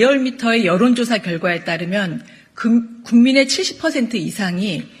 최근 리얼미터의 여론조사 결과에 따르면 국민의 70%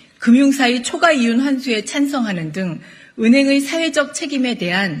 이상이 금융사의 초과 이윤 환수에 찬성하는 등 은행의 사회적 책임에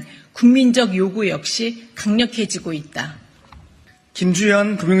대한 국민적 요구 역시 강력해지고 있다.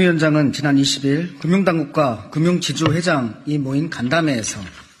 김주현 금융위원장은 지난 20일 금융당국과 금융지주회장이 모인 간담회에서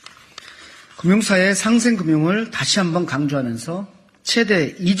금융사의 상생금융을 다시 한번 강조하면서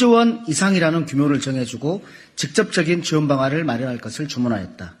최대 2조 원 이상이라는 규모를 정해주고 직접적인 지원 방안을 마련할 것을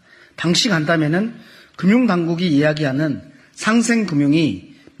주문하였다. 당시 간담회는 금융당국이 이야기하는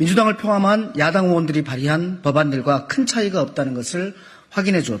상생금융이 민주당을 포함한 야당 의원들이 발의한 법안들과 큰 차이가 없다는 것을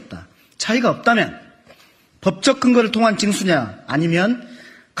확인해 주었다. 차이가 없다면 법적 근거를 통한 징수냐 아니면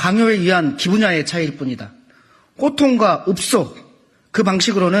강요에 의한 기부냐의 차이일 뿐이다. 고통과 읍소 그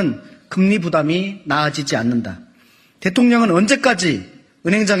방식으로는 금리 부담이 나아지지 않는다. 대통령은 언제까지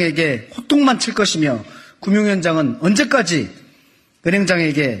은행장에게 호통만 칠 것이며 금융위원장은 언제까지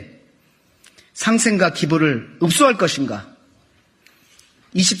은행장에게 상생과 기부를 읍소할 것인가?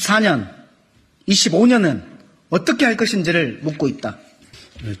 24년, 25년은 어떻게 할 것인지를 묻고 있다.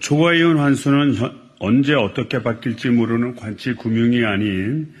 초과이윤 환수는 언제 어떻게 바뀔지 모르는 관치 금융이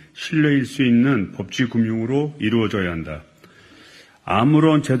아닌 신뢰일 수 있는 법치 금융으로 이루어져야 한다.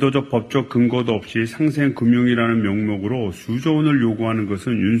 아무런 제도적 법적 근거도 없이 상생금융이라는 명목으로 수조 원을 요구하는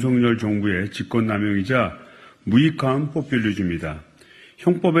것은 윤석열 정부의 직권남용이자 무익한 포퓰리즘이다.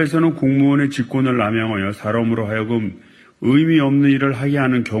 형법에서는 공무원의 직권을 남용하여 사람으로 하여금 의미 없는 일을 하게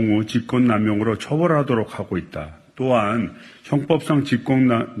하는 경우 직권남용으로 처벌하도록 하고 있다. 또한 형법상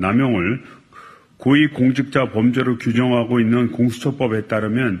직권남용을 고위공직자 범죄로 규정하고 있는 공수처법에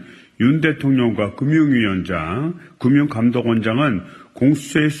따르면 윤 대통령과 금융위원장, 금융감독원장은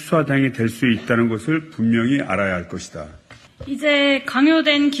공수처의 수사당이 될 수 있다는 것을 분명히 알아야 할 것이다. 이제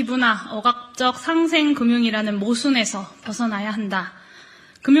강요된 기부나 억압적 상생금융이라는 모순에서 벗어나야 한다.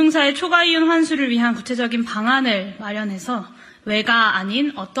 금융사의 초과이윤 환수를 위한 구체적인 방안을 마련해서 왜가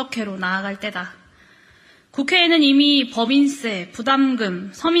아닌 어떻게로 나아갈 때다. 국회에는 이미 법인세,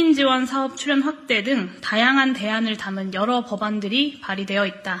 부담금, 서민지원 사업 출연 확대 등 다양한 대안을 담은 여러 법안들이 발의되어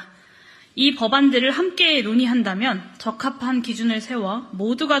있다. 이 법안들을 함께 논의한다면 적합한 기준을 세워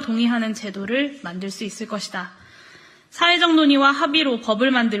모두가 동의하는 제도를 만들 수 있을 것이다. 사회적 논의와 합의로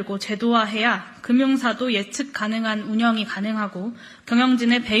법을 만들고 제도화해야 금융사도 예측 가능한 운영이 가능하고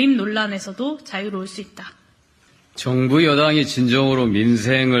경영진의 배임 논란에서도 자유로울 수 있다. 정부 여당이 진정으로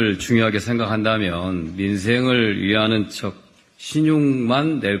민생을 중요하게 생각한다면 민생을 위하는 척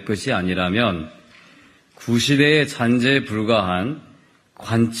신용만 낼 것이 아니라면 구시대의 잔재에 불과한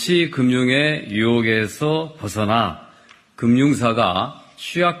관치금융의 유혹에서 벗어나 금융사가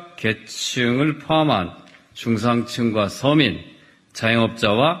취약계층을 포함한 중상층과 서민,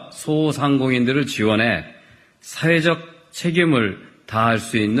 자영업자와 소상공인들을 지원해 사회적 책임을 다할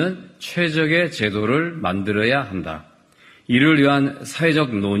수 있는 최적의 제도를 만들어야 한다. 이를 위한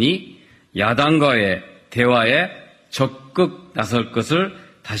사회적 논의, 야당과의 대화에 적극 나설 것을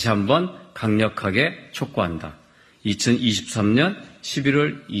다시 한번 강력하게 촉구한다. 2023년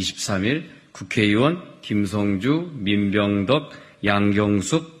 11월 23일 국회의원 김성주, 민병덕,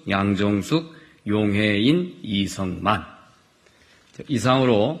 양경숙, 양정숙, 용혜인, 이성만.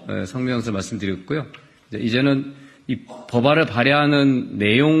 이상으로 성명서 말씀드렸고요. 이제는 이 법안을 발의하는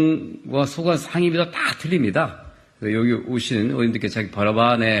내용과 소관 상임위가 다 틀립니다. 여기 오신 의원님들께 자기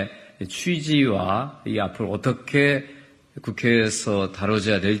법안의 취지와 이 앞으로 어떻게 국회에서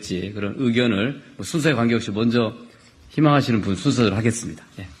다뤄져야 될지 그런 의견을 순서에 관계없이 먼저 희망하시는 분 순서대로 하겠습니다.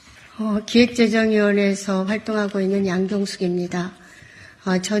 예. 기획재정위원회에서 활동하고 있는 양경숙입니다.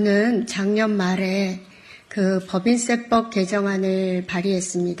 저는 작년 말에 그 법인세법 개정안을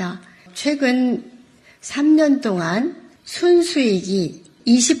발의했습니다. 최근 3년 동안 순수익이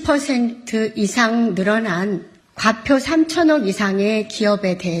 20% 이상 늘어난 과표 3천억 이상의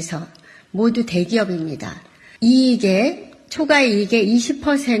기업에 대해서 모두 대기업입니다. 초과이익의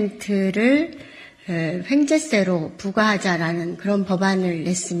 20%를 횡재세로 부과하자라는 그런 법안을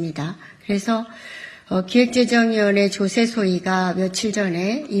냈습니다. 그래서 기획재정위원회 조세소위가 며칠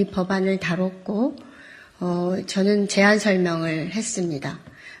전에 이 법안을 다뤘고 저는 제안 설명을 했습니다.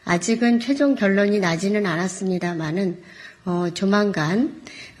 아직은 최종 결론이 나지는 않았습니다만은 조만간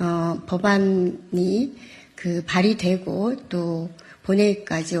법안이 발의되고 또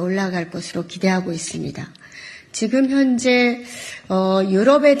본회의까지 올라갈 것으로 기대하고 있습니다. 지금 현재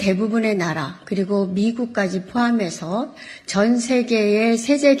유럽의 대부분의 나라 그리고 미국까지 포함해서 전 세계의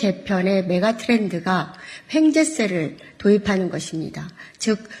세제 개편의 메가 트렌드가 횡재세를 도입하는 것입니다.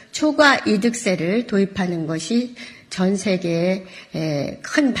 즉 초과 이득세를 도입하는 것이 전 세계의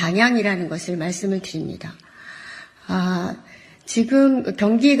큰 방향이라는 것을 말씀을 드립니다. 지금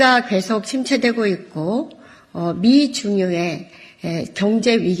경기가 계속 침체되고 있고 미중유의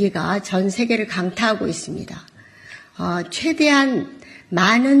경제 위기가 전 세계를 강타하고 있습니다. 최대한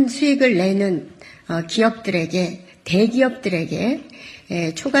많은 수익을 내는 기업들에게,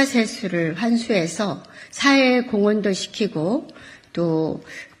 대기업들에게 초과세수를 환수해서 사회에 공헌도 시키고 또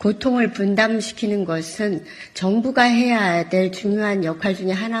고통을 분담시키는 것은 정부가 해야 될 중요한 역할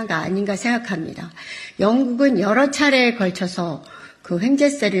중에 하나가 아닌가 생각합니다. 영국은 여러 차례에 걸쳐서 그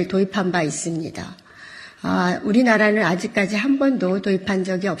횡재세를 도입한 바 있습니다. 우리나라는 아직까지 한 번도 도입한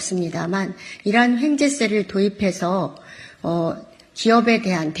적이 없습니다만 이러한 횡재세를 도입해서 기업에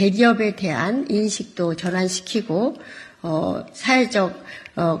대한 대기업에 대한 인식도 전환시키고 사회적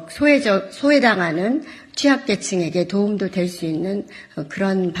소외당하는 취약계층에게 도움도 될 수 있는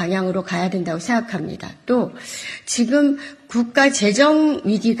그런 방향으로 가야 된다고 생각합니다. 또 지금 국가 재정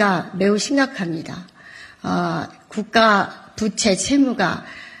위기가 매우 심각합니다. 국가 부채 채무가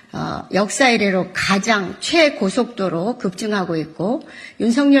역사 이래로 가장 최고속도로 급증하고 있고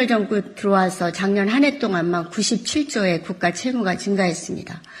윤석열 정부 들어와서 작년 한 해 동안만 97조의 국가 채무가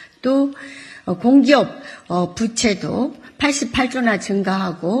증가했습니다. 또 공기업 부채도 88조나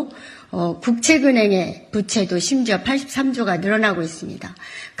증가하고 국책은행의 부채도 심지어 83조가 늘어나고 있습니다.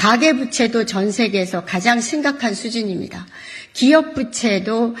 가계부채도 전 세계에서 가장 심각한 수준입니다. 기업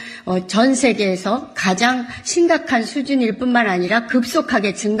부채도 전 세계에서 가장 심각한 수준일 뿐만 아니라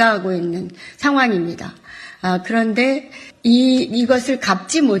급속하게 증가하고 있는 상황입니다. 그런데 이것을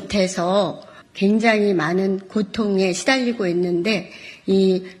갚지 못해서 굉장히 많은 고통에 시달리고 있는데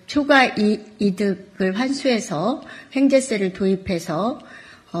이 초과 이득을 환수해서 횡재세를 도입해서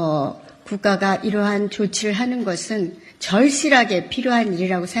국가가 이러한 조치를 하는 것은 절실하게 필요한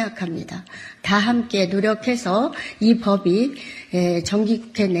일이라고 생각합니다. 다 함께 노력해서 이 법이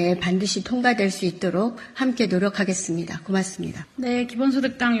정기국회 내에 반드시 통과될 수 있도록 함께 노력하겠습니다. 고맙습니다. 네,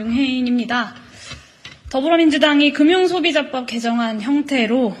 기본소득당 윤혜인입니다. 더불어민주당이 금융소비자법 개정안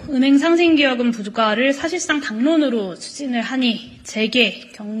형태로 은행상생기여금 부과를 사실상 당론으로 추진을 하니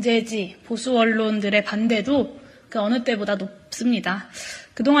재계, 경제지, 보수 언론들의 반대도 그 어느 때보다 높습니다.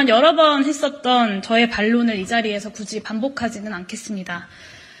 그동안 여러 번 했었던 저의 반론을 이 자리에서 굳이 반복하지는 않겠습니다.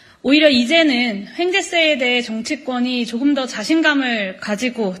 오히려 이제는 횡재세에 대해 정치권이 조금 더 자신감을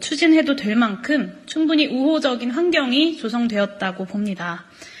가지고 추진해도 될 만큼 충분히 우호적인 환경이 조성되었다고 봅니다.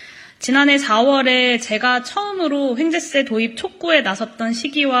 지난해 4월에 제가 처음으로 횡재세 도입 촉구에 나섰던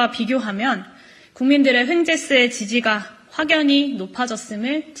시기와 비교하면 국민들의 횡재세 지지가 확연히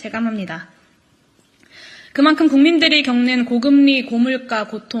높아졌음을 체감합니다. 그만큼 국민들이 겪는 고금리, 고물가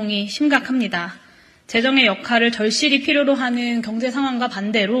고통이 심각합니다. 재정의 역할을 절실히 필요로 하는 경제 상황과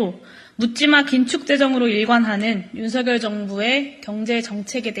반대로 묻지마 긴축 재정으로 일관하는 윤석열 정부의 경제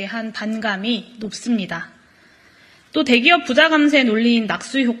정책에 대한 반감이 높습니다. 또 대기업 부자 감세 논리인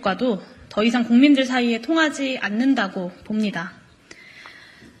낙수 효과도 더 이상 국민들 사이에 통하지 않는다고 봅니다.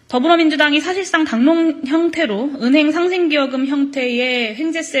 더불어민주당이 사실상 당론 형태로 은행 상생기여금 형태의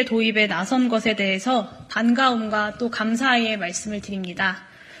횡재세 도입에 나선 것에 대해서 반가움과 또 감사의 말씀을 드립니다.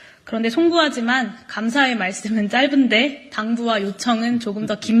 그런데 송구하지만 감사의 말씀은 짧은데 당부와 요청은 조금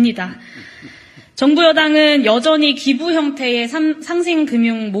더 깁니다. 정부 여당은 여전히 기부 형태의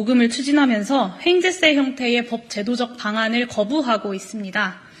상생금융 모금을 추진하면서 횡재세 형태의 법 제도적 방안을 거부하고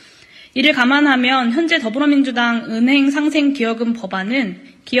있습니다. 이를 감안하면 현재 더불어민주당 은행 상생기여금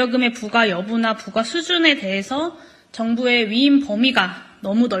법안은 기여금의 부과 여부나 부과 수준에 대해서 정부의 위임 범위가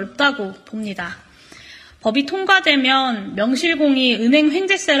너무 넓다고 봅니다. 법이 통과되면 명실공히 은행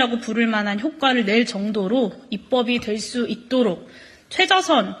횡재세라고 부를 만한 효과를 낼 정도로 입법이 될 수 있도록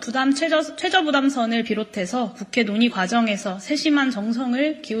최저부담선을 비롯해서 국회 논의 과정에서 세심한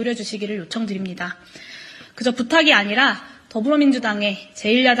정성을 기울여 주시기를 요청드립니다. 그저 부탁이 아니라 더불어민주당의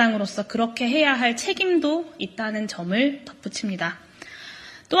제1야당으로서 그렇게 해야 할 책임도 있다는 점을 덧붙입니다.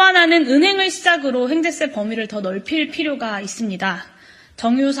 또 하나는 은행을 시작으로 횡재세 범위를 더 넓힐 필요가 있습니다.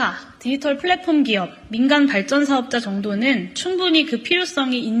 정유사, 디지털 플랫폼 기업, 민간 발전 사업자 정도는 충분히 그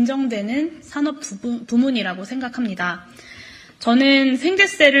필요성이 인정되는 산업 부문이라고 생각합니다. 저는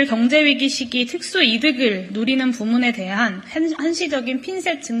횡재세를 경제위기 시기 특수이득을 누리는 부문에 대한 한시적인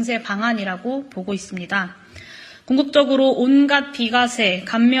핀셋 증세 방안이라고 보고 있습니다. 궁극적으로 온갖 비과세,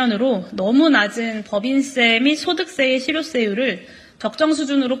 감면으로 너무 낮은 법인세 및 소득세의 실효세율을 적정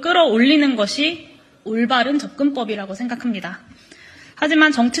수준으로 끌어올리는 것이 올바른 접근법이라고 생각합니다.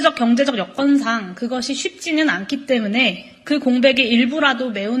 하지만 정치적, 경제적 여건상 그것이 쉽지는 않기 때문에 그 공백의 일부라도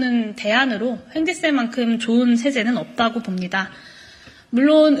메우는 대안으로 횡재세만큼 좋은 세제는 없다고 봅니다.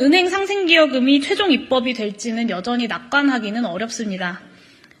 물론 은행 상생기여금이 최종 입법이 될지는 여전히 낙관하기는 어렵습니다.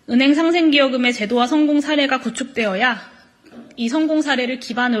 은행 상생기여금의 제도화 성공 사례가 구축되어야 이 성공 사례를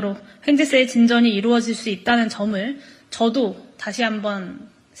기반으로 횡재세의 진전이 이루어질 수 있다는 점을 저도 다시 한번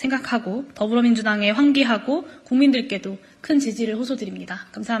생각하고 더불어민주당에 환기하고 국민들께도 큰 지지를 호소드립니다.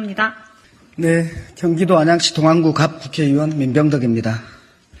 감사합니다. 네, 경기도 안양시 동안구 갑 국회의원 민병덕입니다.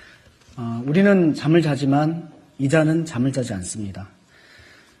 우리는 잠을 자지만 이자는 잠을 자지 않습니다.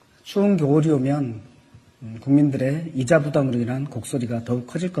 추운 겨울이 오면 국민들의 이자 부담으로 인한 곡소리가 더욱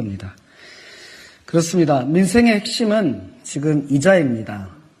커질 겁니다. 그렇습니다. 민생의 핵심은 지금 이자입니다.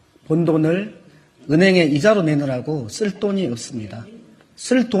 본 돈을 은행에 이자로 내놓으라고 쓸 돈이 없습니다.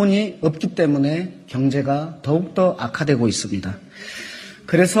 쓸 돈이 없기 때문에 경제가 더욱더 악화되고 있습니다.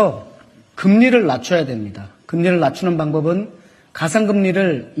 그래서 금리를 낮춰야 됩니다. 금리를 낮추는 방법은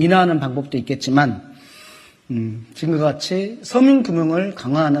가상금리를 인하하는 방법도 있겠지만 지금과 같이 서민금융을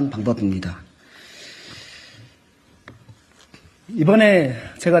강화하는 방법입니다. 이번에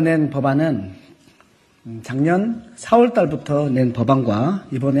제가 낸 법안은 작년 4월 달부터 낸 법안과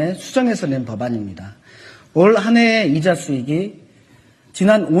이번에 수정해서 낸 법안입니다. 올 한 해의 이자 수익이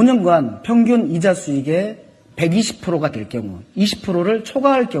지난 5년간 평균 이자 수익의 120%가 될 경우, 20%를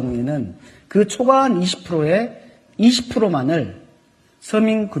초과할 경우에는 그 초과한 20%의 20%만을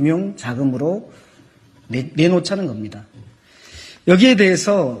서민금융 자금으로 내놓자는 겁니다. 여기에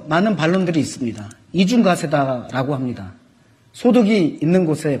대해서 많은 반론들이 있습니다. 이중과세다라고 합니다. 소득이 있는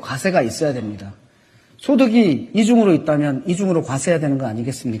곳에 과세가 있어야 됩니다. 소득이 이중으로 있다면 이중으로 과세해야 되는 거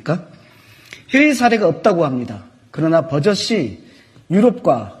아니겠습니까? 해외 사례가 없다고 합니다. 그러나 버젓이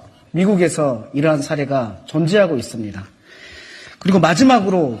유럽과 미국에서 이러한 사례가 존재하고 있습니다. 그리고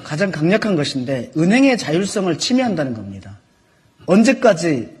마지막으로 가장 강력한 것인데 은행의 자율성을 침해한다는 겁니다.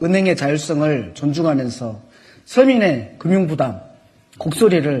 언제까지 은행의 자율성을 존중하면서 서민의 금융부담,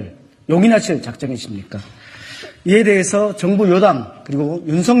 곡소리를 용인하실 작정이십니까? 이에 대해서 정부 여당 그리고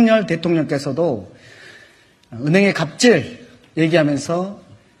윤석열 대통령께서도 은행의 갑질 얘기하면서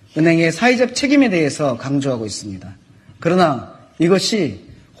은행의 사회적 책임에 대해서 강조하고 있습니다. 그러나 이것이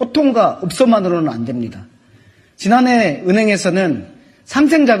호통과 읍소만으로는 안 됩니다. 지난해 은행에서는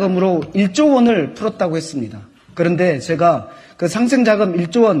상생자금으로 1조 원을 풀었다고 했습니다. 그런데 제가 그 상생자금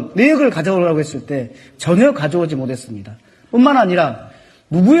 1조 원 내역을 가져오라고 했을 때 전혀 가져오지 못했습니다. 뿐만 아니라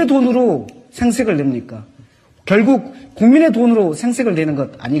누구의 돈으로 생색을 냅니까? 결국 국민의 돈으로 생색을 내는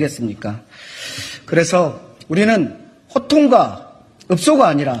것 아니겠습니까? 그래서 우리는 호통과 읍소가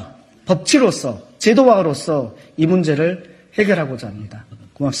아니라 법치로서 제도화로서 이 문제를 해결하고자 합니다.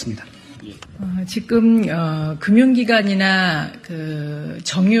 고맙습니다. 지금 금융기관이나 그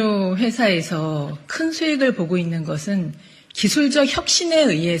정유 회사에서 큰 수익을 보고 있는 것은 기술적 혁신에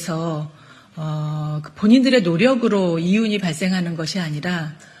의해서 본인들의 노력으로 이윤이 발생하는 것이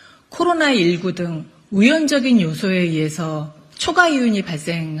아니라 코로나19 등 우연적인 요소에 의해서 초과 이윤이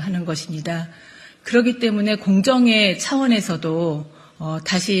발생하는 것입니다. 그렇기 때문에 공정의 차원에서도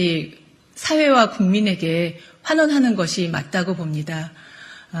다시 사회와 국민에게 환원하는 것이 맞다고 봅니다.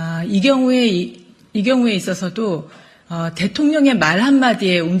 이 경우에 있어서도 대통령의 말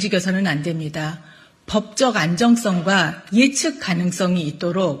한마디에 움직여서는 안 됩니다. 법적 안정성과 예측 가능성이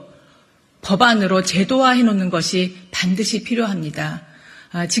있도록 법안으로 제도화해 놓는 것이 반드시 필요합니다.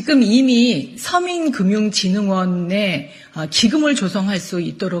 지금 이미 서민금융진흥원에 기금을 조성할 수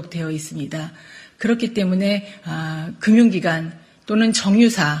있도록 되어 있습니다. 그렇기 때문에 금융기관 또는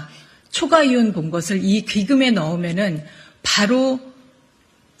정유사 초과 이윤 본 것을 이 기금에 넣으면은 바로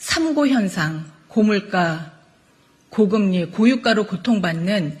삼고 현상, 고물가, 고금리, 고유가로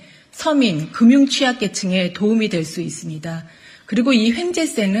고통받는 서민, 금융 취약계층에 도움이 될 수 있습니다. 그리고 이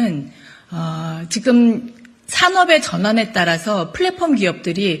횡재세는 지금 산업의 전환에 따라서 플랫폼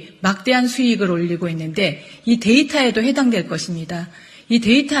기업들이 막대한 수익을 올리고 있는데 이 데이터에도 해당될 것입니다. 이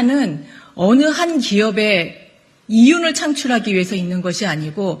데이터는 어느 한 기업의 이윤을 창출하기 위해서 있는 것이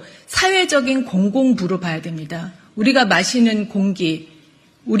아니고 사회적인 공공부로 봐야 됩니다. 우리가 마시는 공기,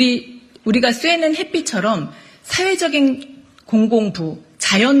 우리가 쐬는 햇빛처럼 사회적인 공공부,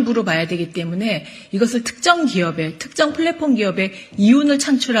 자연부로 봐야 되기 때문에 이것을 특정 기업의, 특정 플랫폼 기업의 이윤을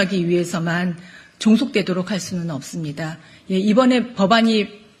창출하기 위해서만 종속되도록 할 수는 없습니다. 이번에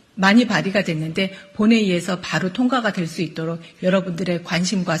법안이 많이 발의가 됐는데 본회의에서 바로 통과가 될 수 있도록 여러분들의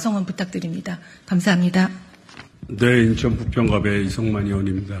관심과 성원 부탁드립니다. 감사합니다. 네, 인천 부평갑의 이성만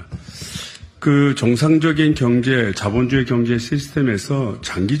의원입니다. 그 정상적인 경제, 자본주의 경제 시스템에서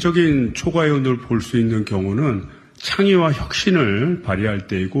장기적인 초과이윤을 볼 수 있는 경우는 창의와 혁신을 발휘할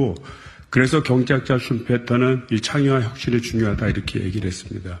때이고, 그래서 경제학자 슌페터는 이 창의와 혁신이 중요하다 이렇게 얘기를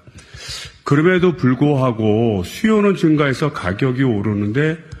했습니다. 그럼에도 불구하고 수요는 증가해서 가격이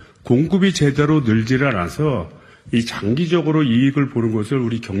오르는데 공급이 제대로 늘지를 않아서 이 장기적으로 이익을 보는 것을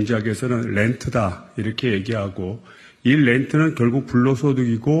우리 경제학에서는 렌트다 이렇게 얘기하고, 이 렌트는 결국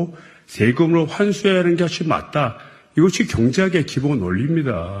불로소득이고 세금으로 환수해야 하는 것이 맞다. 이것이 경제학의 기본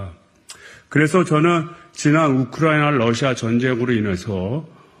원리입니다. 그래서 저는 지난 우크라이나 러시아 전쟁으로 인해서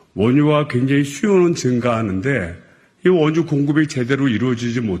원유와 굉장히 수요는 증가하는데 이 원유 공급이 제대로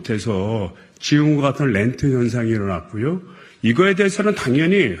이루어지지 못해서 지금과 같은 렌트 현상이 일어났고요. 이거에 대해서는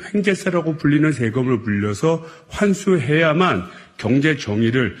당연히 횡재세라고 불리는 세금을 물려서 환수해야만 경제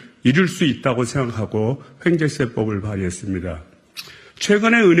정의를 이룰 수 있다고 생각하고 횡재세법을 발의했습니다.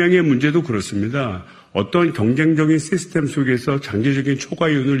 최근에 은행의 문제도 그렇습니다. 어떤 경쟁적인 시스템 속에서 장기적인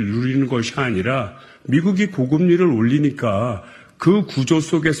초과이윤을 누리는 것이 아니라 미국이 고금리를 올리니까 그 구조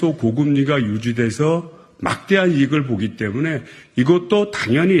속에서 고금리가 유지돼서 막대한 이익을 보기 때문에 이것도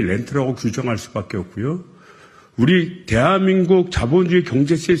당연히 렌트라고 규정할 수밖에 없고요. 우리 대한민국 자본주의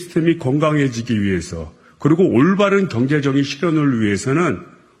경제 시스템이 건강해지기 위해서, 그리고 올바른 경제적인 실현을 위해서는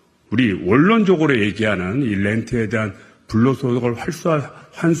우리 원론적으로 얘기하는 이 렌트에 대한 불로소득을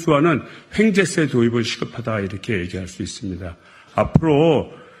환수하는 횡재세 도입은 시급하다 이렇게 얘기할 수 있습니다.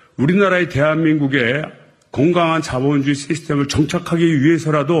 앞으로 우리나라의 대한민국의 건강한 자본주의 시스템을 정착하기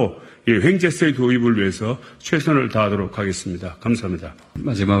위해서라도 이 횡재세 도입을 위해서 최선을 다하도록 하겠습니다. 감사합니다.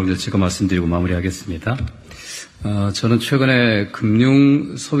 마지막으로 제가 말씀드리고 마무리하겠습니다. 저는 최근에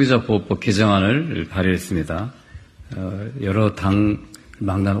금융소비자보호법 개정안을 발의했습니다. 여러 당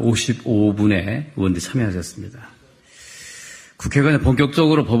망단 55분의 의원들이 참여하셨습니다. 국회가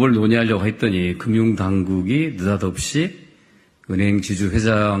본격적으로 법을 논의하려고 했더니 금융당국이 느닷없이 은행 지주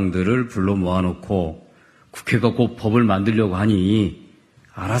회장들을 불러 모아놓고 국회가 곧 법을 만들려고 하니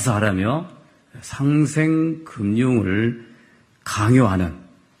알아서 하라며 상생금융을 강요하는,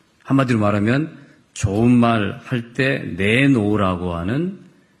 한마디로 말하면 좋은 말 할 때 내놓으라고 하는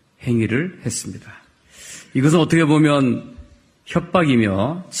행위를 했습니다. 이것은 어떻게 보면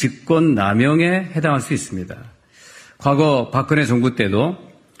협박이며 직권남용에 해당할 수 있습니다. 과거 박근혜 정부 때도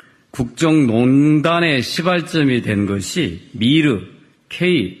국정농단의 시발점이 된 것이 미르,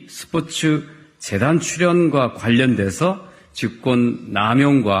 K, 스포츠 재단 출연과 관련돼서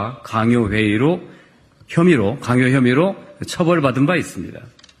직권남용과 강요 혐의로 처벌받은 바 있습니다.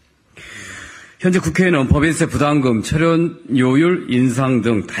 현재 국회에는 법인세 부담금, 출연료율 인상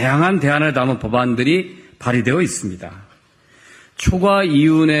등 다양한 대안을 담은 법안들이 발의되어 있습니다. 초과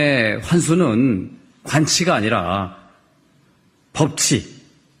이윤의 환수는 관치가 아니라 법치로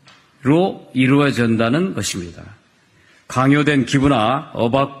이루어진다는 것입니다. 강요된 기부나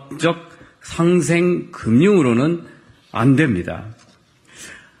억압적 상생금융으로는 안 됩니다.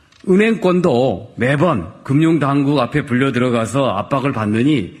 은행권도 매번 금융당국 앞에 불려 들어가서 압박을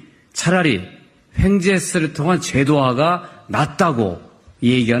받느니 차라리 횡재세를 통한 제도화가 낫다고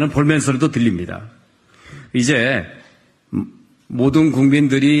얘기하는 볼멘소리도 들립니다. 이제 모든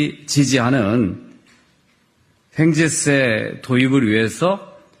국민들이 지지하는 횡재세 도입을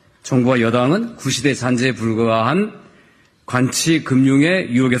위해서 정부와 여당은 구시대 잔재에 불과한 관치 금융의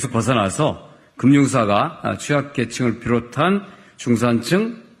유혹에서 벗어나서 금융사가 취약계층을 비롯한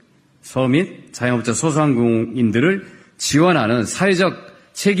중산층, 서민, 자영업자, 소상공인들을 지원하는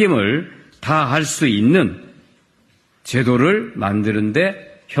사회적 책임을 다할 수 있는 제도를 만드는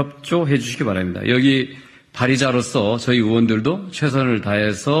데 협조해 주시기 바랍니다. 여기 발의자로서 저희 의원들도 최선을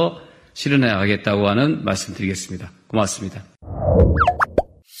다해서 실현해 가겠다고 하는 말씀드리겠습니다. 고맙습니다.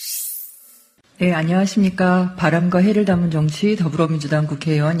 네, 안녕하십니까. 바람과 해를 담은 정치 더불어민주당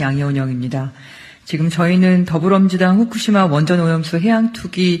국회의원 양혜원영입니다. 지금 저희는 더불어민주당 후쿠시마 원전오염수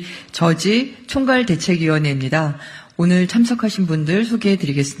해양투기 저지 총괄대책위원회입니다. 오늘 참석하신 분들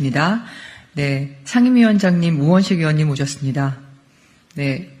소개해드리겠습니다. 네, 상임위원장님 우원식 의원님 오셨습니다.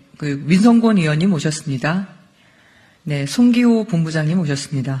 네, 민성곤 의원님 오셨습니다. 네, 송기호 본부장님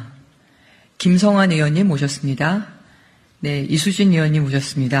오셨습니다. 김성환 의원님 오셨습니다. 네, 이수진 의원님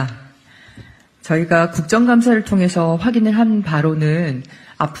오셨습니다. 저희가 국정감사를 통해서 확인을 한 바로는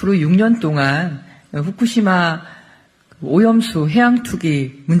앞으로 6년 동안 후쿠시마 오염수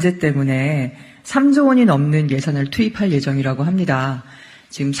해양투기 문제 때문에 3조 원이 넘는 예산을 투입할 예정이라고 합니다.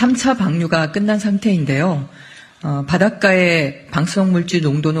 지금 3차 방류가 끝난 상태인데요. 바닷가의 방사성물질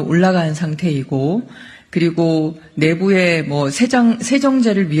농도는 올라간 상태이고, 그리고 내부에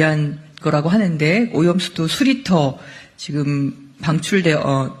세정제를 위한 거라고 하는데 오염수도 수리터 지금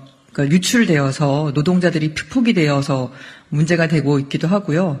유출되어서 노동자들이 피폭이 되어서 문제가 되고 있기도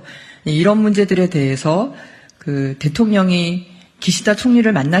하고요. 이런 문제들에 대해서 대통령이 기시다 총리를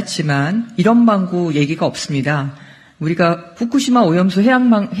만났지만 이런 방구 얘기가 없습니다. 우리가 후쿠시마 오염수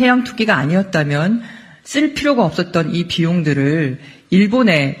해양 투기가 아니었다면 쓸 필요가 없었던 이 비용들을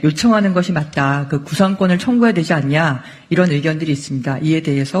일본에 요청하는 것이 맞다. 그 구상권을 청구해야 되지 않냐. 이런 의견들이 있습니다. 이에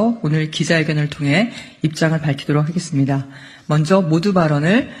대해서 오늘 기자회견을 통해 입장을 밝히도록 하겠습니다. 먼저 모두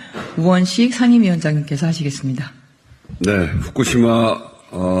발언을 우원식 상임위원장님께서 하시겠습니다. 네, 후쿠시마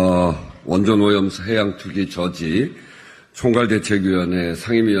원전 오염수 해양 투기 저지 총괄대책위원회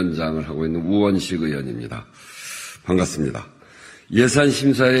상임위원장을 하고 있는 우원식 의원입니다. 반갑습니다.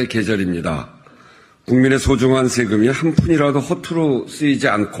 예산심사의 계절입니다. 국민의 소중한 세금이 한 푼이라도 허투루 쓰이지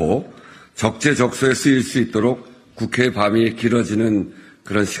않고 적재적소에 쓰일 수 있도록 국회의 밤이 길어지는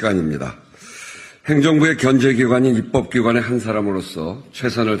그런 시간입니다. 행정부의 견제기관인 입법기관의 한 사람으로서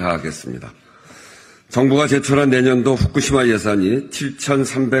최선을 다하겠습니다. 정부가 제출한 내년도 후쿠시마 예산이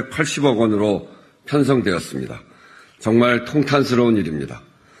 7,380억 원으로 편성되었습니다. 정말 통탄스러운 일입니다.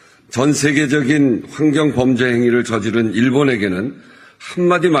 전 세계적인 환경범죄 행위를 저지른 일본에게는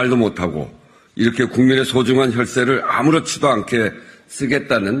한마디 말도 못하고 이렇게 국민의 소중한 혈세를 아무렇지도 않게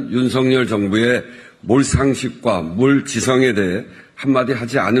쓰겠다는 윤석열 정부의 몰상식과 몰지성에 대해 한마디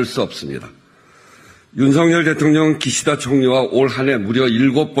하지 않을 수 없습니다. 윤석열 대통령은 기시다 총리와 올 한 해 무려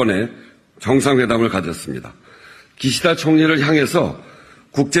 7번의 정상회담을 가졌습니다. 기시다 총리를 향해서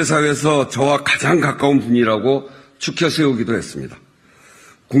국제사회에서 저와 가장 가까운 분이라고 추켜 세우기도 했습니다.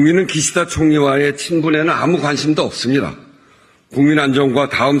 국민은 기시다 총리와의 친분에는 아무 관심도 없습니다. 국민 안전과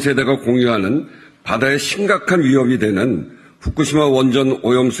다음 세대가 공유하는 바다에 심각한 위협이 되는 후쿠시마 원전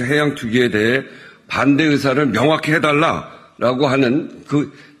오염수 해양 투기에 대해 반대 의사를 명확히 해달라라고 하는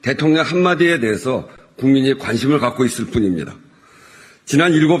그 대통령 한마디에 대해서 국민이 관심을 갖고 있을 뿐입니다.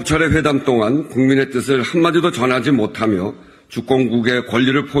 지난 7차례 회담 동안 국민의 뜻을 한마디도 전하지 못하며 주권국의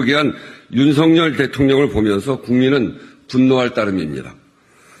권리를 포기한 윤석열 대통령을 보면서 국민은 분노할 따름입니다.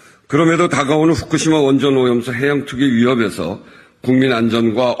 그럼에도 다가오는 후쿠시마 원전 오염수 해양 투기 위협에서 국민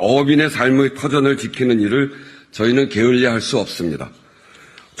안전과 어업인의 삶의 터전을 지키는 일을 저희는 게을리할 수 없습니다.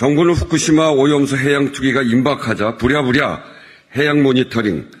 정부는 후쿠시마 오염수 해양 투기가 임박하자 부랴부랴 해양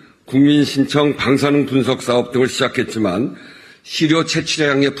모니터링, 국민 신청 방사능 분석 사업 등을 시작했지만 시료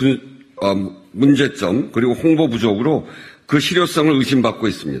채취량의 문제점 그리고 홍보 부족으로 그 실효성을 의심받고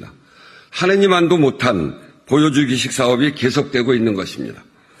있습니다. 하느님만도 못한 보여주기식 사업이 계속되고 있는 것입니다.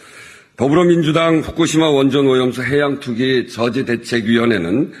 더불어민주당 후쿠시마 원전 오염수 해양 투기 저지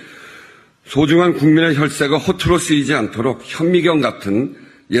대책위원회는 소중한 국민의 혈세가 허투루 쓰이지 않도록 현미경 같은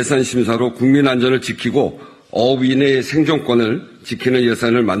예산 심사로 국민 안전을 지키고 어업인의 생존권을 지키는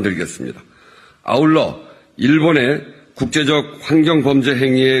예산을 만들겠습니다. 아울러 일본의 국제적 환경범죄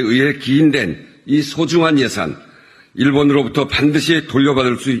행위에 의해 기인된 이 소중한 예산, 일본으로부터 반드시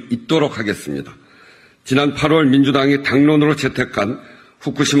돌려받을 수 있도록 하겠습니다. 지난 8월 민주당이 당론으로 채택한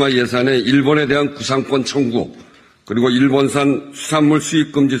후쿠시마 예산의 일본에 대한 구상권 청구, 그리고 일본산 수산물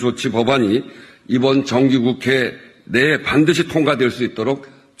수입 금지 조치 법안이 이번 정기국회 내에 반드시 통과될 수 있도록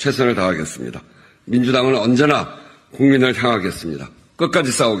최선을 다하겠습니다. 민주당은 언제나 국민을 향하겠습니다.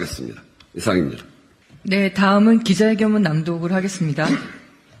 끝까지 싸우겠습니다. 이상입니다. 네, 다음은 기자회견문 낭독을 하겠습니다.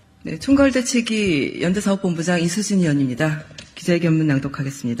 네, 총괄대책위 연대사업본부장 이수진 의원입니다. 기자회견문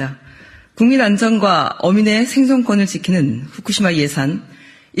낭독하겠습니다. 국민 안전과 어민의 생존권을 지키는 후쿠시마 예산,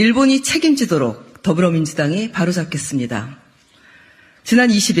 일본이 책임지도록 더불어민주당이 바로잡겠습니다. 지난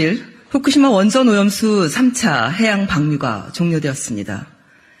 20일 후쿠시마 원전 오염수 3차 해양 방류가 종료되었습니다.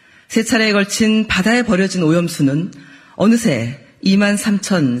 세 차례에 걸친 바다에 버려진 오염수는 어느새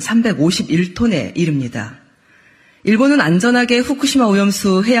 23,351톤에 이릅니다. 일본은 안전하게 후쿠시마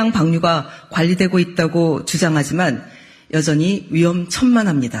오염수 해양 방류가 관리되고 있다고 주장하지만 여전히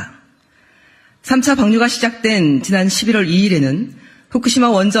위험천만합니다. 3차 방류가 시작된 지난 11월 2일에는 후쿠시마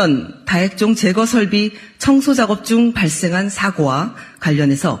원전 다액종 제거 설비 청소 작업 중 발생한 사고와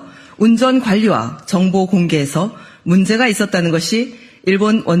관련해서 운전 관리와 정보 공개에서 문제가 있었다는 것이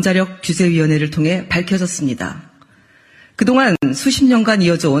일본 원자력 규제위원회를 통해 밝혀졌습니다. 그동안 수십 년간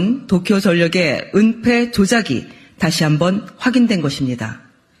이어져 온 도쿄 전력의 은폐 조작이 다시 한번 확인된 것입니다.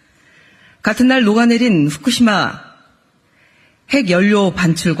 같은 날 녹아내린 후쿠시마 핵연료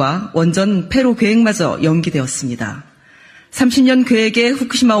반출과 원전 폐로 계획마저 연기되었습니다. 30년 계획의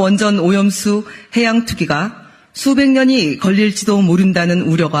후쿠시마 원전 오염수 해양 투기가 수백 년이 걸릴지도 모른다는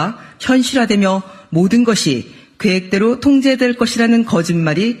우려가 현실화되며 모든 것이 계획대로 통제될 것이라는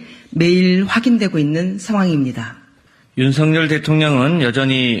거짓말이 매일 확인되고 있는 상황입니다. 윤석열 대통령은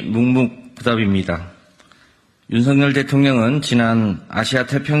여전히 묵묵부답입니다. 윤석열 대통령은 지난 아시아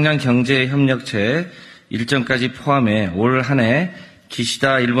태평양 경제협력체 일정까지 포함해 올 한 해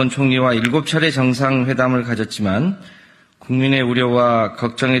기시다 일본 총리와 7차례 정상회담을 가졌지만 국민의 우려와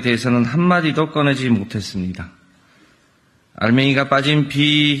걱정에 대해서는 한마디도 꺼내지 못했습니다. 알맹이가 빠진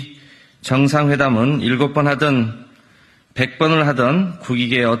비정상회담은 7번 하든 100번을 하든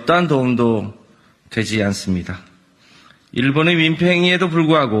국익에 어떠한 도움도 되지 않습니다. 일본의 민폐 행위에도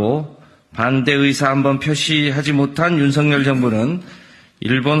불구하고 반대 의사 한번 표시하지 못한 윤석열 정부는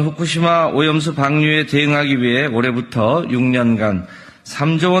일본 후쿠시마 오염수 방류에 대응하기 위해 올해부터 6년간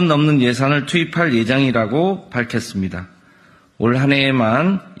 3조 원 넘는 예산을 투입할 예정이라고 밝혔습니다. 올 한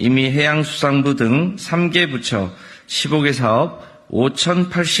해에만 이미 해양수산부 등 3개 부처 15개 사업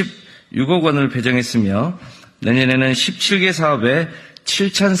 5,086억 원을 배정했으며 내년에는 17개 사업에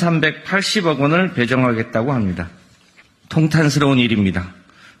 7,380억 원을 배정하겠다고 합니다. 통탄스러운 일입니다.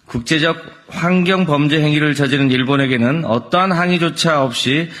 국제적 환경 범죄 행위를 저지른 일본에게는 어떠한 항의조차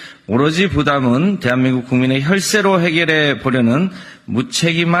없이 오로지 부담은 대한민국 국민의 혈세로 해결해 보려는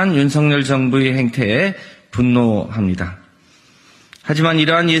무책임한 윤석열 정부의 행태에 분노합니다. 하지만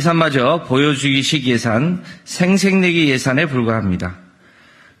이러한 예산마저 보여주기식 예산, 생색내기 예산에 불과합니다.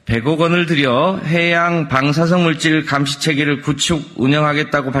 100억 원을 들여 해양 방사성 물질 감시 체계를 구축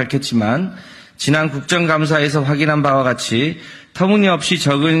운영하겠다고 밝혔지만 지난 국정감사에서 확인한 바와 같이 터무니없이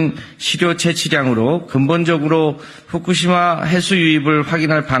적은 시료 채취량으로 근본적으로 후쿠시마 해수 유입을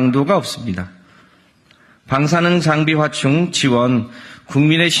확인할 방도가 없습니다. 방사능 장비 화충 지원,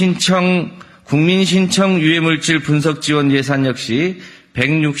 국민 신청 유해물질 분석 지원 예산 역시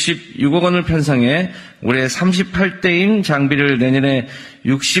 166억 원을 편성해 올해 38대인 장비를 내년에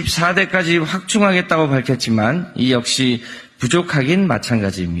 64대까지 확충하겠다고 밝혔지만 이 역시 부족하긴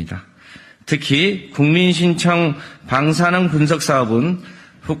마찬가지입니다. 특히 국민신청 방사능 분석 사업은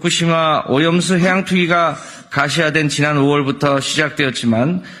후쿠시마 오염수 해양 투기가 가시화된 지난 5월부터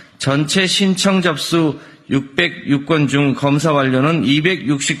시작되었지만 전체 신청 접수 606건 중 검사 완료는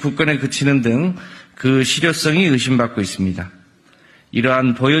 269건에 그치는 등 그 실효성이 의심받고 있습니다.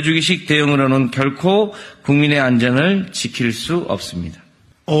 이러한 보여주기식 대응으로는 결코 국민의 안전을 지킬 수 없습니다.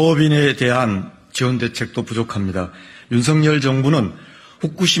 어업인에 대한 지원 대책도 부족합니다. 윤석열 정부는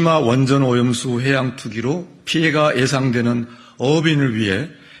후쿠시마 원전 오염수 해양 투기로 피해가 예상되는 어업인을 위해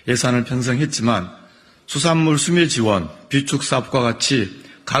예산을 편성했지만 수산물 수매 지원, 비축 사업과 같이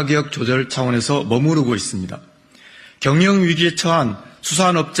가격 조절 차원에서 머무르고 있습니다. 경영 위기에 처한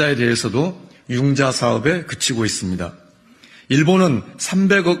수산업자에 대해서도 융자 사업에 그치고 있습니다. 일본은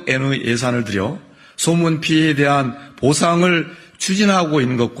 300억 엔의 예산을 들여 소문 피해에 대한 보상을 추진하고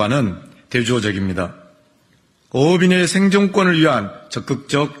있는 것과는 대조적입니다. 어업인의 생존권을 위한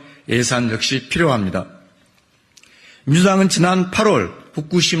적극적 예산 역시 필요합니다. 민주당은 지난 8월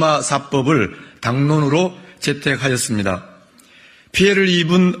후쿠시마 4법을 당론으로 채택하였습니다. 피해를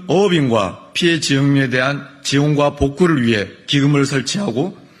입은 어업인과 피해 지역민에 대한 지원과 복구를 위해 기금을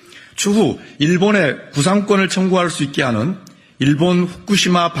설치하고 추후 일본에 구상권을 청구할 수 있게 하는 일본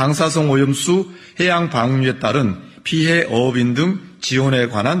후쿠시마 방사성 오염수 해양 방류에 따른 피해 어업인 등 지원에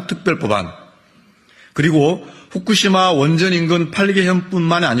관한 특별법안, 그리고 후쿠시마 원전 인근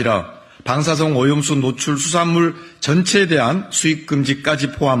 8개현뿐만 아니라 방사성 오염수 노출 수산물 전체에 대한 수입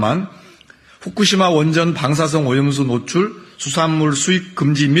금지까지 포함한 후쿠시마 원전 방사성 오염수 노출 수산물 수입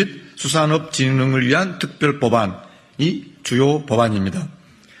금지 및 수산업 진흥을 위한 특별법안이 주요 법안입니다.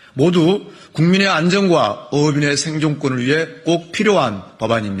 모두 국민의 안전과 어업인의 생존권을 위해 꼭 필요한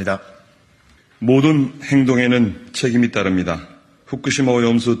법안입니다. 모든 행동에는 책임이 따릅니다. 후쿠시마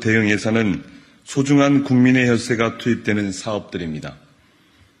오염수 대응 예산은 소중한 국민의 혈세가 투입되는 사업들입니다.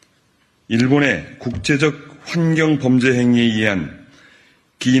 일본의 국제적 환경 범죄 행위에 의한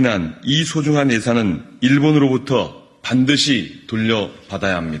기인한 이 소중한 예산은 일본으로부터 반드시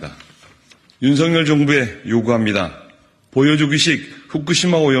돌려받아야 합니다. 윤석열 정부에 요구합니다. 보여주기식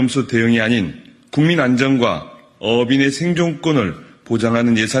후쿠시마 오염수 대응이 아닌 국민 안전과 어업인의 생존권을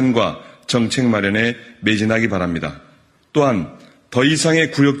보장하는 예산과 정책 마련에 매진하기 바랍니다. 또한 더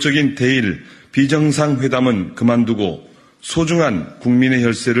이상의 굴욕적인 대일, 비정상회담은 그만두고 소중한 국민의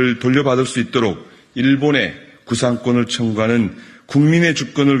혈세를 돌려받을 수 있도록 일본에 구상권을 청구하는 국민의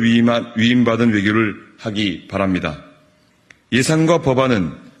주권을 위임받은 외교를 하기 바랍니다. 예산과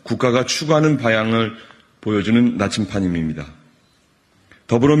법안은 국가가 추구하는 방향을 보여주는 나침판입니다.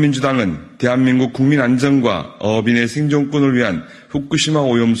 더불어민주당은 대한민국 국민 안전과 어업인의 생존권을 위한 후쿠시마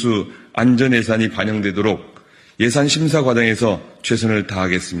오염수 안전 예산이 반영되도록 예산 심사 과정에서 최선을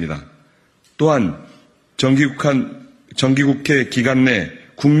다하겠습니다. 또한 정기국회 기간 내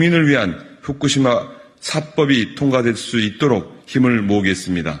국민을 위한 후쿠시마 4법이 통과될 수 있도록 힘을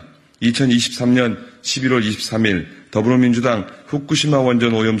모으겠습니다. 2023년 11월 23일 더불어민주당 후쿠시마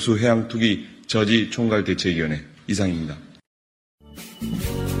원전 오염수 해양 투기 저지 총괄대책위원회 이상입니다.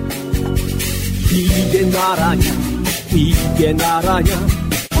 이게 나라냐 이게 나라냐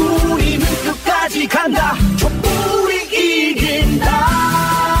우리는 끝까지 간다 촛불이